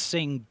 Noonien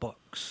Singh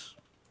books.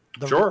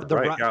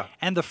 Yeah.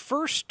 And the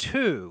first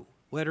 2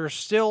 that are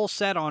still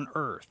set on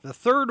Earth. The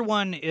third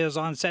one is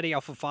on Ceti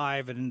Alpha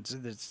 5,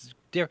 and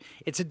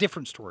it's a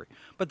different story.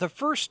 But the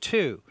first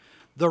 2,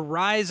 the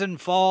rise and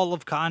fall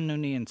of Khan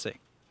Noonien Singh,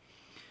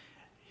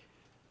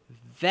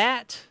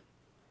 that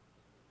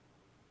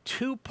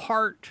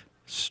 2-part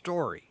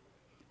story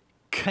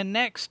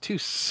connects to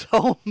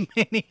so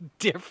many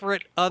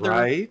different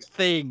other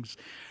things.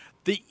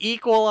 The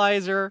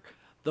Equalizer,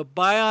 the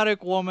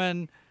Bionic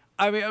Woman.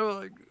 I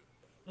mean,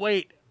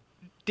 wait,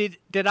 did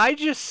I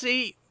just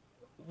see?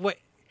 What?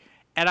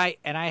 And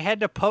I had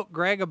to poke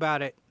Greg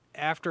about it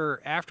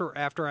after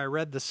I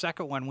read the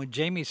second one when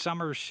Jamie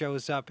Summers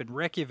shows up in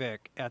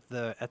Reykjavik at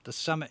the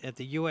summit, at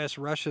the U.S.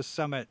 Russia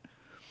summit,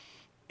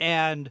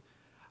 and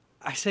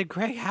I said,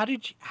 Greg, how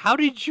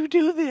did you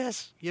do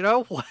this? You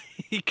know,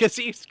 because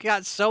he's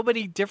got so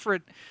many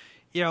different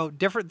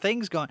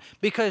things going.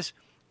 Because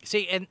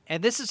see,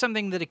 and this is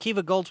something that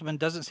Akiva Goldsman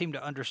doesn't seem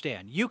to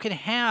understand. You can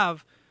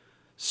have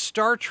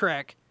Star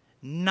Trek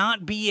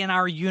not be in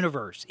our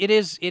universe. It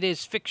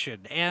is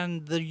fiction,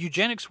 and the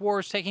eugenics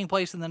wars taking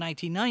place in the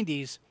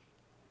 1990s.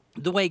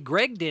 The way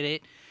Greg did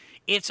it,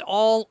 it's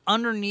all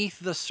underneath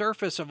the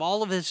surface of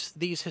all of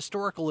these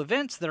historical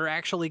events that are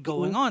actually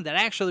going on, that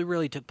actually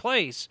really took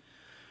place.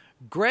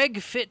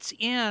 Greg fits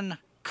in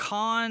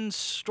Khan's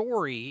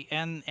story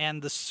and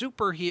the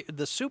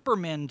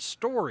Supermen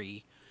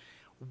story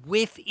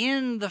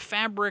within the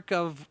fabric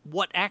of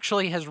what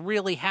actually has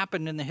really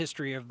happened in the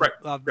history of the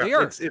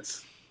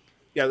Earth.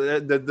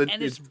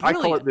 I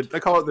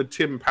call it the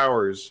Tim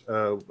Powers.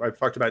 I've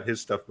talked about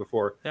his stuff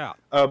before. Yeah.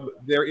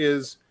 There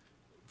is,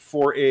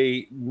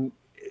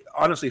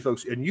 honestly,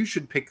 folks, and you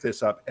should pick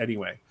this up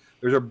anyway.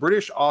 There's a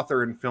British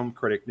author and film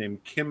critic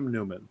named Kim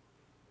Newman.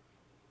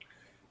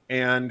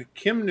 And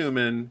Kim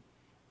Newman,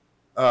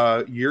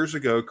 years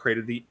ago,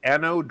 created the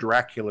Anno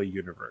Dracula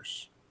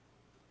universe.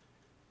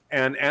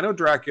 And Anno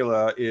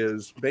Dracula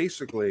is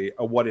basically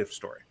a what-if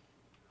story.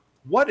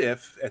 What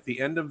if, at the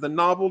end of the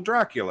novel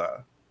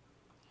Dracula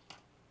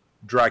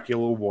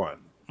won?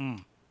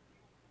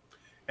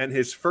 And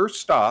his first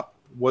stop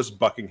was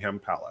Buckingham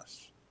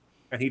Palace.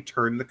 And he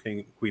turned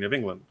the Queen of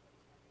England.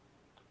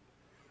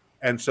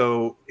 And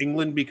so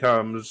England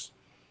becomes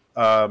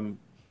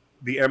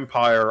the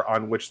empire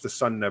on which the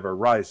sun never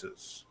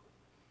rises.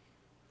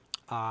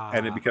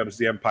 And it becomes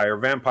the empire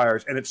of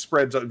vampires, and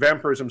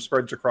vampirism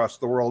spreads across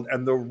the world.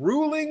 And the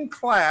ruling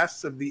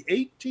class of the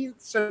 18th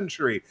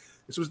century,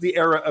 this was the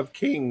era of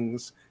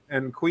kings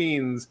and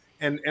queens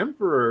and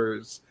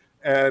emperors.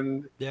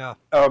 And so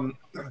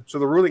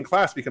the ruling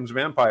class becomes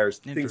vampires.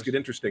 Things get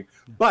interesting.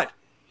 But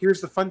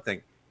here's the fun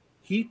thing.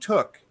 He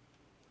took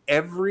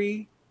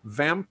every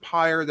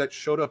vampire that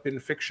showed up in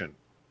fiction,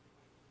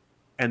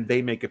 and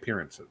they make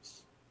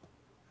appearances.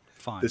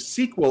 Fine. The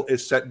sequel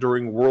is set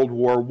during World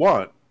War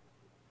I.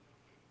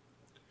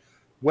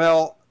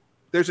 Well,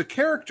 there's a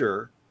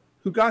character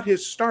who got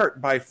his start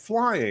by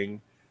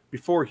flying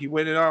before he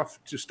went off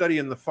to study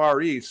in the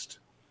Far East.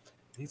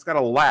 He's got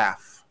a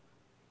laugh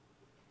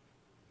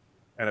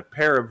and a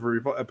pair of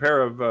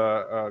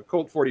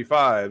Colt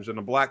 45s and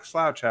a black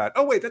slouch hat.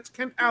 Oh wait, that's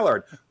Kent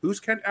Allard. Who's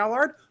Kent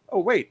Allard? Oh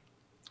wait,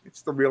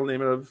 it's the real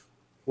name of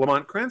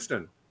Lamont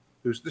Cranston.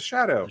 Who's the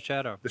Shadow? The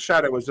Shadow. The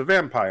Shadow is a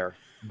vampire.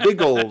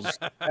 Biggles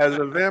as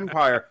a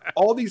vampire.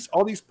 All these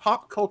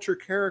pop culture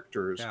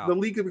characters. Yeah. The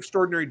League of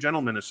Extraordinary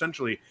Gentlemen,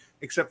 essentially,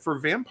 except for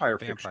vampires.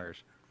 Fiction.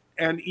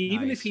 And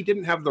even if he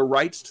didn't have the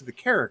rights to the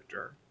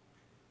character,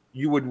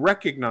 you would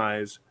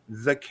recognize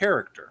the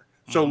character.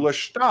 So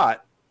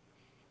Lestat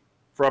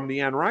from the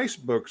Anne Rice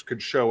books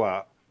could show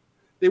up.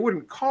 They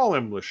wouldn't call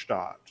him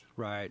Lestat.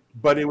 Right.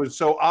 But it was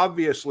so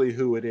obviously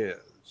who it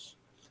is.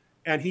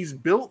 And he's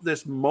built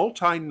this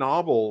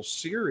multi-novel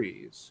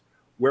series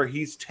where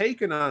he's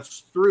taken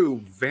us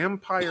through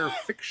vampire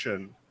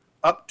fiction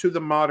up to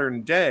the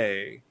modern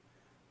day.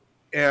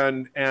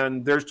 And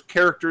there's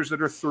characters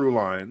that are through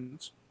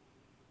lines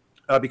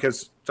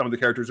because some of the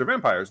characters are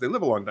vampires. They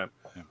live a long time.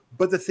 Yeah.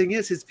 But the thing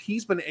is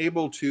he's been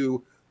able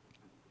to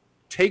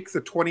take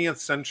the 20th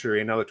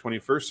century and now the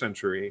 21st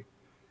century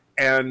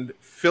and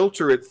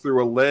filter it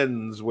through a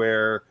lens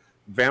where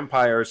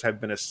vampires have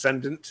been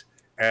ascendant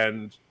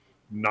and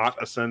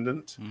not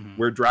ascendant,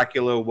 where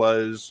Dracula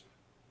was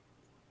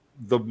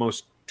the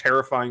most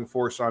terrifying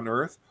force on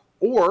Earth,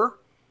 or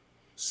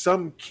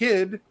some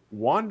kid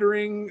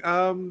wandering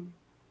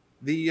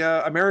the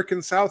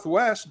American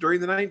Southwest during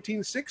the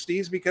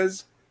 1960s,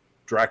 because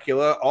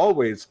Dracula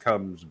always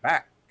comes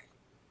back.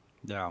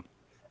 Yeah.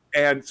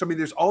 And so, I mean,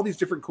 there's all these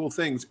different cool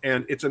things,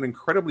 and it's an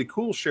incredibly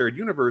cool shared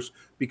universe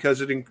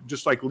because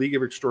just like League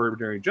of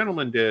Extraordinary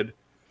Gentlemen did,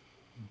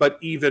 but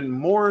even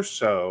more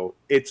so,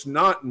 it's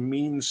not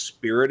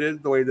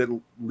mean-spirited the way that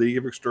League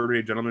of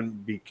Extraordinary Gentlemen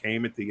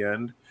became at the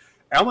end.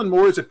 Alan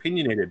Moore is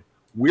opinionated.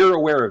 We're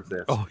aware of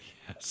this. Oh,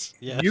 yes.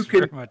 Yes,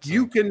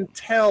 you can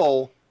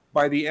tell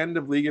by the end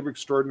of League of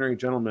Extraordinary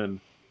Gentlemen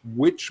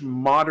which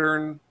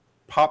modern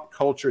pop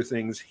culture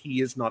things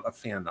he is not a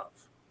fan of.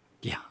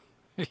 Yeah.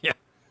 Yeah.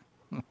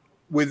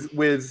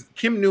 With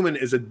Kim Newman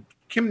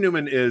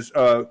is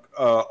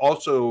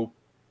also,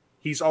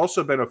 he's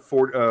also been a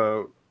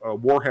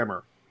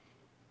Warhammer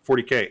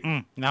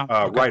 40K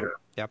writer.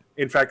 Yep.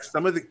 In fact,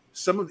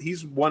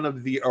 he's one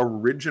of the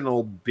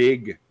original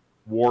big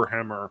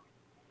Warhammer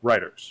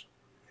writers.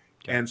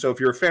 Okay. And so if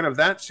you're a fan of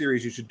that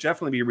series, you should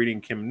definitely be reading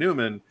Kim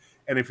Newman.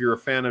 And if you're a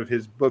fan of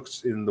his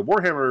books in the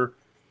Warhammer,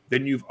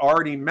 then you've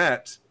already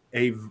met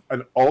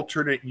an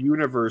alternate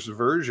universe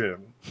version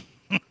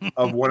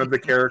of one of the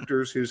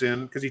characters who's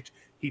in, because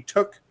he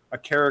took a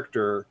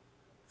character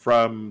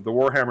from the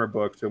Warhammer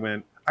books and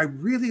went, I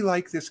really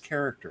like this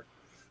character,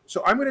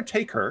 so I'm going to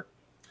take her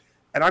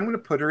and I'm going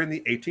to put her in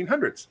the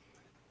 1800s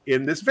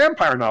in this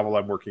vampire novel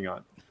I'm working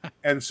on.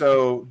 And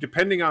so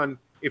depending on,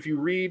 if you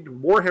read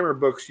Warhammer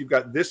books, you've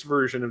got this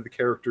version of the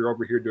character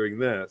over here doing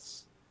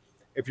this.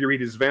 If you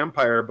read his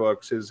vampire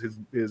books,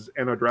 his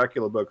Anno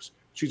Dracula books,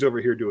 she's over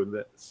here doing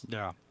this.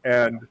 Yeah.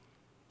 And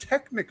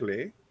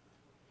technically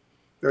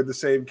they're the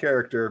same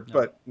character,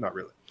 but not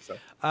really. So,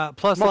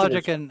 Plus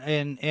Logic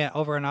and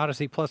over in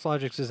Odyssey, Plus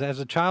Logic says, as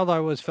a child, I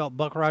always felt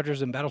Buck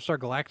Rogers and Battlestar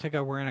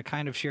Galactica were in a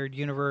kind of shared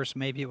universe.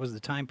 Maybe it was the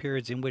time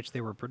periods in which they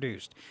were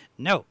produced.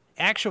 No,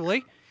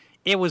 actually,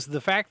 it was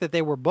the fact that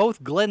they were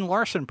both Glenn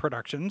Larson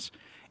productions,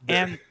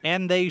 and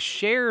they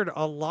shared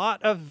a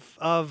lot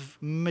of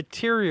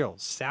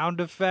materials, sound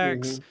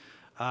effects,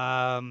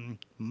 props,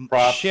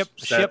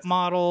 ship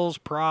models,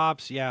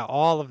 props,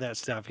 all of that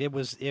stuff. It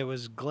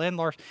was Glenn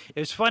Larson. It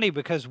was funny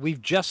because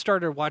we've just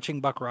started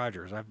watching Buck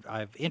Rogers.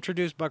 I've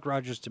introduced Buck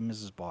Rogers to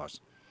Mrs. Boss,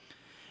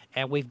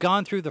 and we've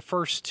gone through the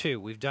first two.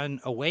 We've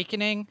done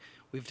Awakening,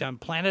 we've done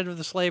Planet of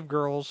the Slave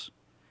Girls,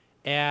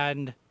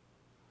 and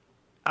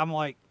I'm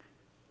like,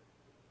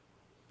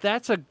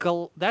 that's a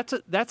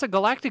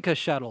Galactica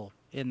shuttle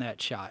in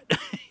that shot.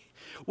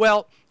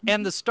 Well,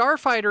 and the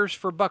starfighters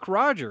for Buck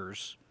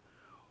Rogers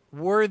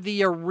were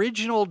the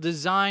original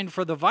design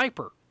for the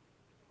Viper.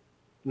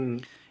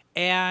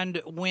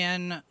 And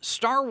when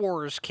Star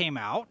Wars came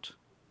out,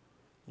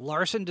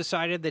 Larson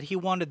decided that he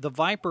wanted the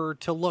Viper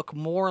to look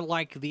more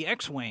like the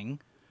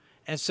X-Wing.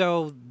 And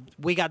so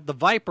we got the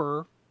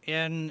Viper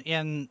in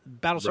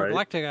Battlestar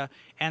Galactica,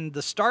 and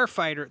the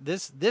Starfighter,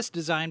 this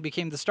design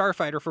became the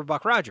Starfighter for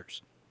Buck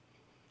Rogers.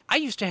 I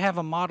used to have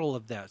a model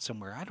of that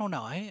somewhere. I don't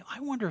know. I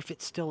wonder if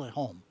it's still at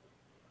home.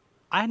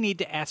 I need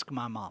to ask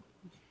my mom.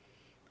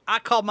 I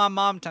called my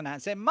mom tonight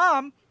and said,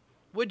 Mom,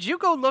 would you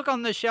go look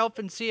on the shelf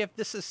and see if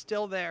this is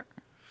still there?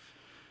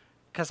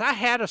 Because I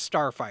had a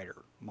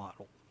Starfighter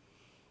model.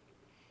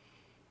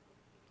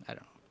 I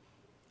don't know.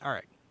 All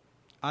right.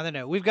 On the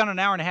note, we've got an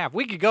hour and a half.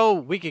 We could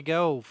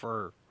go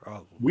for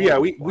we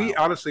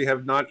honestly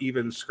have not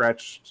even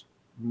scratched.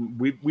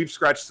 We've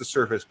scratched the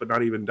surface, but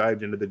not even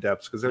dived into the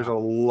depths, because there's a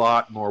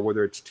lot more,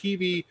 whether it's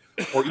TV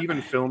or even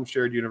film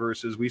shared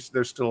universes.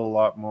 There's still a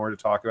lot more to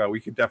talk about. We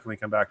could definitely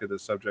come back to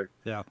this subject.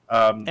 Yeah.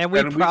 And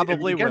we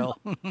probably will.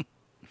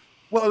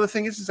 Well, the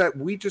thing is that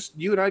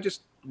you and I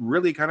just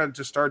really kind of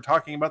just started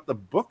talking about the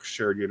book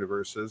shared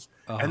universes,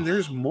 and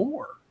there's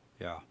more.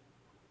 Yeah.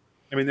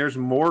 I mean, there's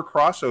more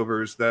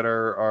crossovers that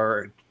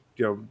are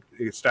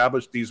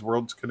established, these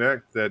worlds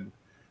connect,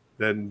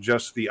 than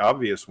just the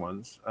obvious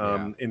ones.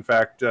 In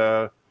fact,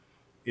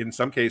 in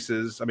some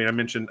cases, I mean, I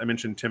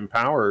mentioned Tim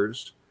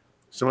Powers.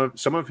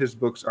 Some of his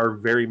books are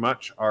very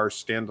much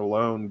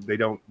standalone.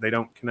 They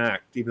don't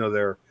connect, even though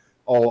they're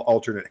all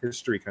alternate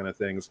history kind of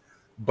things.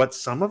 But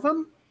some of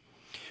them,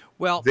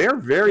 well, they're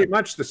very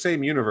much the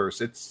same universe.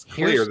 It's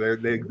clear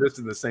they exist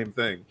in the same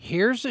thing.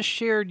 Here's a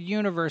shared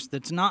universe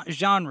that's not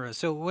genre,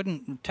 so it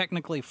wouldn't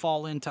technically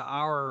fall into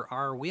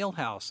our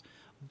wheelhouse,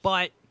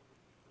 but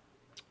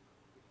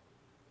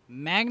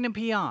Magnum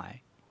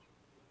PI,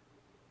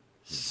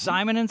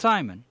 Simon and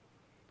Simon,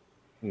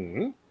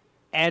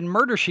 and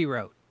Murder, She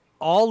Wrote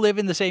all live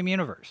in the same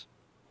universe.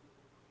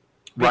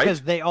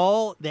 Because they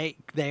all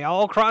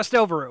crossed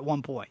over at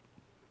one point.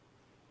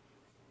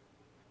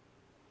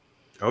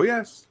 Oh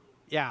yes.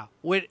 Yeah.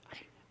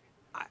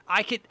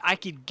 I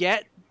could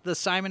get the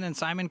Simon and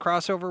Simon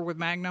crossover with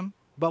Magnum,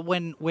 but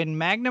when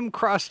Magnum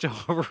crossed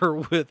over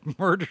with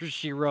Murder,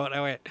 She Wrote, I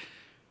went,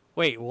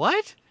 wait,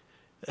 what?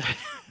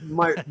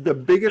 The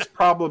biggest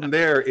problem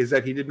there is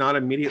that he did not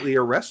immediately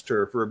arrest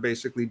her for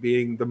basically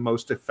being the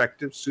most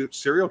effective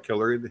serial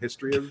killer in the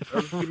history of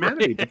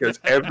humanity, because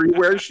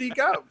everywhere she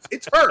goes,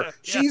 it's her.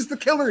 She's the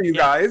killer, you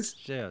guys.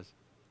 She is.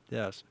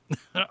 Yes.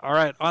 All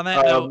right. On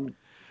that note.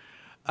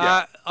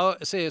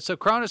 So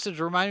Cronus has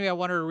reminded me I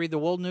wanted to read the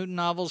Wold Newton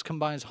novels,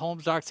 combines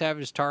Holmes, Doc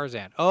Savage,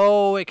 Tarzan.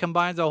 Oh, it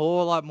combines a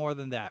whole lot more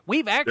than that.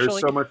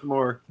 There's so much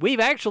more. We've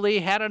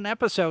actually had an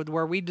episode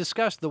where we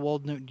discussed the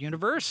Wold Newton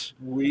universe.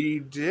 We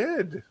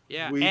did.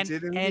 Yeah. We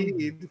did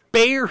indeed. And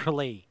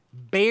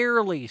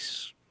barely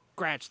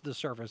scratched the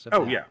surface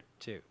of that,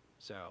 too.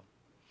 So,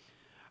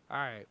 all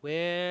right.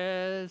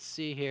 Let's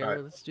see here.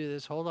 Right. Let's do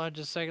this. Hold on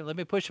just a second. Let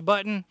me push a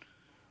button.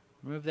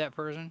 Remove that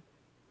person.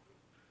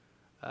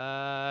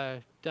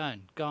 Done.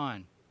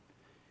 Gone.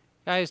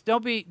 Guys,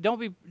 don't be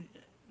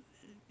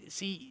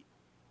see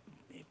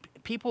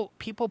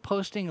people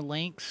posting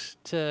links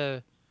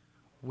to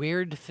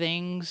weird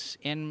things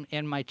in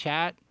my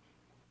chat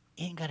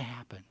ain't gonna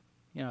happen.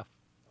 You know,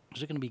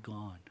 it's gonna be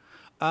gone.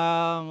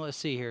 Let's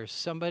see here.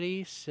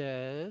 Somebody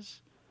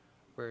says,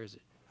 where is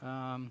it?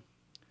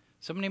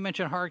 Somebody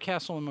mentioned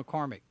Hardcastle and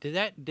McCormick.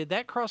 Did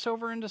that cross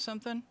over into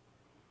something?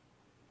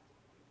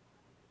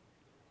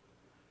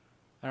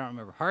 I don't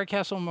remember.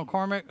 Hardcastle and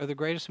McCormick are the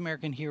Greatest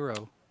American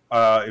Hero.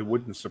 It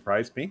wouldn't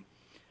surprise me.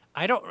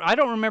 I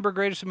don't remember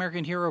Greatest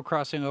American Hero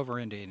crossing over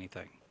into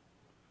anything.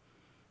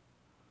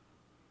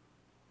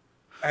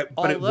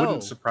 But it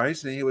wouldn't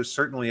surprise me. It was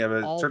certainly of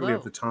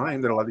the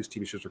time that a lot of these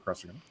TV shows were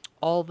crossing over.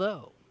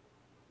 Although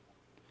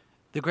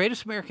the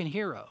Greatest American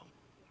Hero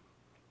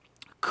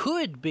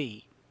could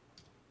be,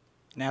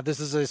 now this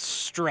is a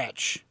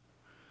stretch,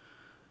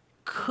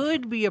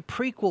 could be a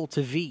prequel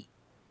to V.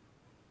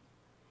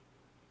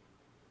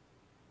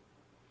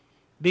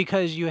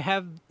 Because you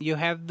have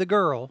the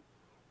girl,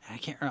 I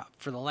can't,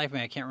 for the life of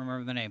me I can't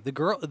remember the name. The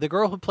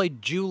girl who played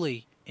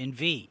Julie in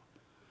V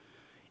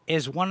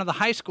is one of the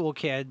high school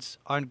kids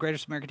on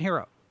Greatest American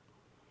Hero.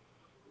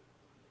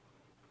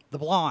 The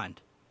blonde,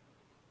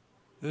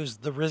 who's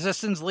the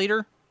resistance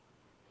leader.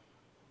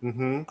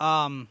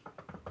 Mm-hmm.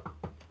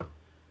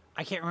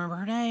 I can't remember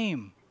her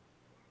name.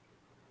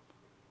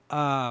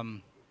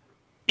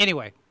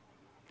 Anyway,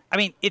 I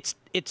mean it's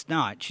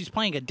not. She's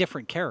playing a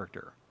different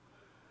character.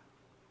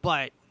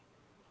 But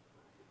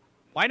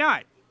why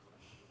not?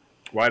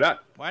 Why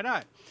not? Why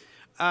not?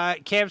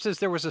 Cam says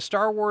there was a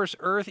Star Wars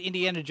Earth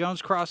Indiana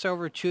Jones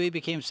crossover. Chewie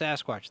became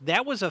Sasquatch.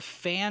 That was a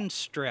fan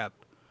strip,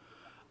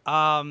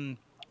 because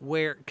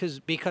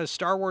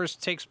Star Wars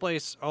takes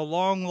place a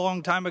long,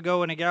 long time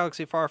ago in a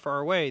galaxy far, far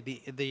away.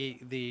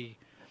 The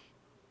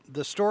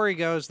story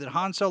goes that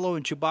Han Solo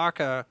and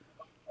Chewbacca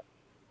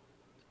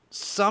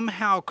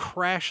somehow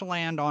crash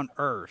land on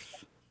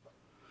Earth.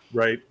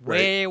 Right.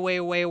 Way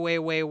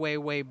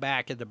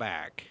back in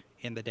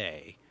the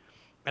day.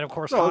 And of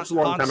course, it's a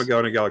long time ago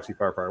in a galaxy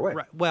far, far away.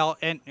 Right, well,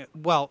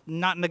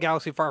 not in the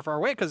galaxy far, far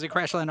away because they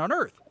crash land on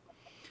Earth.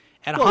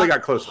 And they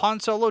got close. Han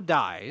Solo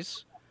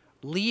dies,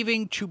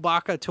 leaving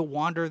Chewbacca to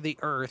wander the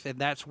Earth, and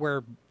that's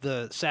where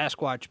the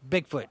Sasquatch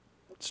Bigfoot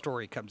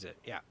story comes in.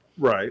 Yeah.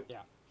 Right.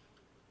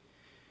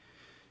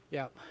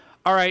 Yeah.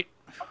 All right,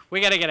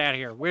 we got to get out of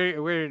here.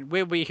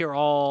 We'll be here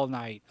all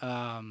night.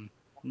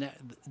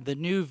 The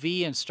new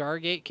V and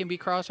Stargate can be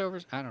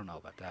crossovers. I don't know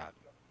about that.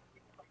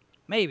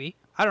 Maybe,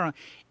 I don't know.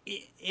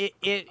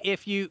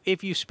 If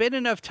you spend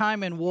enough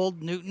time in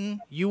Wold Newton,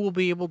 you will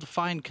be able to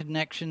find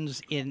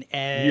connections in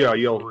everything. Yeah,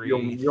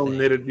 you'll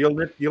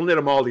knit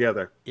them all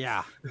together.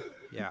 Yeah.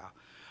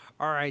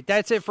 All right,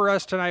 that's it for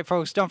us tonight,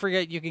 folks. Don't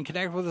forget you can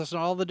connect with us on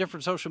all the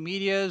different social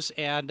medias,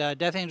 and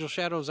Death Angel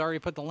Shadow has already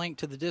put the link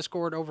to the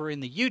Discord over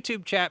in the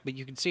YouTube chat, but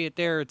you can see it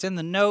there. It's in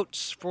the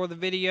notes for the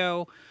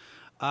video.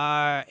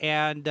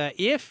 And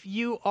if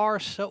you are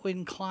so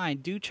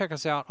inclined, do check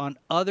us out on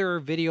other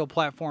video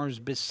platforms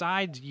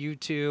besides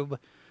YouTube,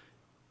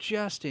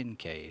 just in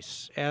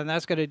case. And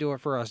that's going to do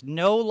it for us.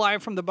 No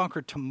Live from the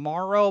Bunker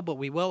tomorrow, but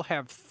we will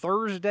have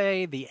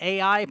Thursday, the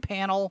AI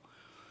panel,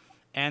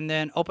 and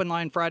then Open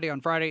Line Friday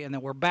on Friday, and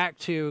then we're back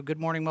to Good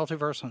Morning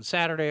Multiverse on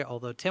Saturday,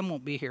 although Tim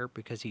won't be here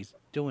because he's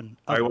doing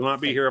I will not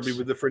be here. I'll be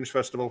with the Fringe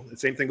Festival.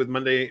 Same thing with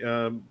Monday,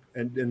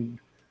 and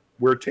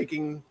we are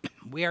taking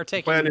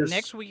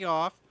next week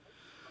off.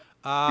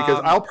 Because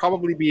I'll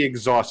probably be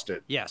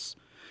exhausted. Yes.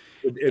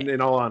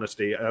 In all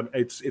honesty,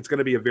 it's going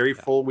to be a very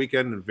full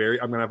weekend, and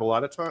I'm going to have a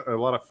lot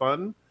of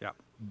fun. Yeah.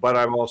 But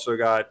I've also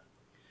got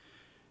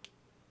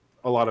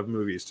a lot of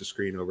movies to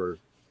screen over.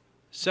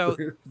 So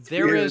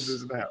there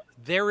is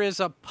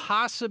a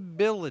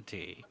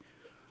possibility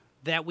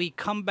that we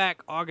come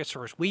back August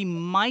 1st. We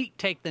might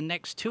take the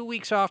next 2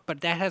 weeks off, but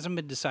that hasn't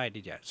been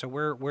decided yet. So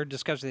we're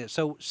discussing this.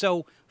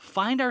 So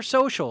find our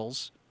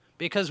socials,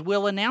 because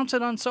we'll announce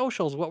it on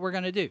socials what we're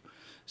going to do.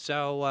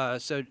 So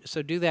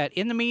do that.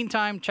 In the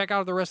meantime, check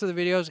out the rest of the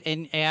videos,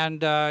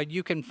 and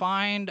you can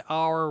find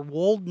our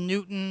Wold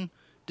Newton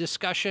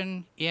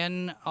discussion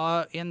in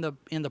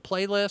the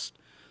playlist.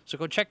 So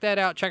go check that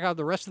out. Check out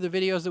the rest of the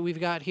videos that we've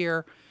got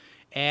here.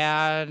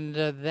 And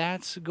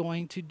that's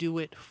going to do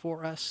it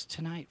for us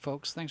tonight,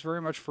 folks. Thanks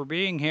very much for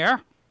being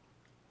here.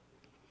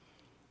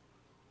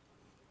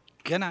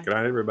 Good night. Good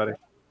night, everybody.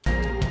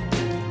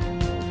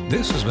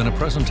 This has been a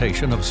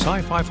presentation of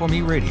Sci-Fi for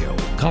Me Radio.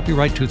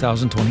 Copyright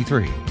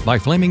 2023 by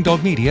Flaming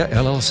Dog Media,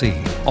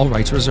 LLC. All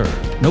rights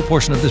reserved. No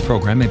portion of this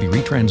program may be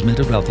retransmitted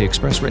without the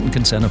express written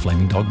consent of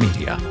Flaming Dog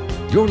Media.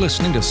 You're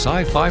listening to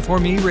Sci-Fi for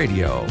Me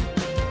Radio.